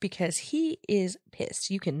Juliet because he is pissed.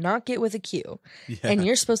 You cannot get with a Q. Yeah. And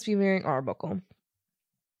you're supposed to be marrying Arbuckle.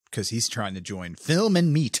 Because he's trying to join film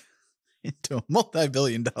and meat into a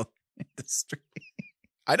multi-billion-dollar industry.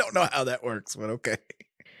 I don't know how that works, but okay.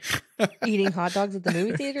 Eating hot dogs at the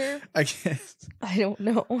movie theater? I guess. I don't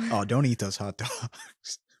know. Oh, don't eat those hot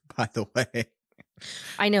dogs, by the way.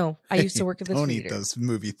 I know. I used to work at the theater. Don't eat those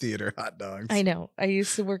movie theater hot dogs. I know. I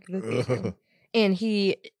used to work at the theater. And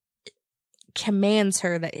he commands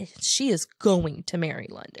her that she is going to marry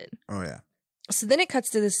London. Oh, yeah. So then it cuts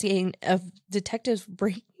to the scene of detectives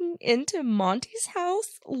breaking into Monty's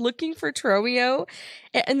house looking for Tromeo.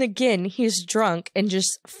 And again, he's drunk and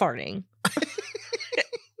just farting.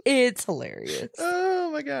 It's hilarious.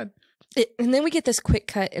 Oh, my God. And then we get this quick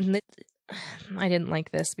cut. And I didn't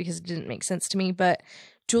like this because it didn't make sense to me. But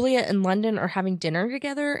Juliet and London are having dinner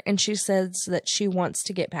together. And she says that she wants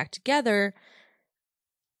to get back together.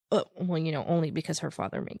 Well, you know, only because her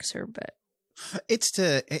father makes her, but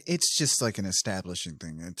it's just like an establishing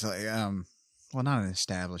thing. It's like, well, not an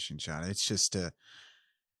establishing shot. It's just to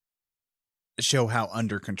show how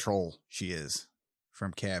under control she is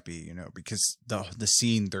from Cappy, you know, because the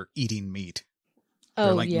scene they're eating meat.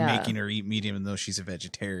 They're making her eat meat even though she's a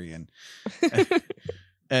vegetarian.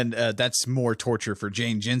 And that's more torture for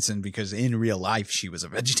Jane Jensen because in real life she was a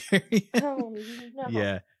vegetarian. Oh, no.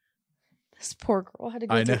 Yeah. This poor girl had to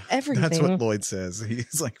go through everything. That's what Lloyd says.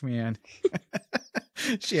 He's like, man,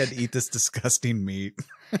 she had to eat this disgusting meat.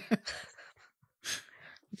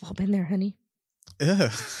 We've all been there, honey.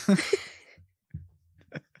 Ugh.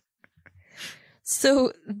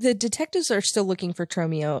 So the detectives are still looking for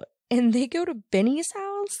Tromeo, and they go to Benny's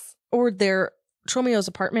house or their Tromeo's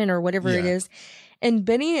apartment or whatever it is. And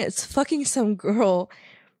Benny is fucking some girl,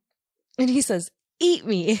 and he says, "Eat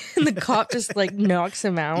me." And the cop just like knocks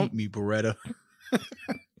him out. Eat me, Beretta.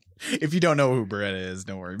 If you don't know who Beretta is,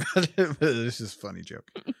 don't worry about it. But it's just a funny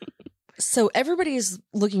joke. So everybody's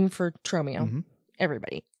looking for Tromeo. Mm-hmm.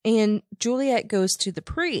 Everybody. And Juliet goes to the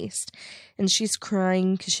priest and she's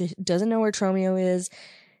crying because she doesn't know where Tromeo is.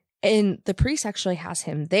 And the priest actually has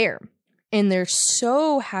him there. And they're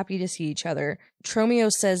so happy to see each other.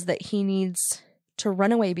 Tromeo says that he needs to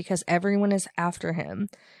run away because everyone is after him.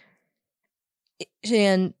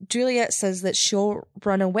 And Juliet says that she'll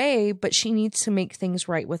run away, but she needs to make things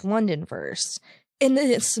right with London first. And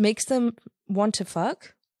this makes them want to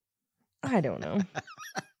fuck? I don't know.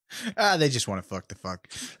 They just want to fuck the fuck.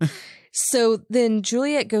 So then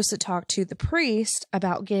Juliet goes to talk to the priest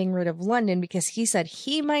about getting rid of London because he said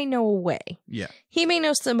he might know a way. Yeah. He may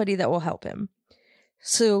know somebody that will help him.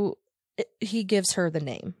 So he gives her the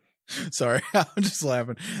name. Sorry, I'm just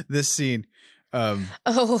laughing. This scene. I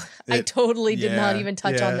totally did not even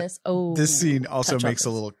touch on this. Oh, this scene also makes a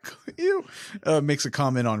little makes a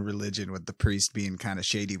comment on religion with the priest being kind of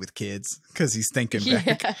shady with kids because he's thinking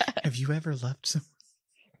back. Have you ever loved someone?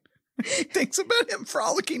 He thinks about him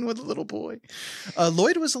frolicking with a little boy.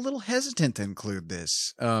 Lloyd was a little hesitant to include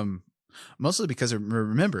this, mostly because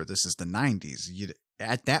remember this is the 90s.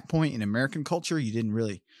 At that point in American culture, you didn't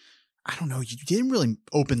really. I don't know. You didn't really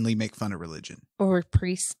openly make fun of religion. Or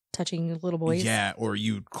priests touching little boys. Yeah, or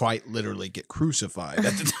you'd quite literally get crucified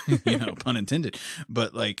at the time, you know, pun intended.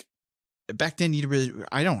 But like back then,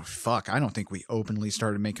 I don't think we openly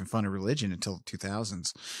started making fun of religion until the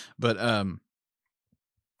 2000s. But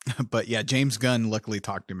yeah, James Gunn luckily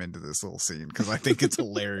talked him into this little scene because I think it's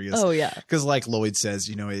hilarious. Oh, yeah. Because like Lloyd says,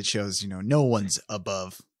 you know, it shows, you know, no one's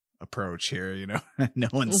above approach here, you know, no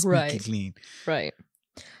one's sneaky clean. Right.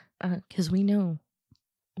 Because we know.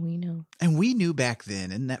 And we knew back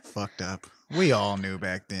then. Isn't that fucked up? We all knew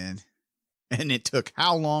back then. And it took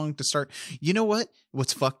how long to start? You know what?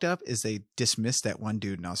 What's fucked up is they dismissed that one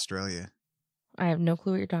dude in Australia. I have no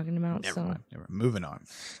clue what you're talking about. Never mind. Moving on.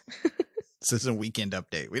 This is a weekend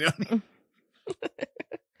update. We don't.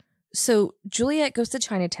 So Juliet goes to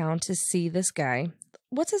Chinatown to see this guy.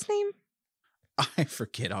 What's his name? I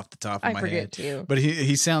forget off the top of my head. I forget too. But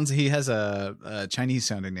he has a Chinese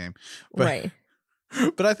sounding name. But, right.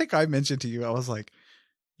 But I think I mentioned to you, I was like,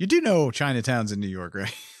 you do know Chinatown's in New York,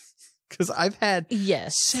 right? Because I've had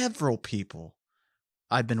several people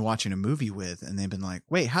I've been watching a movie with, and they've been like,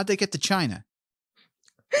 wait, how'd they get to China?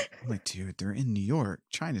 I'm like, dude, they're in New York,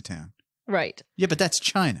 Chinatown. Right. Yeah, but that's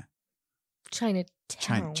China.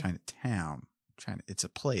 Chinatown. Chinatown. China. It's a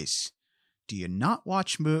place. Do you not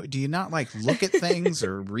watch do you not like look at things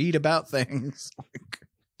or read about things?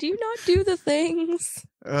 Do you not do the things?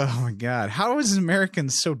 Oh my God. How is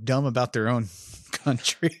Americans so dumb about their own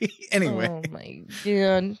country? Anyway. Oh my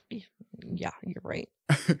God. Yeah, you're right.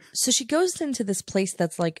 So she goes into this place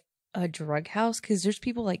that's like a drug house because there's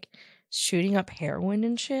people like shooting up heroin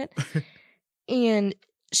and shit. And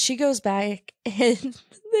she goes back, and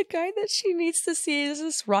the guy that she needs to see is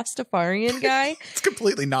this Rastafarian guy. It's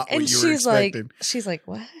completely not what And you were expecting. she's like,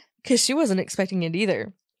 what? Because she wasn't expecting it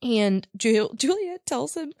either. And Juliet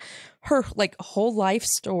tells him her like whole life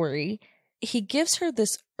story. He gives her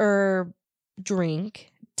this herb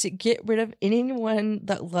drink to get rid of anyone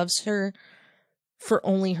that loves her for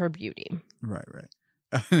only her beauty. Right.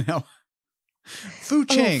 Now, Fu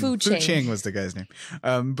Chang. Fu Chang was the guy's name.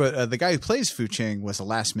 But the guy who plays Fu Chang was a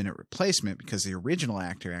last-minute replacement because the original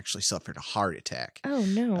actor actually suffered a heart attack. Oh,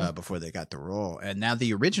 no. Before they got the role. And now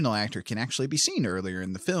the original actor can actually be seen earlier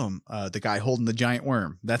in the film. The guy holding the giant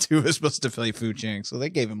worm. That's who was supposed to play Fu Chang. So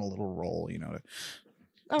they gave him a little role, you know.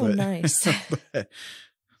 Nice.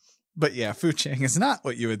 But yeah, Fu Chang is not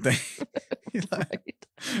what you would think.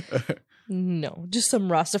 Right. No, just some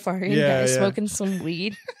Rastafarian guy smoking some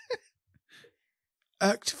weed.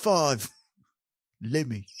 Act 5.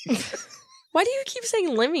 Lemmy. Why do you keep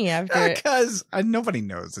saying Lemmy after it? Because nobody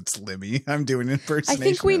knows it's Lemmy. I'm doing an impersonation. I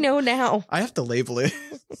think we know now. I have to label it.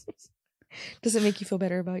 Does it make you feel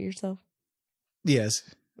better about yourself? Yes.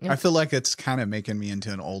 Yeah. I feel like it's kind of making me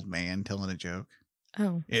into an old man telling a joke.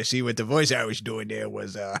 Oh. Yeah, see what the voice I was doing there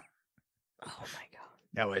was Oh my God.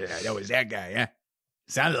 that was that guy, yeah.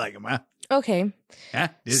 Sounded like him, huh? Okay. Huh?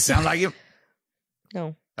 Did it sound like him?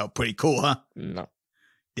 No. Oh, pretty cool, huh? No.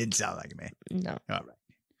 Didn't sound like him, man. No. All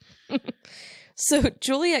right. So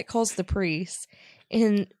Juliet calls the priest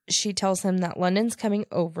and she tells him that London's coming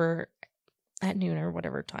over at noon or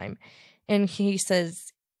whatever time. And he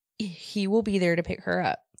says he will be there to pick her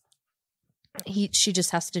up. She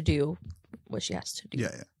just has to do what she has to do.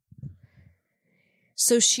 Yeah.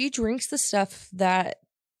 So she drinks the stuff that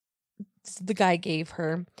the guy gave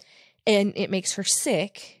her and it makes her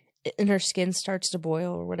sick and her skin starts to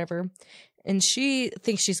boil or whatever. And she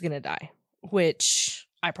thinks she's going to die, which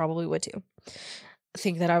I probably would too.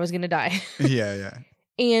 Think that I was going to die. Yeah.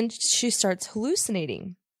 And she starts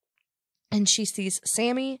hallucinating. And she sees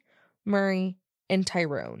Sammy, Murray, and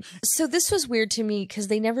Tyrone. So this was weird to me because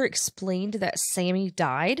they never explained that Sammy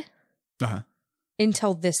died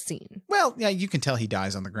until this scene. Well, yeah, you can tell he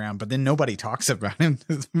dies on the ground, but then nobody talks about him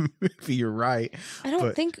in the movie. You're right. I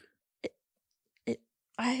don't think...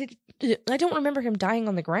 I don't remember him dying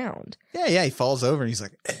on the ground. Yeah, he falls over and he's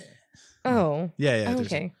like... Oh. Yeah.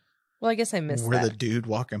 Okay. Well, I guess I missed where that. the dude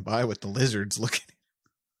walking by with the lizards looking.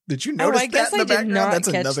 Did you notice that in the background? That's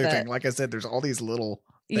another thing. Like I said, there's all these little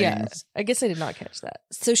things. Yeah, I guess I did not catch that.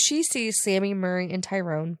 So she sees Sammy, Murray, and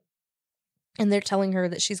Tyrone, and they're telling her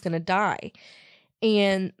that she's going to die.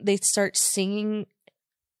 And they start singing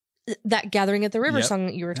that Gathering at the River song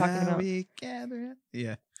that you were talking about. We gather.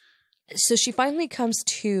 Yeah. So she finally comes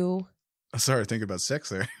to... Sorry, think about sex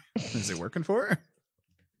there. Is it working for her?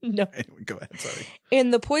 No. Anyway, go ahead, sorry.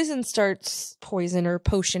 And the potion or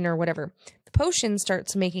potion or whatever. The potion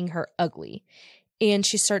starts making her ugly. And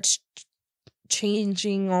she starts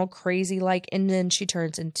changing all crazy like, and then she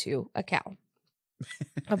turns into a cow.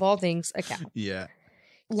 Of all things, a cow. Yeah.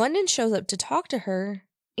 London shows up to talk to her,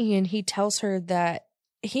 and he tells her that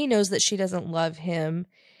he knows that she doesn't love him.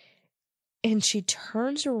 And she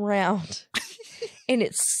turns around and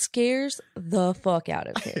it scares the fuck out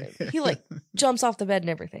of him. He like jumps off the bed and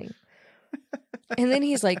everything. And then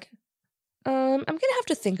he's like, I'm going to have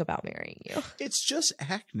to think about marrying you. It's just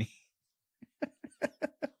acne.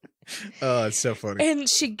 Oh, it's so funny. And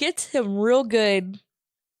she gets him real good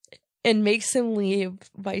and makes him leave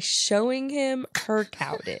by showing him her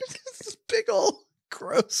cow dick. This big old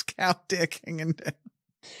gross cow dick hanging down.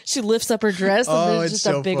 She lifts up her dress and there's just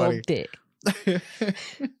a big old dick.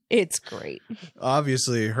 It's great.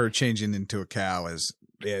 Obviously, her changing into a cow is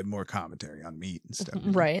more commentary on meat and stuff.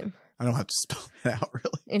 Right. I don't have to spell that out,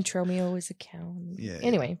 really. And Tromeo is a cow. Yeah.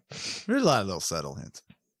 Anyway. There's a lot of little subtle hints.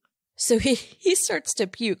 So he starts to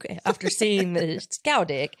puke after seeing the cow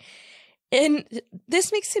dick. And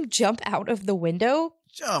this makes him jump out of the window.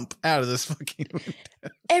 Jump out of this fucking window.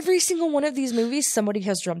 Every single one of these movies, somebody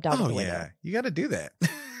has jumped out of the window. Oh, yeah. You got to do that.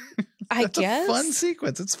 I That's guess. a fun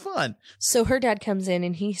sequence. It's fun. So her dad comes in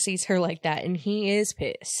and he sees her like that and he is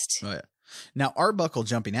pissed. Oh, yeah. Now, Arbuckle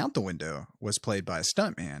jumping out the window was played by a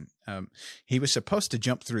stuntman. He was supposed to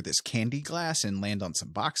jump through this candy glass and land on some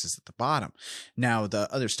boxes at the bottom. Now, the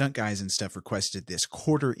other stunt guys and stuff requested this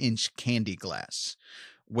 1/4-inch candy glass,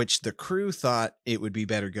 which the crew thought it would be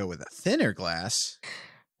better go with a thinner glass.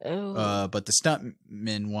 Oh. But the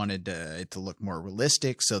stuntmen wanted it to look more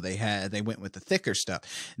realistic, so they went with the thicker stuff.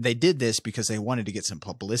 They did this because they wanted to get some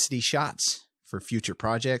publicity shots for future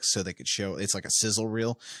projects, so they could show it's like a sizzle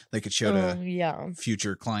reel. They could show to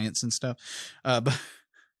future clients and stuff. But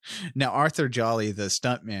now Arthur Jolly, the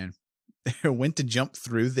stuntman, went to jump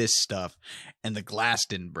through this stuff, and the glass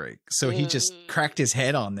didn't break, so he just cracked his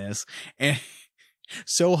head on this and.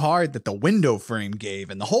 So hard that the window frame gave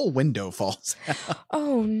and the whole window falls out.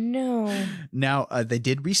 Oh, no. Now, they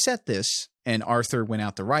did reset this, and Arthur went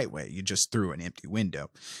out the right way. You just threw an empty window.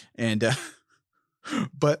 And,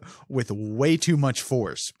 but with way too much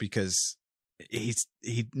force because he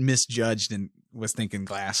misjudged and was thinking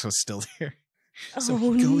glass was still there. So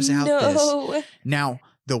he goes out this. Now,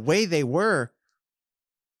 the way they were,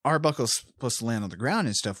 Arbuckle's supposed to land on the ground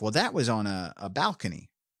and stuff. Well, that was on a balcony.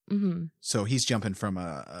 Mm-hmm. So he's jumping from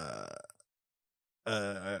a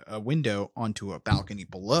window onto a balcony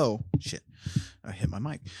below. Shit, I hit my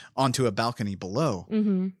mic. Onto a balcony below.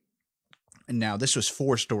 Mm-hmm. And now this was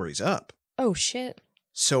 4 stories up. Oh, shit.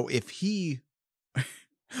 So if he...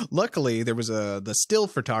 Luckily, there was the still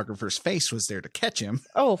photographer's face was there to catch him.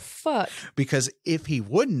 Oh, fuck. Because if he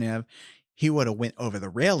wouldn't have, he would have went over the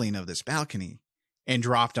railing of this balcony and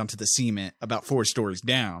dropped onto the cement about 4 stories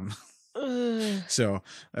down. So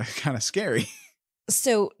kind of scary.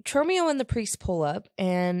 So Tromeo and the priest pull up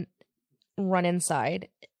and run inside,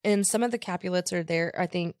 and some of the Capulets are there. I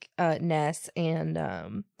think Ness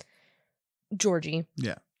and Georgie.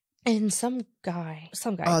 Yeah. And some guy.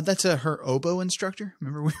 That's her oboe instructor.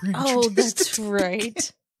 Remember we were introduced? Oh, that's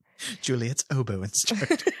right. Juliet's oboe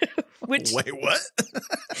instructor. Which, wait, what?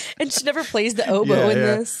 And she never plays the oboe in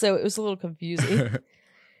this, so it was a little confusing.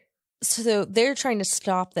 So they're trying to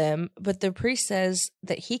stop them, but the priest says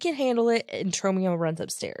that he can handle it, and Tromeo runs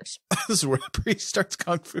upstairs. This is where the priest starts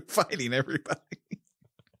kung fu fighting everybody.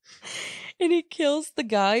 And he kills the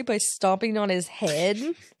guy by stomping on his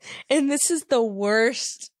head. And this is the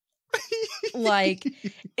worst. Like,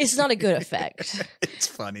 it's not a good effect. It's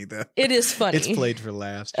funny, though. It is funny. It's played for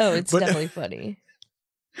laughs. Oh, it's definitely funny.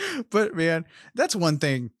 But, man, that's one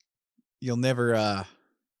thing you'll never...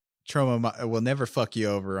 Tromeo will never fuck you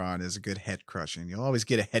over on is a good head crushing. You'll always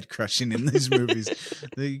get a head crushing in these movies.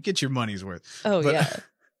 You get your money's worth. Oh, yeah.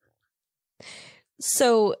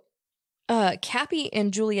 So, Cappy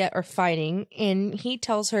and Juliet are fighting, and he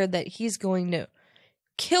tells her that he's going to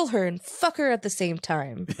kill her and fuck her at the same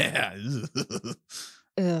time. Yeah.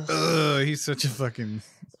 He's such a fucking...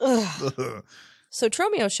 So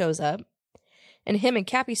Tromeo shows up, and him and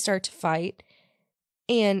Cappy start to fight,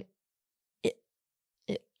 and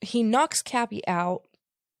he knocks Cappy out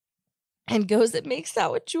and goes and makes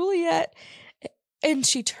out with Juliet, and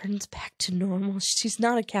she turns back to normal. She's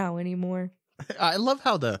not a cow anymore. I love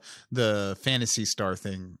how the Fantasy Star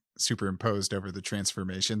thing superimposed over the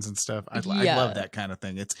transformations and stuff. I love that kind of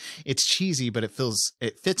thing. It's cheesy, but it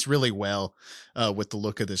fits really well with the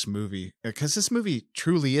look of this movie, because this movie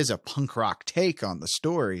truly is a punk rock take on the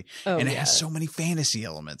story, and it has so many fantasy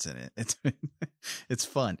elements in it. It's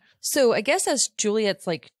fun. So I guess as Juliet's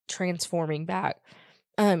like transforming back,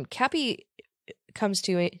 Cappy comes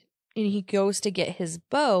to it, and he goes to get his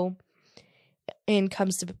bow and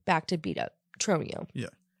comes back to beat up Tromeo. Yeah.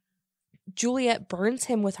 Juliet burns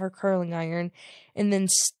him with her curling iron and then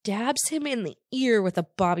stabs him in the ear with a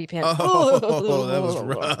bobby pin. Oh, that was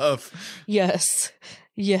rough. Yes.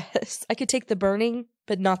 I could take the burning,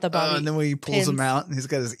 but not the bobby. And then when he pulls him out, and he's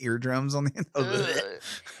got his eardrums on the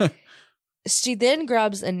end. She then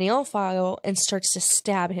grabs a nail file and starts to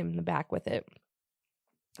stab him in the back with it.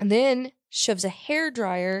 And then shoves a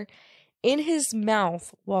hairdryer in his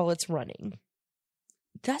mouth while it's running.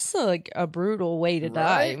 That's like a brutal way to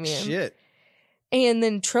die, man. Shit. And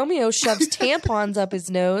then Tromeo shoves tampons up his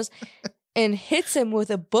nose and hits him with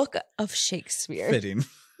a book of Shakespeare. Fitting.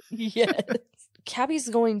 Yes. Cappy's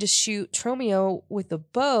going to shoot Tromeo with a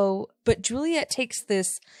bow, but Juliet takes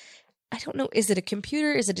this, I don't know, is it a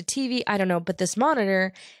computer? Is it a TV? I don't know, but this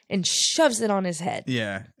monitor, and shoves it on his head.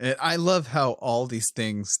 Yeah. I love how all these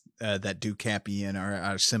things that do Cappy in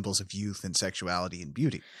are symbols of youth and sexuality and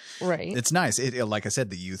beauty. Right. It's nice. Like I said,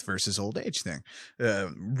 the youth versus old age thing,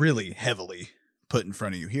 really heavily put in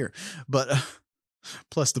front of you here. But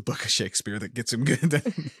plus the book of Shakespeare that gets him good.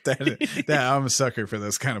 that I'm a sucker for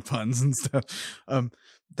those kind of puns and stuff.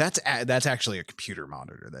 That's actually a computer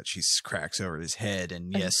monitor that she cracks over his head.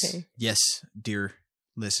 And yes, dear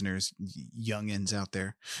listeners, youngins out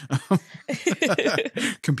there,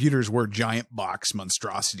 computers were giant box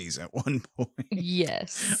monstrosities at one point.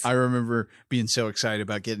 Yes. I remember being so excited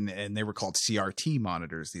about getting, and they were called CRT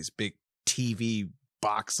monitors, these big TV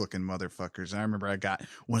box looking motherfuckers. I remember I got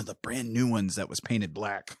one of the brand new ones that was painted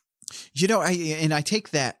black. I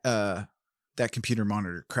take that computer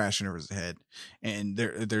monitor crashing over his head, and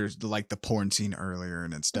there's like the porn scene earlier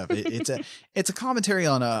and stuff. It's a commentary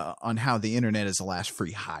on how the internet is the last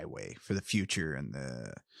free highway for the future and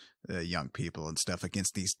the young people and stuff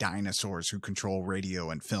against these dinosaurs who control radio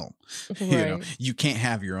and film. Right. You can't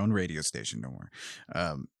have your own radio station no more.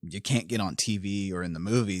 You can't get on TV or in the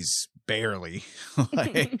movies, barely,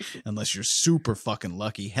 unless you're super fucking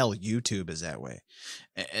lucky. Hell, YouTube is that way.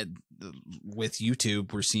 And with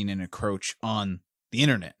YouTube, we're seeing an encroach on the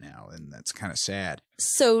internet now, and that's kind of sad.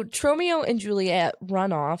 So Tromeo and Juliet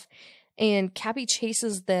run off, and Cappy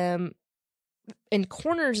chases them and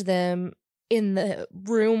corners them in the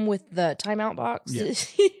room with the timeout box. Yeah.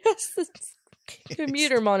 He has this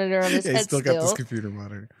computer monitor on his head. He's still got this computer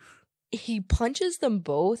monitor. He punches them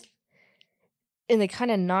both, and they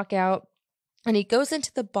kind of knock out. And he goes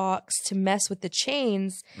into the box to mess with the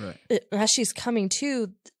chains. Right. As she's coming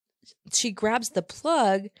to, she grabs the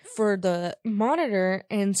plug for the monitor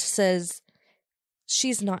and says,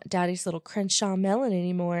 "She's not Daddy's little Crenshaw melon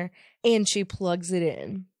anymore." And she plugs it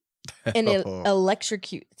in. And it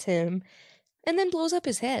electrocutes him and then blows up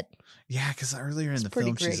his head. Yeah, because earlier in the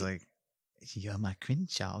film, she's like, "You're my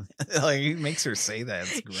Crenshaw." Like, he makes her say that.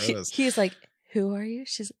 It's gross. He's like, "Who are you?"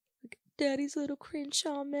 She's like, "Daddy's little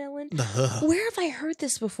Crenshaw melon." Where have I heard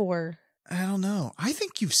this before? I don't know. I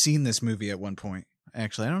think you've seen this movie at one point.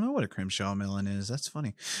 Actually, I don't know what a Crenshaw melon is. That's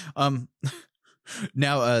funny.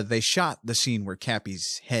 Now, they shot the scene where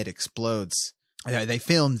Cappy's head explodes. They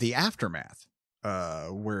filmed the aftermath,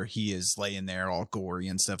 where he is laying there all gory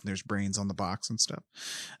and stuff, and there's brains on the box and stuff.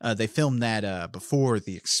 They filmed that before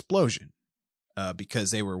the explosion,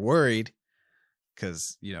 because they were worried,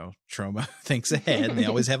 because, Troma thinks ahead, and they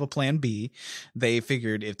always have a plan B. They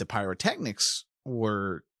figured if the pyrotechnics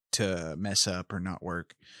were to mess up or not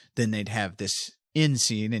work, then they'd have this end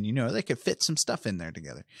scene, and they could fit some stuff in there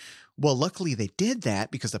together. Well, luckily they did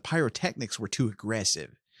that because the pyrotechnics were too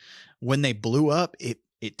aggressive. When they blew up, it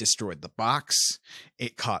destroyed the box.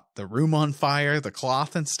 It caught the room on fire, the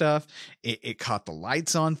cloth and stuff. It caught the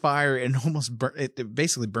lights on fire, and almost it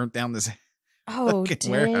basically burnt down this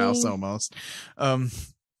warehouse almost.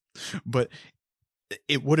 But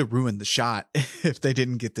it would have ruined the shot if they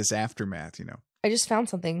didn't get this aftermath. I just found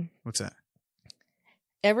something. What's that?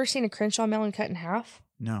 Ever seen a Crenshaw melon cut in half?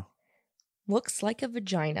 No. Looks like a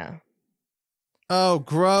vagina. Oh,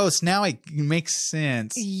 gross. Now it makes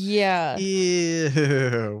sense. Yeah.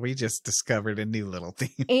 Ew. We just discovered a new little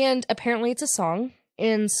thing. And apparently it's a song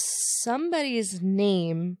in somebody's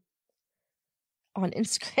name on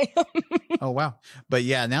Instagram. Oh, wow. But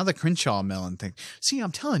yeah, now the Crenshaw melon thing. See,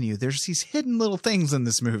 I'm telling you, there's these hidden little things in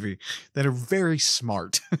this movie that are very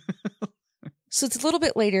smart. So it's a little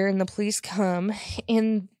bit later, and the police come,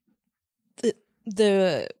 and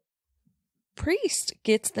the priest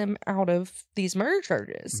gets them out of these murder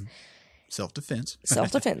charges. Self-defense.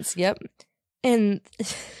 Self-defense, yep. And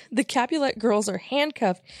the Capulet girls are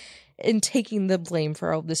handcuffed and taking the blame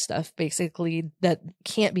for all this stuff, basically, that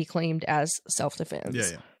can't be claimed as self-defense.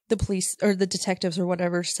 Yeah. The police, or the detectives or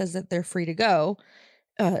whatever, says that they're free to go.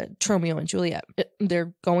 Tromeo and Juliet.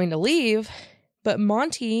 They're going to leave, but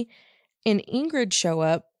Monty and Ingrid show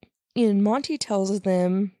up, and Monty tells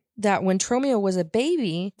them that when Tromeo was a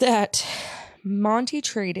baby, that Monty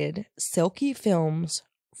traded Silky Films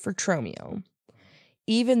for Tromeo,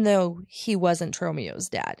 even though he wasn't Tromeo's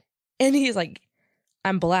dad. And he's like,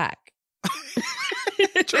 "I'm black."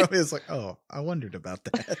 Tromeo's like, "Oh, I wondered about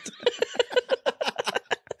that."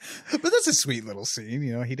 But that's a sweet little scene.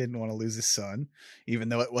 He didn't want to lose his son, even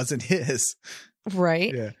though it wasn't his.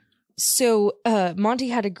 Right. Yeah. So Monty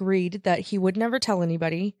had agreed that he would never tell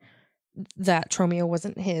anybody that Tromeo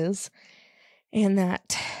wasn't his, and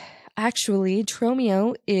that actually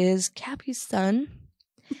Tromeo is Cappy's son,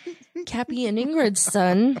 Cappy and Ingrid's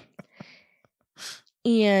son,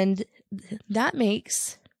 and that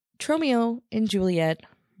makes Tromeo and Juliet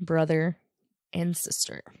brother and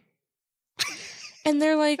sister. And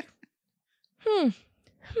they're like,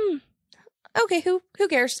 okay, who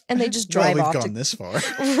cares? And they just drive off. We've gone this far.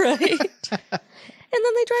 Right. And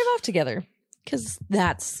then they drive off together, because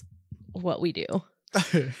that's what we do.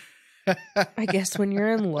 I guess when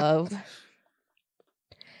you're in love.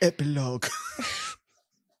 Epilogue.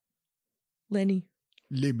 Lenny.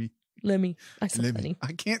 Lemmy. I said Lemmy. funny.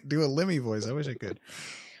 I can't do a Lemmy voice. I wish I could.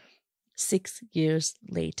 6 years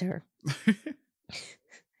later.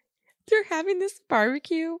 They're having this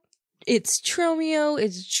barbecue. It's Tromeo,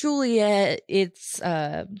 it's Juliet, it's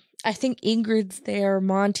I think Ingrid's there,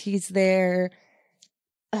 Monty's there,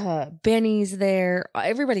 Benny's there,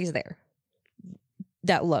 everybody's there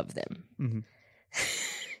that love them. Mm-hmm.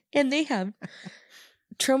 And they have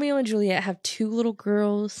Tromeo and Juliet have 2 little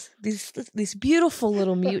girls, these beautiful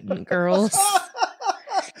little mutant girls.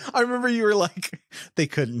 I remember you were like, they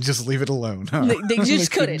couldn't just leave it alone. Huh? They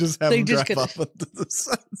just couldn't. Just have They them just drive couldn't. off into the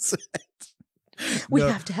sunset. We No.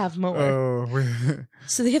 have to have more. Oh,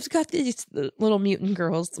 So they have got these little mutant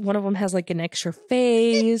girls. One of them has like an extra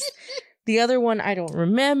phase. The other one I don't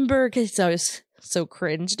remember because I was so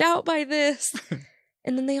cringed out by this.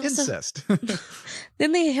 And then they also incest.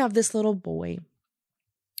 then they have this little boy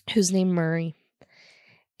who's named Murray,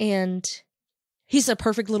 and he's a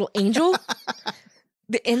perfect little angel.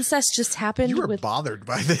 The incest just happened. You were with bothered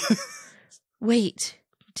by this. Wait,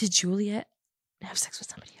 did Juliet have sex with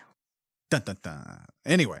somebody else? Dun, dun, dun.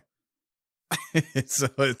 Anyway, so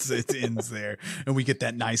it ends there, and we get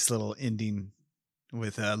that nice little ending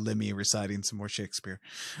with Lemmy reciting some more Shakespeare.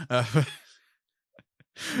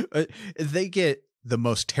 They get the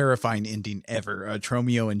most terrifying ending ever.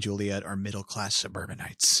 Tromeo and Juliet are middle-class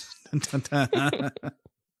suburbanites. Dun, dun, dun.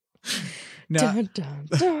 Now, Dun, dun,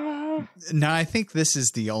 dun. now, I think this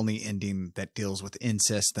is the only ending that deals with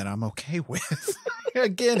incest that I'm okay with.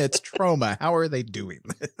 Again, it's Troma. How are they doing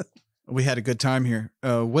this? We had a good time here.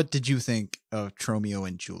 What did you think of Tromeo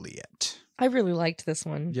and Juliet? I really liked this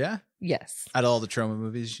one. Yeah? Yes. Out of all the Troma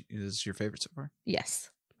movies, is your favorite so far?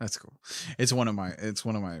 Yes. That's cool. It's one of my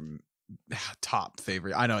top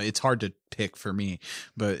favorite. I know it's hard to pick for me,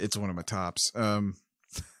 but it's one of my tops.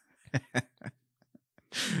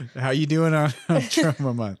 How you doing on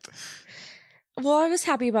Troma month? Well, I was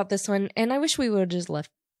happy about this one, and I wish we would have just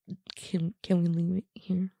left. Can we leave it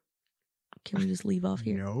here? Can we just leave off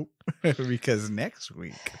here? Nope. Because next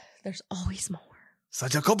week, There's always more.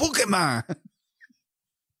 such a Pokemon.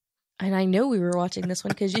 And I know we were watching this one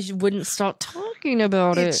because you wouldn't stop talking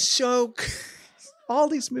about it. It's so. All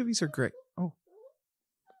these movies are great. Oh,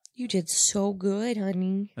 You did so good,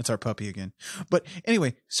 honey. that's our puppy again. But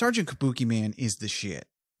anyway, Sergeant Kabuki Man is the shit.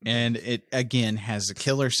 And it, again, has a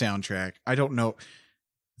killer soundtrack. I don't know.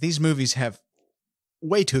 These movies have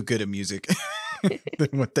way too good of music than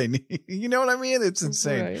what they need. You know what I mean? It's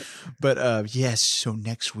insane. Right. But yes, so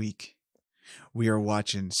next week, we are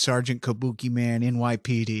watching Sergeant Kabuki Man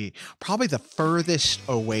NYPD. Probably the furthest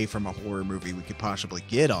away from a horror movie we could possibly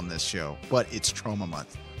get on this show. But it's Troma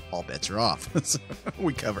Month. All bets are off. So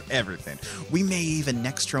we cover everything. We may even,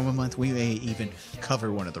 next Troma Month, we may even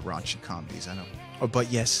cover one of the raunchy comedies. I know. Oh,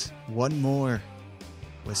 but yes, one more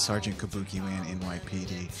with Sergeant Kabuki Man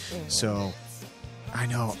NYPD. So I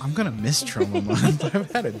know I'm going to miss Troma Month.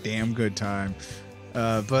 I've had a damn good time.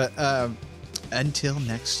 But until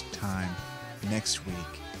next time, next week,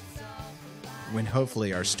 when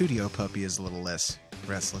hopefully our studio puppy is a little less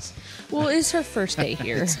restless. Well, it's her first day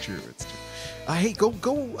here. It's true. It's true. Hey, go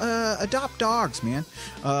adopt dogs, man.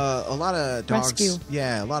 A lot of dogs. Rescue.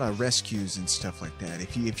 Yeah, a lot of rescues and stuff like that.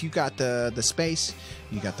 If you got the space,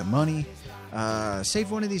 you got the money,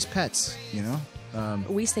 save one of these pets, you know?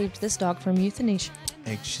 We saved this dog from euthanasia.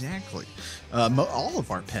 Exactly. All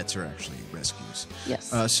of our pets are actually rescues.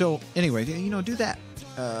 Yes. So anyway, do that.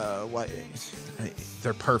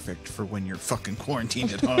 They're perfect for when you're fucking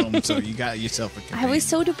quarantined at home. So you got yourself a companion. I was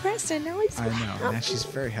so depressed, and now I know. Now she's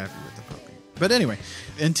very happy with the puppy. But anyway,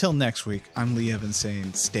 until next week, I'm Lee Evans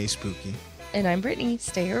saying stay spooky. And I'm Brittany.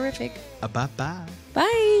 Stay horrific. Bye-bye.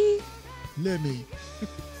 Bye. Let me.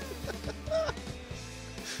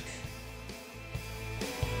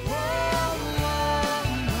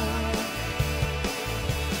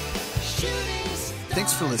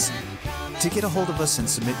 Thanks for listening. To get a hold of us and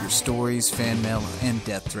submit your stories, fan mail, and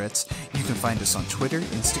death threats, you can find us on Twitter,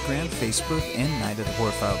 Instagram, Facebook, and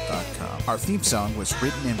nightofthehorrorfile.com. Our theme song was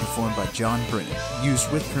written and performed by John Brennan,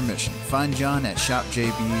 used with permission. Find John at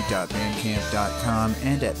shopjb.bandcamp.com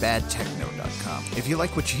and at badtechno.com. If you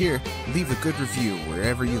like what you hear, leave a good review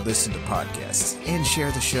wherever you listen to podcasts, and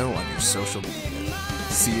share the show on your social media.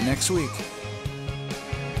 See you next week.